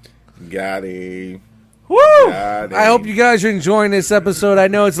 Got him. Woo! Got I hope him. you guys are enjoying this episode. I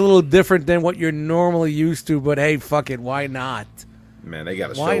know it's a little different than what you're normally used to, but hey, fuck it, why not? Man, they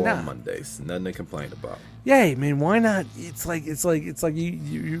got a Why show not? on Mondays. Nothing to complain about. Yay, man, why not? It's like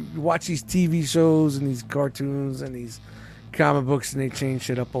you watch these TV shows and these cartoons and these comic books and they change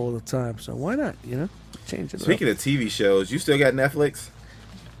shit up all the time. So why not? Change it Speaking of TV shows, you still got Netflix?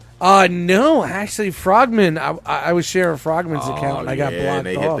 No, actually, Frogman. I was sharing Frogman's account and I got blocked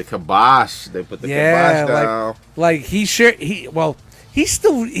they off. hit the kibosh. They put the kibosh down. Like he shared. He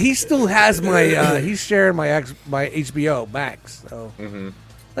still has my. He's sharing my HBO Max. So,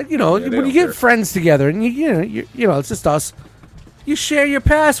 like they when you don't get care. friends together and you it's just us. You share your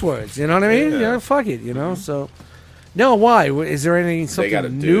passwords. You know what I mean? Yeah. Fuck it. So, no. Why? Is there any They got a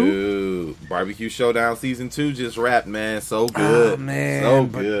something new? dude. Barbecue Showdown season 2 just wrapped, man. So good. man, So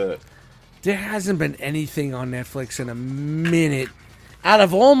but- good. There hasn't been anything on Netflix in a minute. Out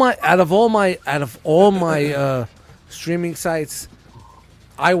of all my streaming sites,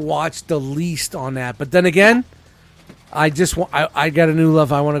 I watched the least on that. But then again, I got a new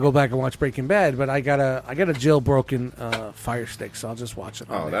love. I want to go back and watch Breaking Bad, but I got a jailbroken Fire Stick, so I'll just watch it.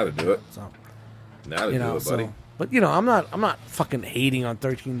 Oh, on that'll there. do it. So, That'll do it, buddy. but I'm not fucking hating on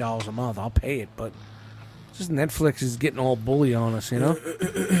 $13 a month. I'll pay it, but just Netflix is getting all bully on us,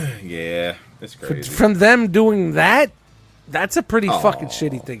 Yeah, it's crazy. From them doing that, that's a pretty fucking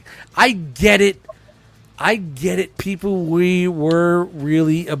shitty thing. I get it. People, we were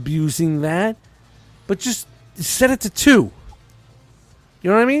really abusing that, but just set it to 2. You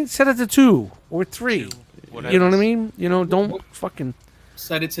know what I mean? Set it to 2 or 3. Whatever. You know what I mean? Don't fucking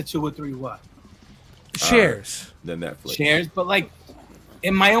Set it to 2 or 3 what? shares. The Netflix. Shares, but like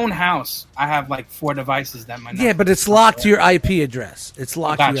in my own house, I have like 4 devices that my Yeah, but it's locked to your IP address. It's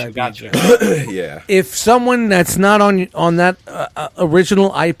locked to your IP Gotcha. address. Yeah. If someone that's not on that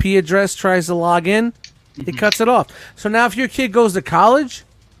original IP address tries to log in, it cuts it off. So now if your kid goes to college,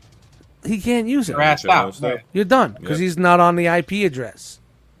 he can't use it. They're assed out. Stuff. You're done because Yep. he's not on the IP address.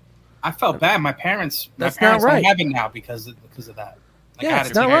 I felt bad. My parents That's not don't right. have it now because of that. Like, Yeah, I had it's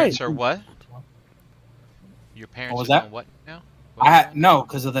to not take- right. Parents are what? Your parents was are that? doing what now? I had no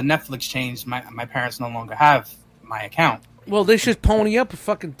because of the Netflix change. My parents no longer have my account. Well, they should pony up a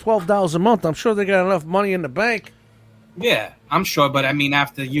fucking $12 a month. I'm sure they got enough money in the bank. Yeah, I'm sure, but I mean,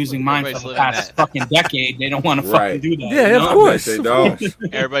 after using mine Everybody's for the living past that. fucking decade, they don't want to Right. fucking do that. Yeah, you of know? course. They don't.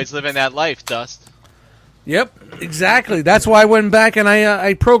 Everybody's living that life, Dust. Yep, exactly. That's why I went back and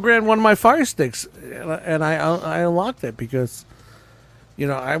I programmed one of my Fire Sticks and I unlocked it because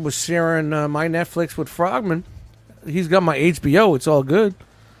I was sharing my Netflix with Frogman. He's got my HBO. It's all good.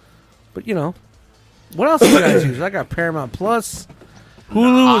 But what else do you guys use? I got Paramount Plus.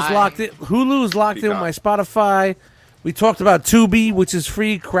 Hulu is locked in. Hulu is locked in with my Spotify. We talked about Tubi, which is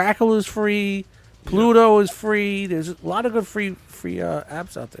free. Crackle is free. Pluto is free. There's a lot of good free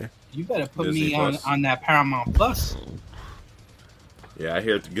apps out there. You better put Disney me on Plus. that Paramount Plus. Yeah, I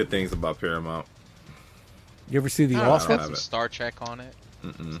hear good things about Paramount. You ever see The I don't know, Offer? got some Star Trek on it.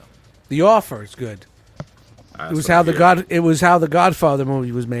 The Offer is good. It was how the Godfather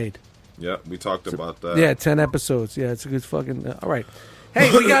movie was made. Yep, we talked about that. Yeah, 10 episodes. Yeah, it's a good fucking. All right. Hey,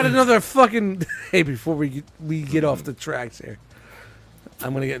 we got another fucking. Hey, before we get off the tracks here,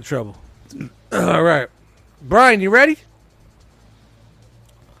 I'm gonna get in trouble. All right, Brian, you ready?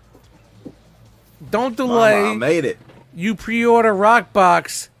 Don't delay. I made it You pre-order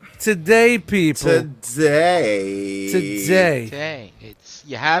Rockbox today, people. today. Today. Today,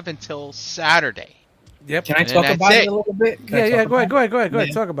 you have until Saturday. Yep. Can I And talk that's about it it. a little bit? Can I Yeah. talk Go about ahead. Yeah.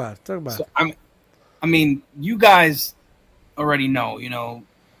 Talk about it. Talk about So it. I mean, you guys already know.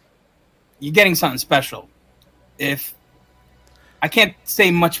 You're getting something special. If I can't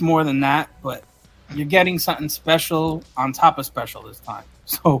say much more than that, but you're getting something special on top of special this time.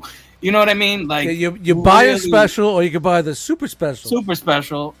 So, you know what I mean? Like you buy a special, or you could buy the super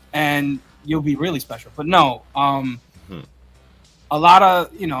special, and you'll be really special. But no, a lot of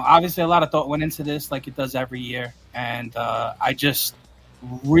obviously a lot of thought went into this, like it does every year, and I just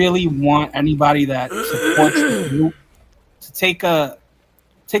really want anybody that supports the group to take a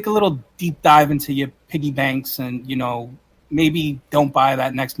little deep dive into your piggy banks, and maybe don't buy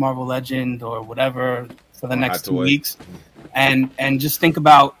that next Marvel Legend or whatever for the next 2 weeks, and just think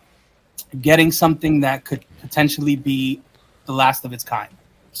about getting something that could potentially be the last of its kind.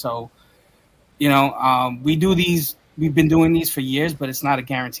 So, we've been doing these for years, but it's not a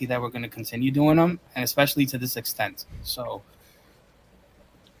guarantee that we're going to continue doing them, and especially to this extent. So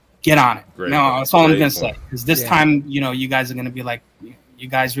get on it. That's all I'm going to say. Because this time, you guys are going to be like, you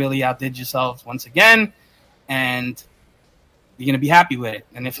guys really outdid yourselves once again, and you're going to be happy with it.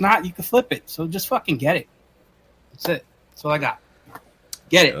 And if not, you can flip it. So just fucking get it. That's it. That's all I got.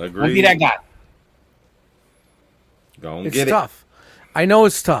 Get it. Agreed. Don't be that guy. Go It's get tough. I know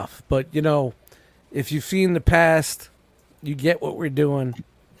it's tough, but if you've seen the past, you get what we're doing.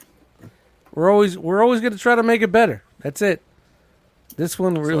 We're always going to try to make it better. That's it. This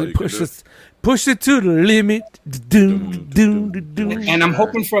one really pushed it to the limit. And I'm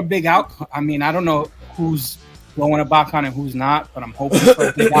hoping for a big outcome. I mean, I don't know who's blowing a BotCon and who's not, but I'm hoping for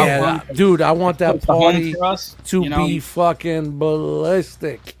a big outcome. Dude, I want that party for us, to be fucking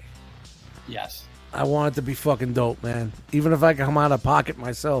ballistic. Yes. I want it to be fucking dope, man. Even if I come out of pocket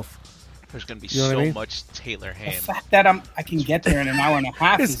myself. There's going to be You know what I mean? much Taylor The Ham. fact that I can get there in an hour and a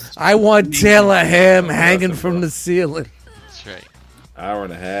half is I want Taylor Ham hanging from the ceiling. That's right. Hour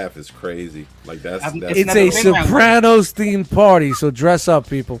and a half is crazy. Like that's It's never a been that way. Sopranos themed party, so dress up,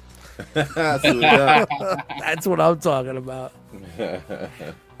 people. that's what it does. That's what I'm talking about.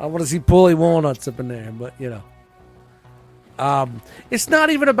 I want to see Paulie Walnuts up in there, but it's not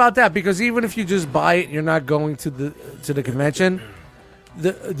even about that, because even if you just buy it, you're not going to the convention.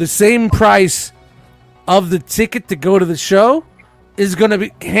 The same price of the ticket to go to the show is going to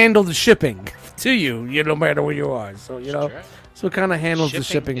handle the shipping to you, no matter where you are. So so it kind of handles the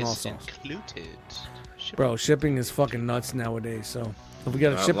shipping also. Included. Bro, shipping is fucking nuts nowadays. So if we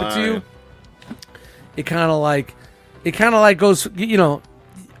gotta Not ship it to lying. you, it kind of like goes,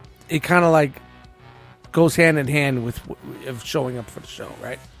 it kind of like goes hand in hand with of showing up for the show,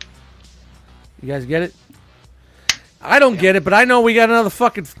 right? You guys get it? I don't get it, but I know we got another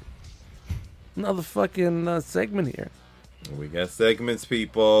fucking segment here, We got segments,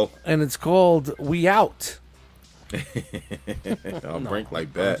 people. and it's called "We Out." I'll brink like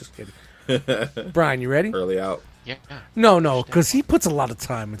I'm that. just kidding. Brian, you ready? Early out. Yeah. No, because he puts a lot of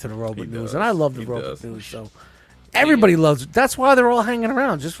time into the Robot He News, does. and I love the He Robot does. News. So everybody loves it. That's why they're all hanging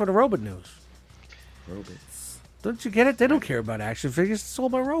around, just for the Robot News. Robots. Don't you get it? They don't care about action figures. It's all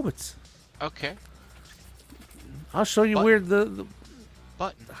about robots. Okay. I'll show you Button. where the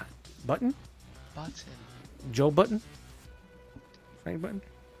Button. button, Button. Joe Button, Frank Button.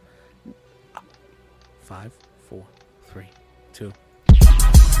 5, 4, 3, 2.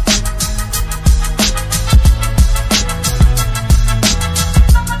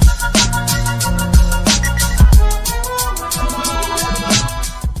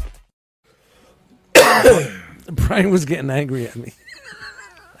 Brian was getting angry at me.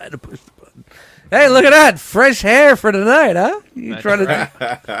 I had to push the button. Hey, look at that. Fresh hair for tonight, huh? You trying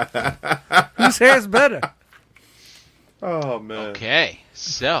to... Whose hair's better? Oh man. Okay,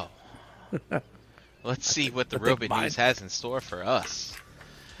 so let's see what the I think Robot mine- News has in store for us.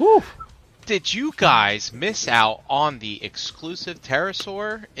 Woo. Did you guys miss out on the exclusive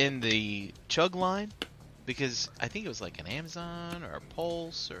Pterosaur in the Chug line? Because I think it was like an Amazon or a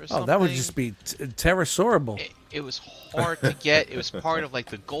Pulse or something. Oh, that would just be Pterosaurable. It was hard to get. It was part of like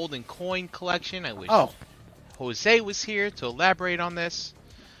the Golden Coin collection. I wish Oh. Jose was here to elaborate on this.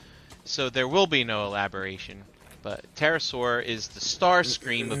 So there will be no elaboration. But Pterosaur is the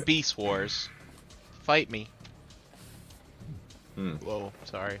Starscream of Beast Wars. Fight me. Whoa,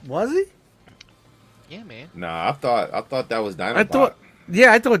 sorry. Was he? Yeah, man. Nah, I thought that was Dinobot. I thought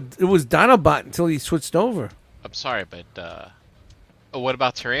it was Dinobot until he switched over. I'm sorry, but what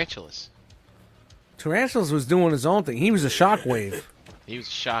about Tarantulas? Tarantulas was doing his own thing. He was a Shockwave. He was a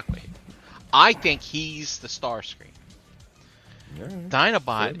Shockwave. I think he's the Starscream. Yeah.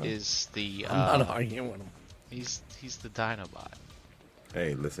 Dinobot is the I'm not arguing with him. he's the Dinobot.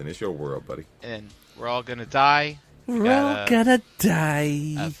 Hey, listen, it's your world, buddy. And we're all gonna die. We We're got all a- gonna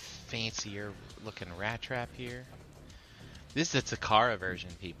die. A fancier looking rat trap here. This is the Takara version,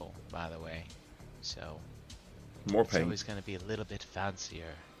 people, by the way. So More It's paint. always going to be a little bit fancier.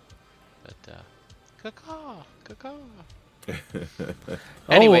 But, caca.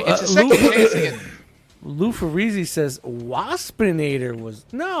 Anyway, it's a second chance again. Lou Farisi says Waspinator was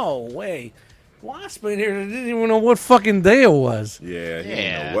no way. Waspinator didn't even know what fucking day it was. Yeah, he didn't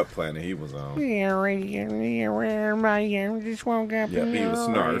Yeah. know what planet he was on. Just woke up. Yep, he was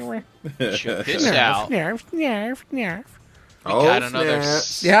Snarf. Check this out. Oh, got another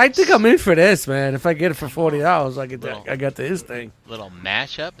snap. Yeah, I think I'm in for this, man. If I get it for $40, I got to his thing. Little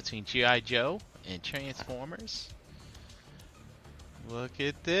mashup between G.I. Joe and Transformers. Look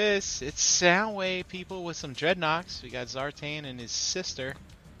at this. It's Soundwave, people, with some dreadnoughts. We got Zartan and his sister.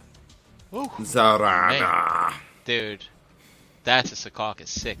 Woo. Zarana. Dude, that's a Secaucus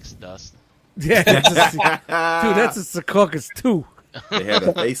 6, Dust. Yeah, that's a Secaucus 2. They had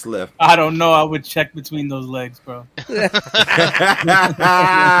a facelift. I don't know. I would check between those legs, bro. And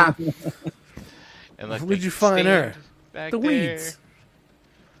look, Where'd they you find her? stand back The there. weeds.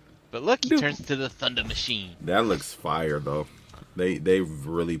 But look, he Dude. turns into the Thunder Machine. That looks fire, though. They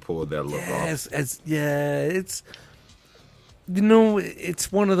really pulled that look off. It's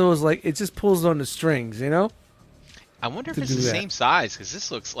it's one of those, like, it just pulls on the strings, you know? I wonder if To it's do the that. same size, because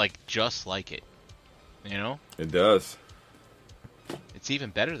this looks like just like it. You know? It does. It's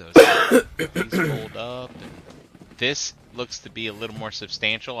even better though. These fold up. And this looks to be a little more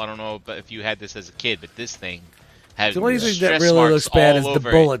substantial. I don't know, but if you had this as a kid, but this thing has The only thing that stress really marks looks bad all is the over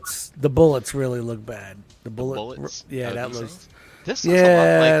it. bullets. The bullets really look bad. The Bullets. Yeah, of that these looks. things? This looks a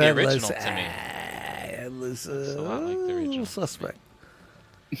lot like the that original looks, to me. It looks a lot like the original. Suspect.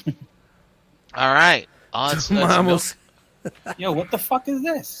 All right. Let's Almost. Yo, what the fuck is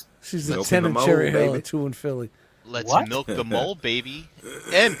this? She's a Milk 10 in the in mold, Cherry Hill, baby. a 2 in Philly. Let's What? milk the mole, baby.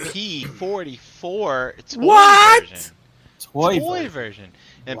 MP44. It's What? version. Toy Toy version.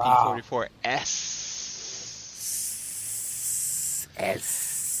 version. Wow.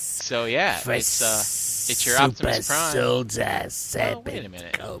 MP44S. So yeah, it's your Optimus Prime. Oh, wait a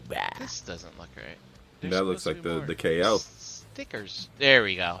minute. This doesn't look right. There's That looks supposed to like be the more KO. stickers. There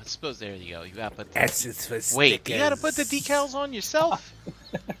we go. It's supposed. There you go. You gotta put. S is for Wait, you gotta stickers. put the decals on yourself,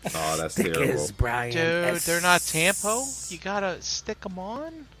 Oh, that's terrible. Stickers, Brian. dude. S. They're not Tampo. You gotta stick them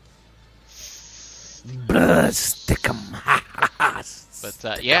on. Stick 'em.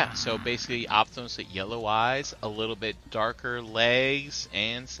 But yeah, so basically Optimus with yellow eyes, a little bit darker legs,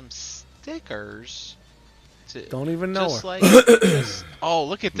 and some stickers. Don't even know Just her. like, oh,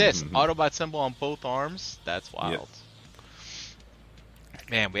 look at this Autobot symbol on both arms. That's wild.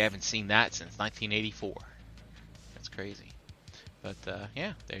 Man, we haven't seen that since 1984. That's crazy. But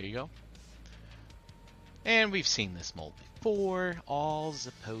yeah, there you go. And we've seen this mold before. All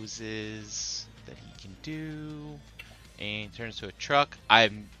the poses that he can do. And he turns to a truck.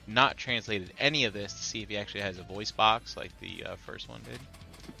 I've not translated any of this to see if he actually has a voice box like the first one did.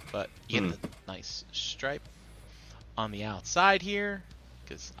 But you get the nice stripe on the outside here.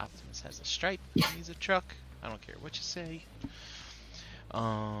 Because Optimus has a stripe. He's a truck. I don't care what you say.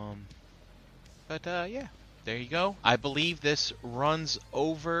 But yeah, there you go. I believe this runs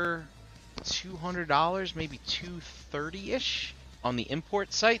over $200, maybe $230-ish on the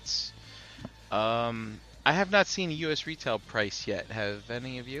import sites. I have not seen a U.S. retail price yet. Have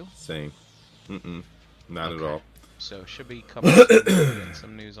any of you? Same. Not Okay. at all. So should be coming getting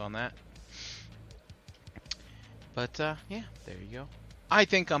some news on that. But yeah, there you go. I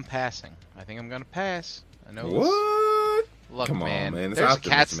think I'm passing. I think I'm gonna pass. I know. What? Look, Come on, man. man. It's There's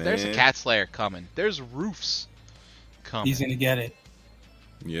Optimus, there's a man. cat slayer coming. There's roofs coming. He's gonna get it.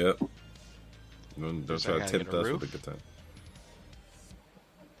 Yep. Don't Guess I try to gotta tempt get a us roof. with a good time.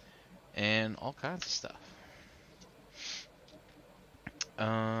 And all kinds of stuff.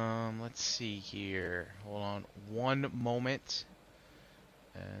 Let's see here. Hold on one moment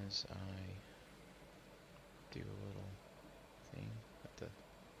as I do a little thing with the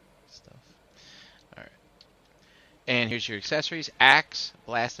stuff. Alright. And here's your accessories. Axe,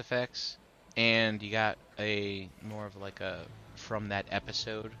 blast effects, and you got a more of like a from that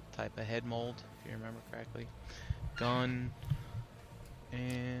episode type of head mold, if you remember correctly. Gun,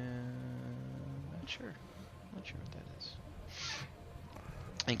 and not sure what that is.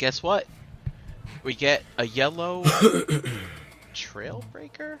 And guess what? We get a yellow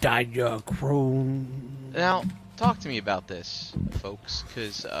Trailbreaker. Diachrome. Now, talk to me about this, folks,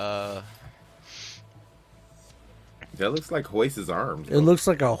 because That looks like Hoist's arms. It looks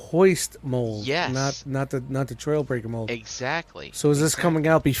like a hoist mold. Yes. Not the Trailbreaker mold. exactly. So is this coming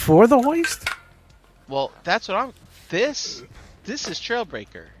out before the hoist? Well, that's what I'm. This is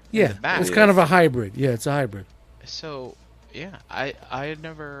Trailbreaker. in Yeah, the back. it's kind of a hybrid. Yeah, it's a hybrid. So, yeah, I had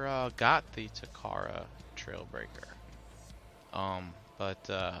never got the Takara Trailbreaker. But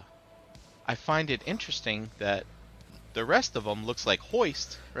I find it interesting that the rest of them looks like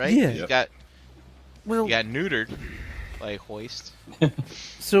Hoist, right? Yeah. You Yep. got Well, neutered like Hoist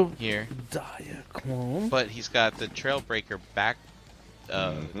so here, Diaclone. but he's got the Trailbreaker back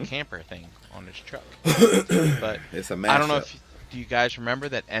camper thing on his truck. But It's a mashup. I don't know if do you guys remember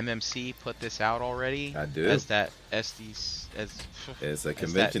that MMC put this out already? I do. As that SD It's a as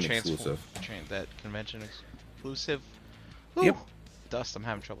convention that exclusive. that convention exclusive. Yep. Ooh, Dust, I'm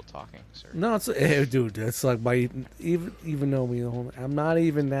having trouble talking, sir. No, it's dude. That's like my even though I'm not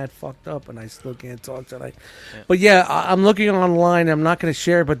even that fucked up, and I still can't talk tonight. Yeah. But yeah, I'm looking online. I'm not going to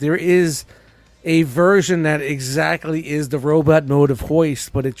share, but there is a version that exactly is the robot mode of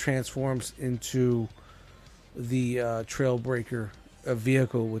Hoist, but it transforms into the Trailbreaker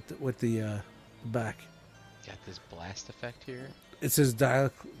vehicle with the back. Got this blast effect here. It says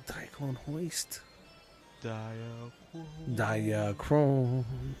Diaclone Hoist. Diachrome.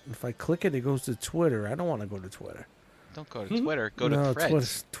 If I click it, it goes to Twitter. I don't want to go to Twitter. Don't go to Twitter. Go to No,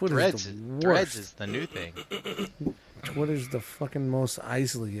 Threads. Twitter's the Threads worst. is the new thing. Twitter's the fucking most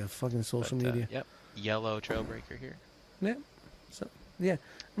isolated of fucking social But, media. Yep. Yellow Trailbreaker here. Yeah. So yeah,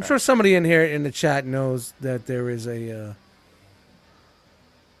 I'm sure somebody in here in the chat knows that there is a.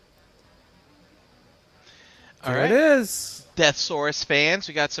 All There right. it is. Deathsaurus fans,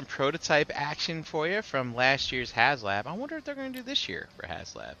 we got some prototype action for you from last year's HasLab. I wonder if they're going to do this year for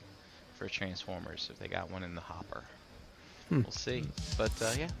HasLab for Transformers, if they got one in the hopper. We'll see. But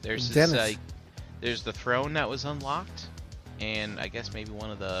yeah, there's this, Dennis. there's the throne that was unlocked, and I guess maybe one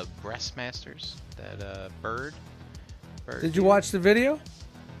of the breastmasters, that bird. Did you watch the video?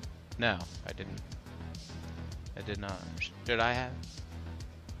 No, I didn't. I did not. Did I have?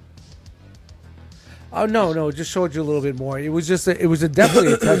 Oh no, it just showed you a little bit more. It was just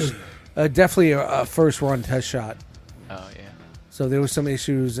definitely a test, definitely a first run test shot. Oh yeah. So there was some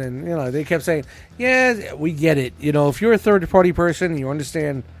issues, and they kept saying, "Yeah, we get it." If you're a third party person, you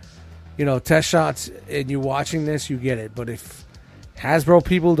understand, test shots, and you're watching this, you get it. But if Hasbro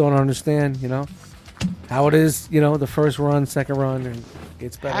people don't understand, how it is, the first run, second run, and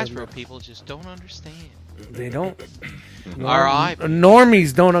it's better. Hasbro people just don't understand. They don't. Alright.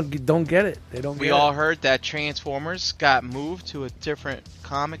 Normies don't get it. They don't. We get all it. heard that Transformers got moved to a different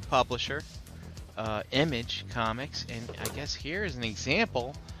comic publisher, Image Comics, and I guess here is an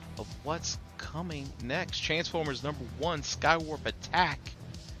example of what's coming next. Transformers #1, Skywarp Attack.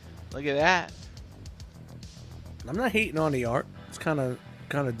 Look at that. I'm not hating on the art. It's kind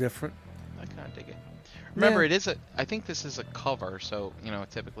of different. I kind of dig it. Remember, Yeah. I think this is a cover, so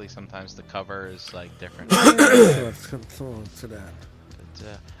typically sometimes the cover is like different. Let's come to that.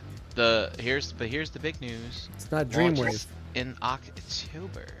 But, here's the big news. It's not Launches Dreamwave. in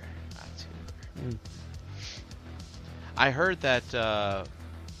October. I heard that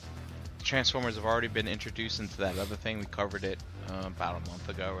Transformers have already been introduced into that other thing. We covered it about a month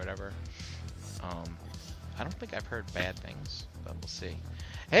ago or whatever. I don't think I've heard bad things, but we'll see.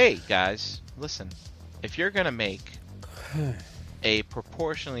 Hey, guys, listen. If you're going to make a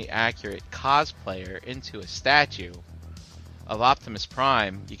proportionally accurate cosplayer into a statue of Optimus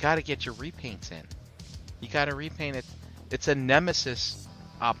Prime, you got to get your repaints in. You got to repaint it. It's a Nemesis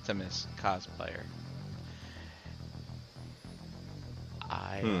Optimus cosplayer.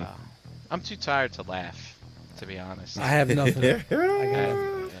 I'm too tired to laugh, to be honest. I have nothing.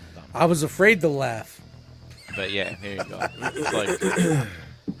 I was afraid to laugh. But yeah, here you go.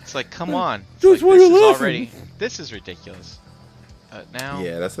 It's like come on. It's Dude, like, why this you is laughing? already. This is ridiculous. Now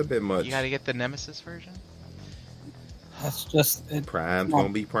Yeah, that's a bit much. you got to get the Nemesis version. That's just it. Prime's gonna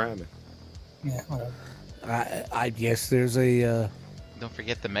be priming. Yeah, whatever. I guess there's a Don't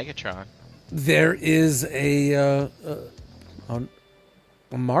forget the Megatron. there is a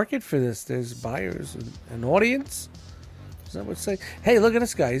market for this. There's buyers and an audience. Is that what it's saying? Hey, look at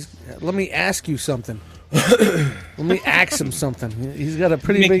this guy. Let me ask you something. Let me ask him something. He's got a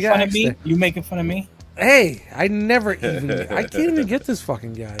pretty big Making fun of axe me? there. You making fun of me? Hey, I can't even get this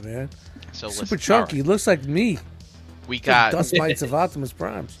fucking guy, man. So Super listen, chunky. He looks like me. We got Dust Mites of Optimus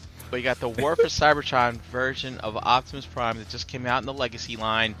Primes. We got the War for Cybertron version of Optimus Prime that just came out in the Legacy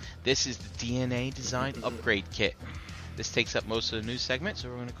line. This is the DNA designed upgrade kit. This takes up most of the news segment, so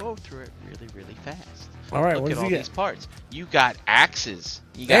we're going to go through it really, really fast. All right, Look what at does all he these get? parts. You got axes.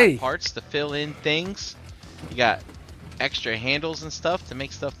 You got Hey. parts to fill in things. You got extra handles and stuff to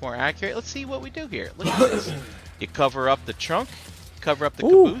make stuff more accurate. Let's see what we do here. Look at this. You cover up the trunk, cover up the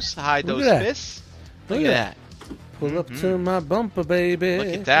Ooh, caboose, hide look those at that. fists. Look Look at at that. Pull up to my bumper, baby. Look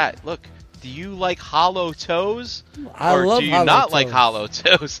at that. Look. Do you like hollow toes? I or love do you hollow not like toes. hollow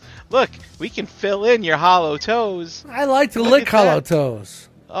toes? Look, we can fill in your hollow toes. I like to Look lick at hollow that. toes.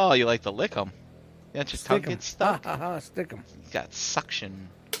 Oh, you like to lick them. Don't your tongue Stick 'em. get stuck? Stick 'em. You got suction.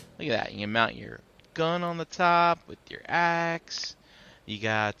 Look at that. You can mount your gun on the top with your axe. You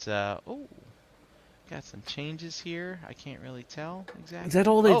got, got some changes here. I can't really tell exactly. Is that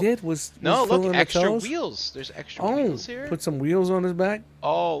all they Oh, did? Was No, fill look, in the extra toes? wheels. There's extra Oh, wheels here. put some wheels on his back.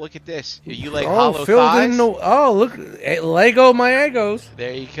 Oh, look at this. You like Oh, hollow filled thighs? in the. Oh, look, Lego my egos.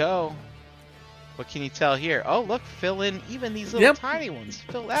 There you go. What can you tell here? Oh, look, fill in even these little Yep. tiny ones.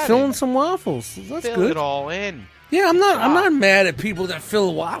 Fill that Filling in. some waffles. That's Fill good. it all in. Yeah, I'm job. not mad at people that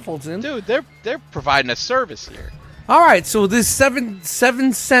fill waffles in. Dude, they're providing a service here. All right, so this seven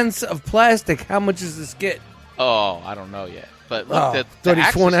cents of plastic. How much does this get? Oh, I don't know yet. But look, Oh, the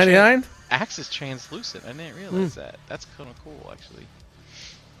axe is $34.99. axe is translucent. I didn't realize that. That's kind of cool, actually.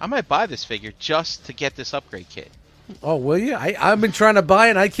 I might buy this figure just to get this upgrade kit. Oh, will you? I've been trying to buy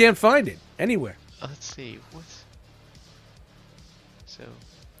it, and I can't find it anywhere. Let's see. What's so?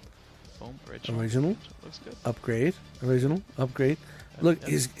 Boom, original. Original. Looks good. Upgrade. Original. Upgrade. Look,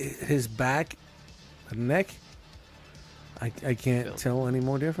 Yep. his back, the neck. I can't Built. tell any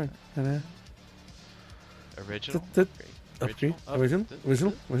more different. Original. Th- Upgrade. Upgrade. Original.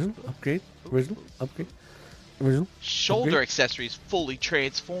 Original. Original. Upgrade. Original. Upgrade. Original. Shoulder Upgrade. accessories fully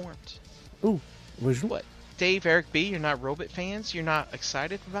transformed. Ooh. Original. What? Dave, Eric B, you're not Robot fans? You're not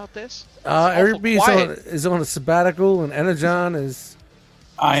excited about this? It's Eric awful B quiet. is on a sabbatical, and Energon is.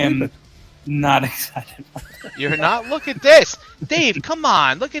 I am not excited. You're not? Look at this. Dave, come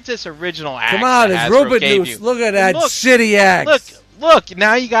on. Look at this original axe. Come on, that it's Hasbro Robot gave News. you. Look at that Look, shitty axe. Look,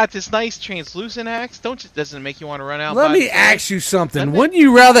 now you got this nice translucent axe. Doesn't it make you want to run out? Let by me the- ask you something. Doesn't it? Wouldn't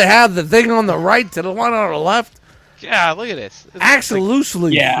you rather have the thing on the right to the one on the left? Yeah, look at this. It's Axe like,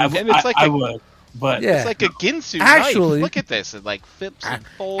 loosely. Yeah, And it's like I a- would. But Yeah. it's like a Ginsu Actually- knife. Look at this. It like flips and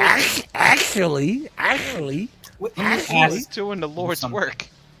folds. Actually, It's doing the Lord's Some- work.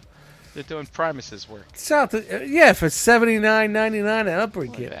 They're doing Primus's work. South. Yeah, for $79.99 an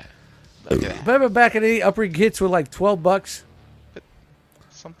upgrade Look at kit. that. Look at that. Remember back in the day, upgrade kits were like $12.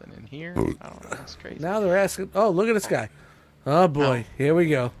 Something in here. I don't know. That's crazy. Now they're asking. Oh, look at this guy. Oh boy, here we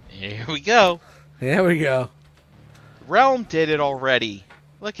go. Here we go. Here we go. Realm did it already.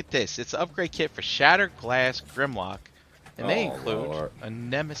 Look at this. It's an upgrade kit for Shattered Glass Grimlock. And they Oh, include Lord. a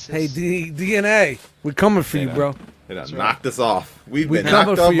Nemesis. Hey, DNA, we're coming for you, Yeah. bro. They done knocked us off. We've We been coming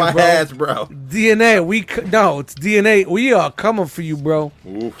knocked for off you, my bro. heads, bro. DNA, no, it's DNA. We are coming for you, bro.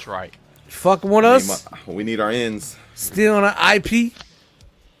 Oof. That's right. Fucking with us, We need our ends. stealing our IP.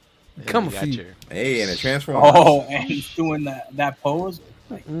 Yeah, Coming we for got you. your- Hey, and it transforms. oh, and he's doing that pose.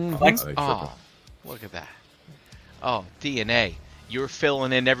 Like, flex- Oh, they tripping. Oh, look at that. Oh, DNA. You're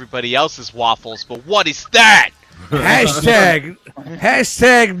filling in everybody else's waffles, but what is that? Hashtag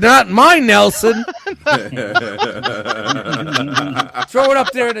not my Nelson. Throw it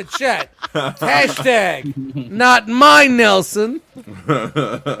up there in the chat. Hashtag not my Nelson.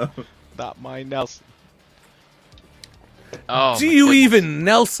 Not my Nelson. Oh, Do my you goodness. even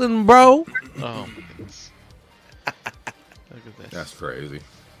Nelson, bro? Oh, my goodness. Look at this. That's crazy.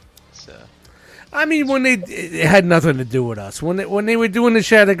 It's, I mean, when it had nothing to do with us. When they were doing the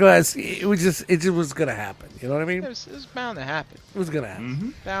Shattered Glass, it just was gonna happen. You know what I mean? it was bound to happen. It was gonna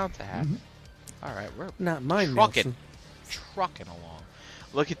happen. Bound to happen. All right, we're Not my trucking, Nelson. trucking along.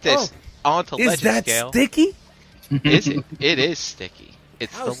 Look at this. Onto Is legend that scale. sticky? Is it? It is sticky.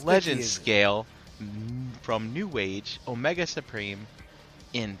 It's How the sticky legend is it? scale from New Age Omega Supreme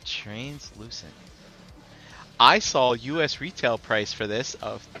in translucent. I saw U.S. retail price for this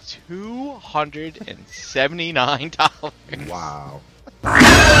of $279. Wow.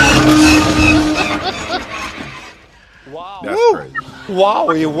 Wow. That's crazy.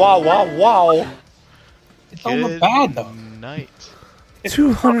 Wowie, wow, wow, wow. It don't look bad though. Night.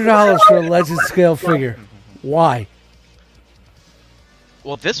 $200 for a legend scale figure. Why?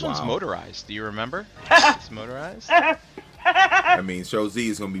 Well, this one's Wow. motorized. Do you remember? It's motorized. I mean, Show Z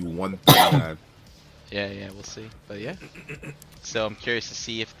is gonna be 139. Yeah, we'll see. But yeah. So I'm curious to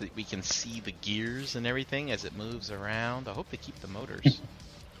see if we can see the gears and everything as it moves around. I hope they keep the motors.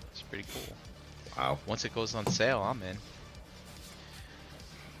 It's pretty cool. Wow. Once it goes on sale, I'm in.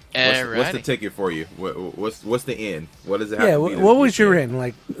 What's the Alrighty. ticket for you? What's the end? What does it have Yeah, to be? what was your in?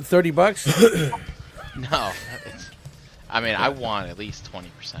 Like $30? No, I mean I want at least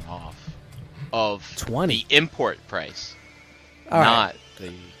 20% off of 20? the import price, All right. not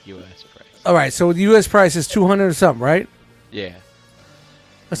the U.S. price. All right, so the U.S. price is 200 or something, right? Yeah.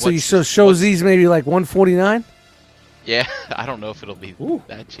 So you What's- so Show what's- Z's maybe like 149. Yeah, I don't know if it'll be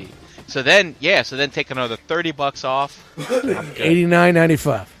that cheap. So then take another $30 off.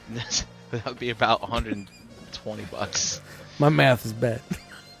 $89.95. That would be about $120. My math is bad.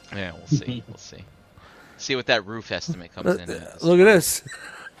 Yeah, we'll see. We'll see. See what that roof estimate comes in as. Look at this.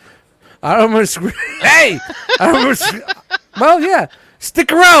 I don't remember. Hey, I don't remember. Well, yeah.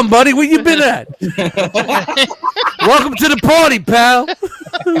 Stick around, buddy. Where you been at? Welcome to the party, pal.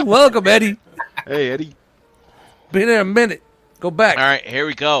 Welcome, Eddie. Hey, Eddie. Been there a minute. Go back. All right, here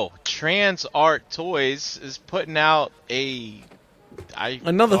we go. Trans Art Toys is putting out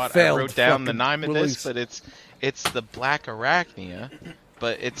Another failed I wrote down the fucking name of release. this, but it's the Black Arachnia,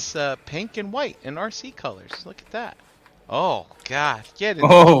 but it's pink and white in RC colors. Look at that. Oh God, get in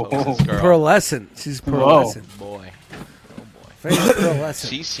this girl. Pearlescent. She's pearlescent. Boy. Famous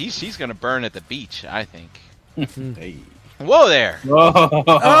pearlescent. She's gonna burn at the beach, I think. Hey. Whoa there!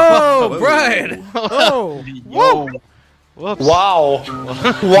 Oh, Brian! Oh, whoa! Whoops. Wow.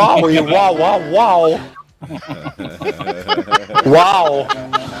 Wowie, wow, wow, wow. Wow.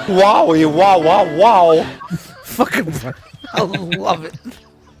 Wowie, wow, wow, wow. fucking Brian! I love it.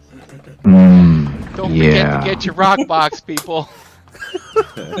 Don't forget to get your rock box, people.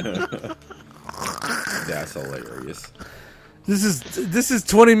 That's hilarious. This is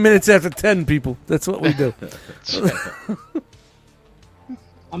 20 minutes after 10, people. That's what we do.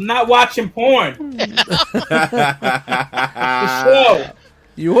 I'm not watching porn. The show.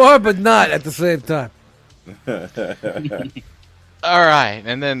 You are, but not at the same time. All right,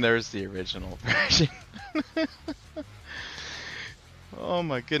 and then there's the original version. Oh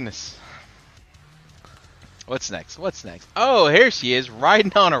my goodness. What's next? Oh, here she is,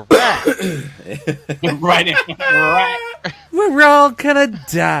 riding on a rat. Right. We're all gonna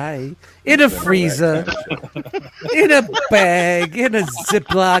die in a freezer, in a bag, in a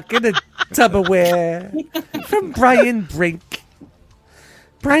Ziploc, in a Tupperware. From Brian Brink.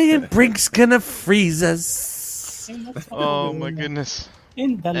 Brian Brink's gonna freeze us. Oh my goodness.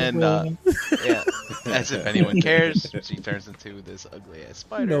 In And yeah, as if anyone cares, she turns into this ugly ass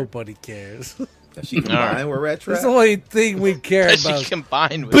spider. Nobody cares. Does she combine with Rat That's Trap? the only thing we care That about. she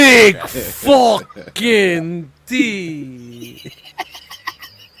combined with Big Rat. fucking D.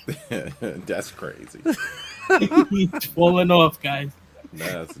 That's crazy. He's falling off, guys.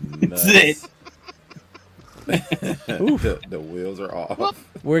 That's That's nuts. it. The wheels are off.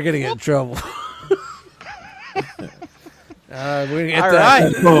 We're gonna get in trouble. We're gonna get All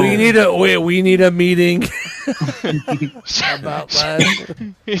that. right. We need a meeting about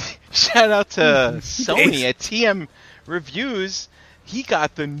that. Shout out to Sony at TM Reviews. He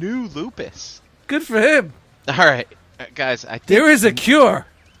got the new Lupus. Good for him. All right, guys. I think There is a cure.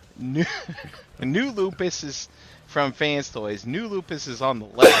 new Lupus is from Fans Toys. New Lupus is on the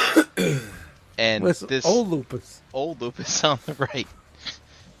left, and Listen, this old lupus. old Lupus on the right.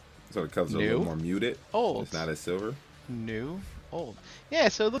 So it comes a New? little more muted. Old. It's not as silver. New, old. Yeah,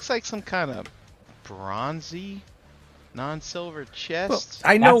 so it looks like some kind of bronzy, non-silver chest.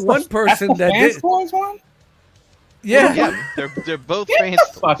 Well, I know one person that's the that Fans did. Toys one? Yeah, Yeah, they're both Get Fans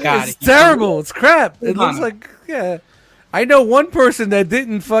the fuck Toys. out it's of here. terrible. It's crap. It Hold looks on. like I know one person that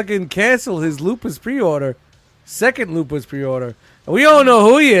didn't fucking cancel his lupus pre-order, second lupus pre-order. And we all know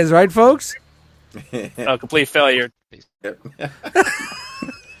who he is, right, folks? A complete failure.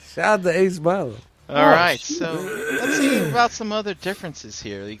 Shout out to Ace Milo. All right, so let's see about some other differences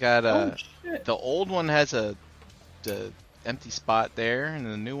here. You got the old one has the empty spot there, and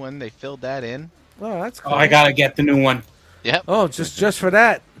the new one they filled that in. Oh, that's cool. Oh, I gotta get the new one. Yep. Oh, just for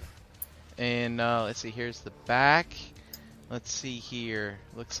that. And let's see, here's the back. Let's see here.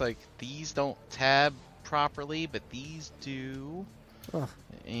 Looks like these don't tab properly, but these do. Oh.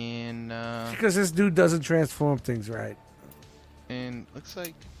 And Because this dude doesn't transform things right. looks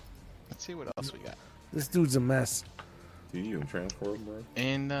like, let's see what else we got. This dude's a mess. Do you even transform, bro?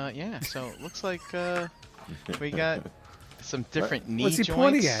 And yeah, so it looks like we got some different knee What's he joints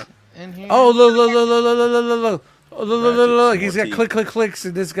pointing at? in here. Oh, look. Oh, look. He's got Ratchet, click, clicks,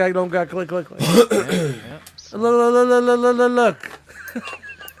 and this guy don't got click. Yep. Look.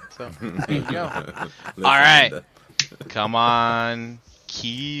 So there you go. Listen, All right. the- Come on,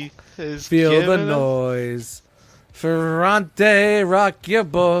 Keith is Feel the giving us noise. Ferrante, rock your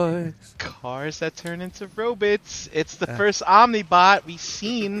boys. cars that turn into robots. It's the first Omnibot we've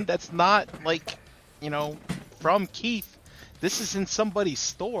seen that's not like, from Keith. This is in somebody's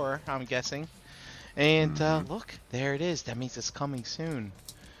store, I'm guessing. And look, there it is. That means it's coming soon.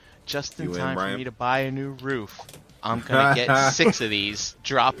 Just in You in, time for Brian? me to buy a new roof. I'm gonna get 6 of these,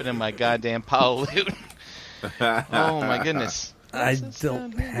 drop it in my goddamn pile of loot. Oh my goodness. I What's this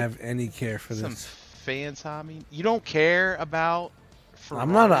don't down here? have any care for Some this. fans hobby. You don't care about Ferraris.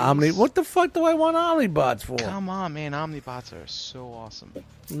 I'm not an Omni. What the fuck do I want Omnibots for? Come on, man. Omnibots are so awesome.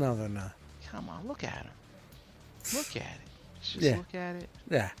 No, they're not. Come on, look at him. Look at it. Just Yeah. look at it.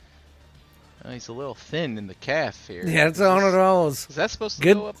 Yeah. Oh, he's a little thin in the calf here. Yeah, it's $100. Is that supposed to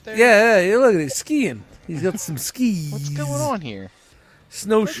Good. go up there? Yeah, look at it. Skiing. He's got some skis. What's going on here?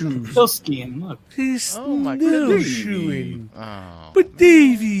 Snowshoes. Still skiing. Look. He's Oh, my goodness. snowshoeing. Oh, But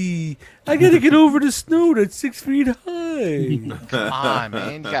Davey, I gotta get over the snow that's 6 feet high. come on,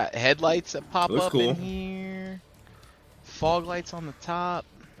 man. You got headlights that pop Looks up cool. in here. Fog lights on the top.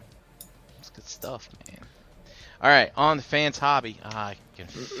 It's good stuff, man. All right, on the fans hobby. I can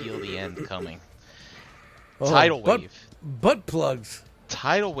feel the end coming. Tidal wave. Butt plugs.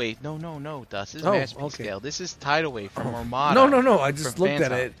 Tidal wave. No, Dust. This is Oh, Masterpiece okay. scale. This is Tidal wave from Armada. No. I just from looked Fans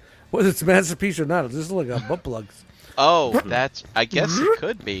at Hobby. it. Whether it's Masterpiece or not, it just look like butt plugs. Oh, that's. I guess it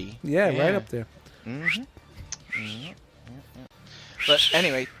could be. Yeah, right up there. Mm-hmm. But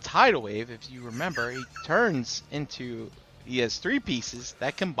anyway, Tidal Wave, if you remember, he has 3 pieces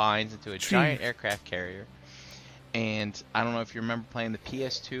that combines into a giant aircraft carrier. And I don't know if you remember playing the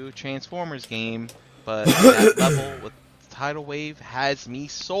PS2 Transformers game, but that level with Tidal Wave has me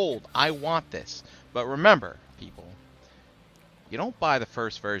sold. I want this. But remember, people, you don't buy the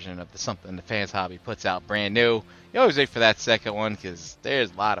first version of something the fans hobby puts out brand new. You always wait for that second one because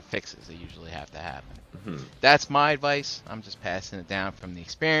there's a lot of fixes that usually have to happen. That's my advice. I'm just passing it down from the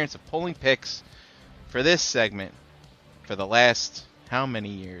experience of pulling picks for this segment for the last how many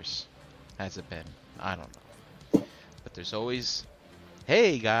years has it been? I don't know. But there's always,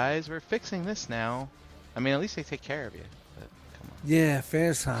 hey guys, we're fixing this now. I mean, at least they take care of you. But come on. Yeah,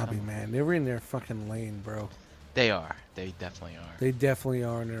 fans hobby, man. They're in their fucking lane, bro. They are. They definitely are. They definitely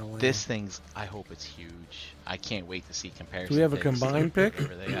are in their lane. This thing's, I hope it's huge. I can't wait to see comparison. Do we have a pics. combined pick?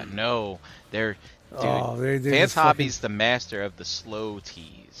 Where they got. No, they're. Dude, Oh, they're Fans just Hobby's the master of the slow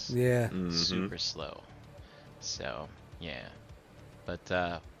teas. Yeah. Super slow. So, yeah.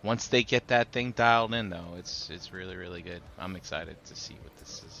 But once they get that thing dialed in, though, it's really, really good. I'm excited to see what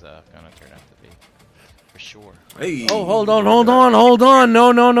this is going to turn out to be. For sure. Hey. Oh, hold on.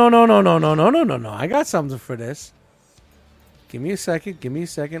 No. I got something for this. Give me a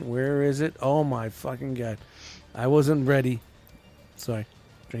second. Where is it? Oh, my fucking God. I wasn't ready. Sorry.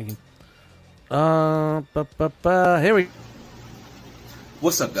 Drinking. Here we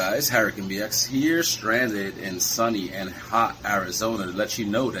What's up, guys? Hurricane BX here, stranded in sunny and hot Arizona to let you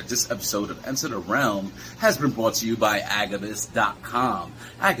know that this episode of Enter the Realm has been brought to you by Agabus.com.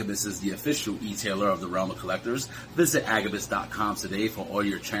 Agabus is the official e-tailer of the Realm of Collectors. Visit Agabus.com today for all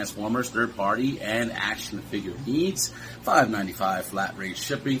your Transformers, third-party, and action figure needs. $5.95 flat rate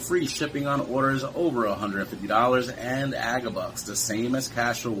shipping, free shipping on orders over $150, and Agabucks, the same as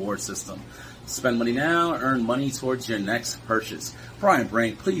cash reward system. Spend money now, earn money towards your next purchase. Brian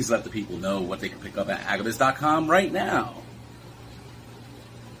Brink, please let the people know what they can pick up at Agabus.com right now.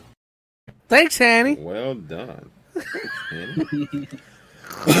 Thanks, Hanny. Well done.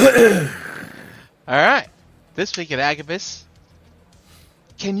 All right. This week at Agabus,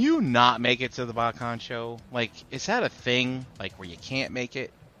 can you not make it to the BotCon show? Like, is that a thing, like, where you can't make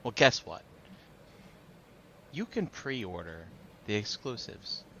it? Well, guess what? You can pre-order the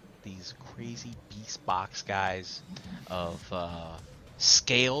exclusives. These crazy beast box guys of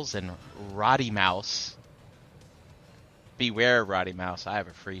Scales and Roddy Mouse. Beware of Roddy Mouse. I have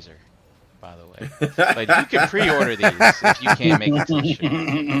a freezer, by the way. But you can pre-order these if you can't make it to the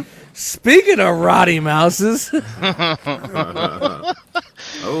show. Speaking of Roddy Mouses, Oh,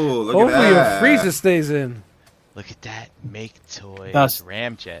 look hopefully at your that. freezer stays in. Look at that. Make toys. Dust.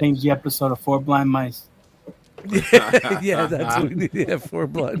 Ramjet. Change the episode of Four Blind Mice. Yeah, that's what we need to have 4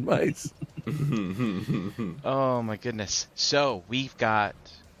 blind mice. Oh my goodness. So we've got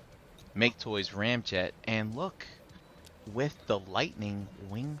Make Toys Ramjet, and look, with the Lightning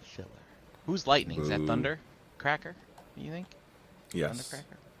wing filler. Who's Lightning? Is that Boo. Thunder Cracker? You think? Yes.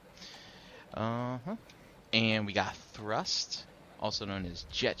 Thundercracker. And we got Thrust, also known as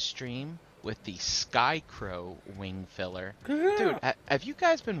Jetstream, with the Skycrow wing filler. Dude, have you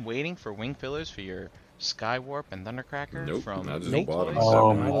guys been waiting for wing fillers for your Skywarp and Thundercracker Nope, from I just Make bought 'em. Toys?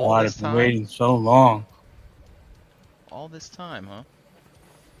 Oh my All god, this I've been time? waiting so long. All this time, huh?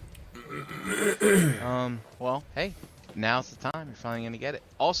 Well, hey, now's the time. You're finally gonna get it.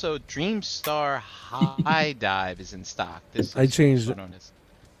 Also, Dreamstar High Dive is in stock. This I is changed also it. known as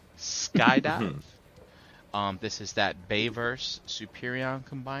Skydive. This is that Bayverse Superion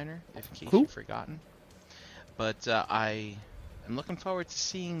combiner, if in case Cool. you've forgotten. But I am looking forward to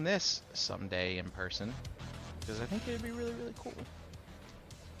seeing this someday in person because I think it'd be really, really cool.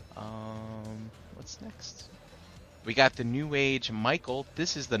 Let's What's next? We got the New Age Michael.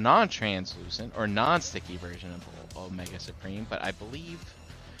 This is the non-translucent or non-sticky version of Omega Supreme, but I believe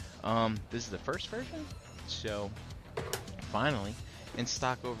this is the first version. So finally in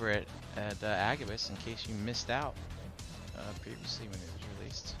stock over at Agabus, in case you missed out previously when it was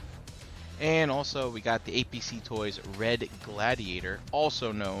released. And also we got the APC Toys Red Gladiator,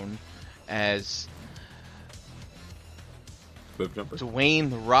 also known as Cliff Jumper. Dwayne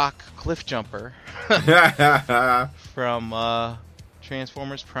the Rock Cliff Jumper from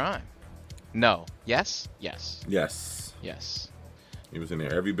Transformers Prime. No. Yes? Yes. Yes. Yes. He was in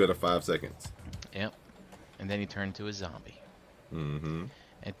there every bit of 5 seconds. Yep. And then he turned to a zombie. Mm-hmm.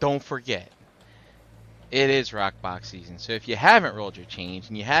 And don't forget, it is Rockbox season. So if you haven't rolled your change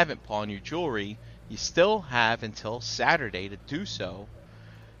and you haven't pawned your jewelry, you still have until Saturday to do so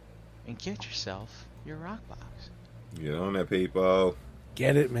and get yourself your Rockbox. Get on that, people.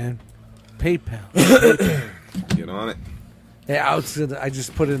 Get it, man. PayPal. Get on it. Yeah, I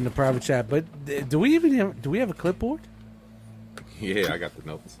just put it in the private chat. But do we have a clipboard? Yeah, I got the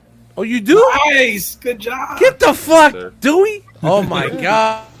notes. Oh, you do? Nice. Good job. Get the fuck. Sir. Do we? Oh my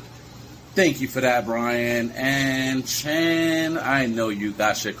god. Thank you for that, Brian. And Chan, I know you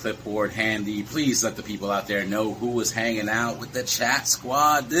got your clipboard handy. Please let the people out there know who was hanging out with the chat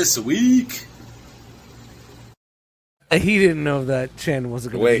squad this week. He didn't know that Chen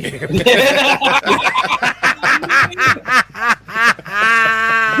wasn't going to be here.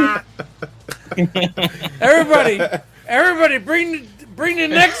 Everybody, bring the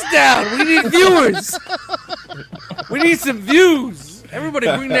necks down. We need viewers. We need some views. Everybody,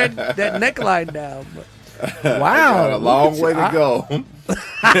 bring that neckline down. Wow, Got a long way to go.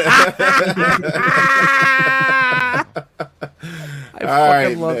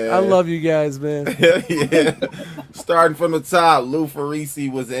 I love you guys, man. Yeah. Starting from the top, Lou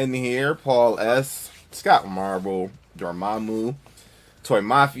Farisi was in here. Paul S. Scott Marble, Dormammu, Toy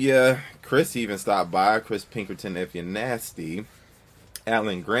Mafia. Chris even stopped by. Chris Pinkerton, if you're nasty.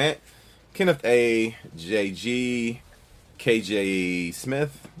 Alan Grant, Kenneth A. JG, KJ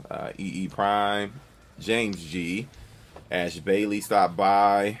Smith, EE Prime, James G. Ash Bailey stopped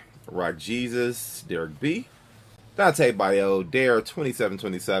by. Rock Jesus, Derek B. Dante Bio, Dare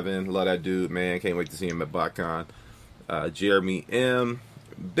 2727, love that dude, man. Can't wait to see him at BotCon. Jeremy M,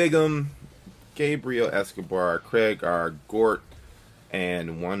 Bigum, Gabriel Escobar, Craig R. Gort,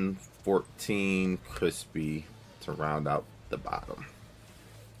 and 114 Crispy to round out the bottom.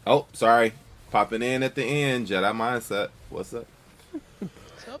 Oh, sorry, popping in at the end. Jedi Mindset, what's up?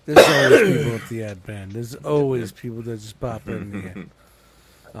 There's always people at the ad band. There's always people that just pop in the end.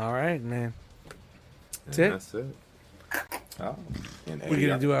 All right, man. That's it. Oh, we're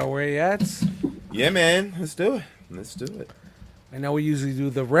gonna do our way ads. Yeah, man. Let's do it. Let's do it. I know we usually do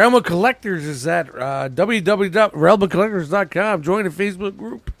the Realm of Collectors is at www.realmofcollectors.com. Join the Facebook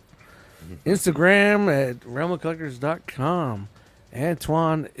group. Instagram at realmofcollectors.com.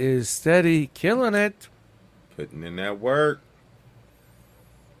 Antoine is steady killing it. Putting in that work.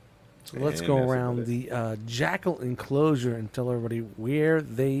 So let's go around the Jackal enclosure and tell everybody where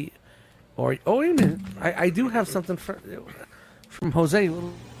they are. Oh, wait a minute. I do have something from Jose.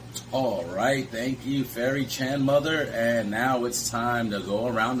 All right, thank you, Fairy Chan Mother. And now it's time to go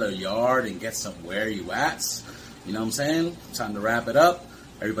around the yard and get some where you ats. You know what I'm saying? Time to wrap it up.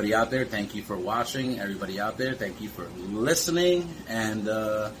 Everybody out there, thank you for watching. Everybody out there, thank you for listening. And,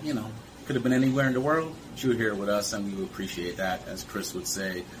 could have been anywhere in the world, but you're here with us, and we would appreciate that. As Chris would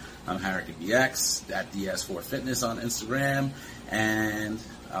say, I'm Harrican DX, at DS4 Fitness on Instagram. And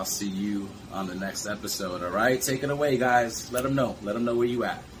I'll see you on the next episode, all right? Take it away, guys. Let them know. Let them know where you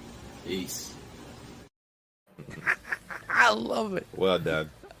at. Peace. I love it. Well done.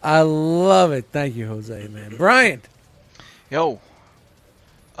 I love it. Thank you, Jose, man. Brian. Yo.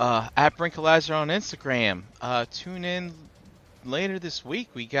 At Brinkalizer on Instagram. Tune in later this week.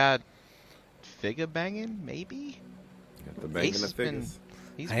 We got figure banging, maybe? Got the banging of figures.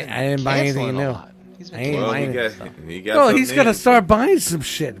 I didn't buy anything new. He's got to start buying some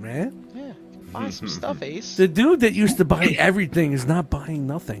shit, man. Yeah, buy some stuff, Ace. The dude that used to buy everything is not buying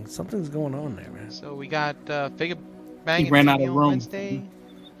nothing. Something's going on there, man. So we got figure banging. He ran out of room. Wednesday.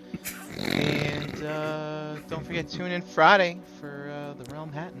 And don't forget to tune in Friday for the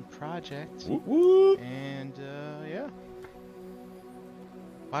Realm Hatton Project. Whoop, whoop. And yeah,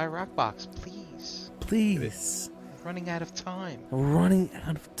 buy a Rockbox, please. Please. Running out of time.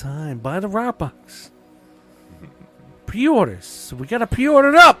 Buy the Rockbox. Pre-orders. So we got to pre-order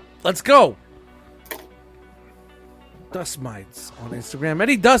it up. Let's go. Dust Mites on Instagram.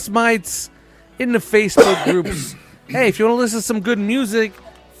 Any Dust Mites in the Facebook groups. Hey, if you want to listen to some good music,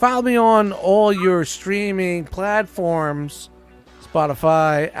 Follow me on all your streaming platforms.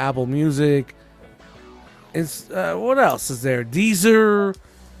 Spotify, Apple Music. What else is there? Deezer,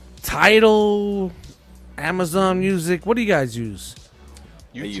 Tidal, Amazon Music. What do you guys use?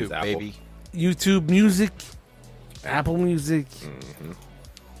 YouTube, baby. YouTube Music, Apple Music. Mm-hmm.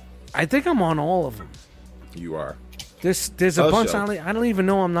 I think I'm on all of them. You are. There's a bunch I don't even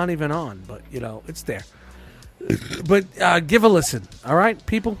know I'm not even on, but it's there. But give a listen, all right,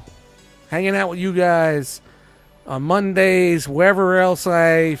 people? Hanging out with you guys on Mondays, wherever else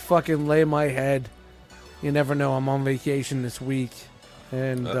I fucking lay my head. You never know. I'm on vacation this week.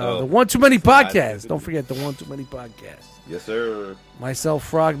 And the One Too Many Podcast. Don't forget the One Too Many Podcast. Yes, sir. Myself,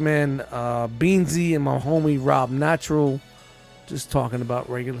 Frogman, Beansy, and my homie Rob Natural. Just talking about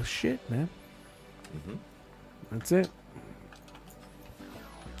regular shit, man. Mm-hmm. That's it.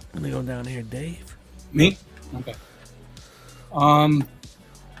 Let me go down here, Dave. Me? Okay.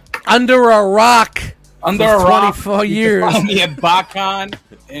 Under a rock. Under a rock. 24 years. Find me at BotCon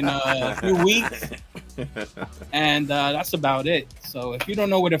in a few weeks. And that's about it. So if you don't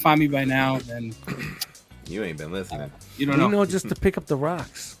know where to find me by now, then you ain't been listening. You don't know. You know, just to pick up the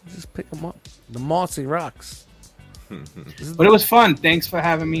rocks. Just pick them up. The mossy rocks. But it was fun. Thanks for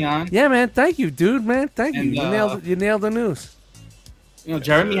having me on. Yeah, man. Thank you, dude, man. Thank you. You nailed the news.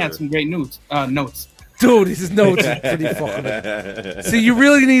 Jeremy had some great notes. Dude, his notes are pretty fucking. See, you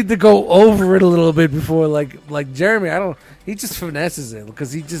really need to go over it a little bit before, like Jeremy. He just finesses it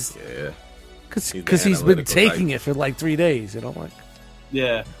because he just, because he's been taking it for like 3 days.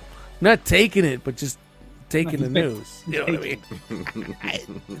 Yeah, not taking it, but just taking the news. You know what I mean?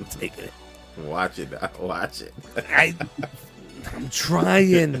 Taking it. Watch it. Watch it. I'm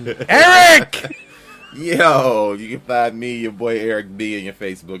trying, Eric. Yo, you can find me, your boy Eric B, in your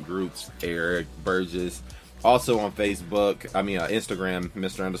Facebook groups, Eric Burgess. Also on Facebook, Instagram,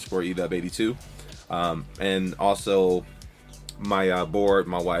 Mr._EW82. And also my board,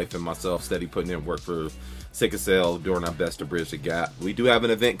 my wife, and myself steady putting in work for Sick of Sale, doing our best to bridge the gap. We do have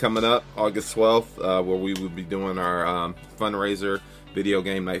an event coming up August 12th where we will be doing our fundraiser, video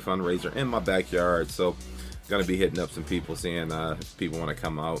game night fundraiser in my backyard. So going to be hitting up some people, seeing if people want to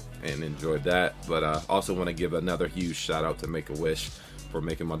come out and enjoy that. But also want to give another huge shout out to Make-A-Wish for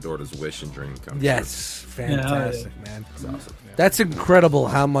making my daughter's wish and dream come true. Yes, fantastic, man. That's awesome. Yeah. That's incredible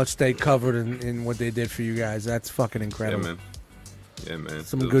how much they covered in what they did for you guys. That's fucking incredible. Yeah, man.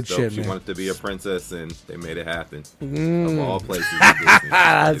 Some good shit, she man. She wanted to be a princess, and they made it happen. Of all places.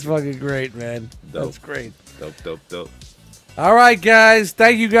 That's fucking great, man. Dope. That's great. Dope. All right, guys.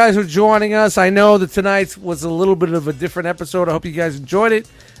 Thank you guys for joining us. I know that tonight was a little bit of a different episode. I hope you guys enjoyed it.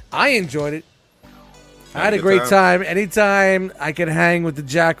 I enjoyed it. I had a great time. Anytime I can hang with the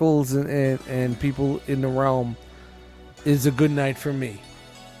jackals and people in the realm is a good night for me.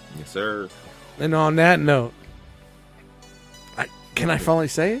 Yes, sir. And on that note, can I finally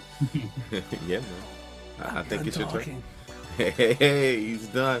say it? Yeah, man. I think it's your turn. Hey, he's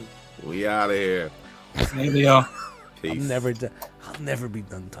done. We out of here. Maybe I'll never be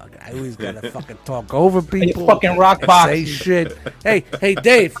done talking. I always gotta fucking talk over people. Hey, fucking rock box. Say shit. Hey,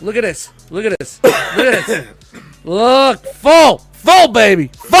 Dave, look at this. Look at this. Look, full, baby,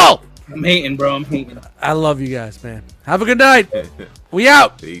 full. I'm hating, bro. I'm hating. I love you guys, man. Have a good night. We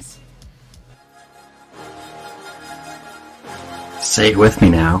out. Peace. Say it with me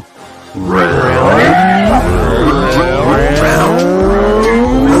now. Round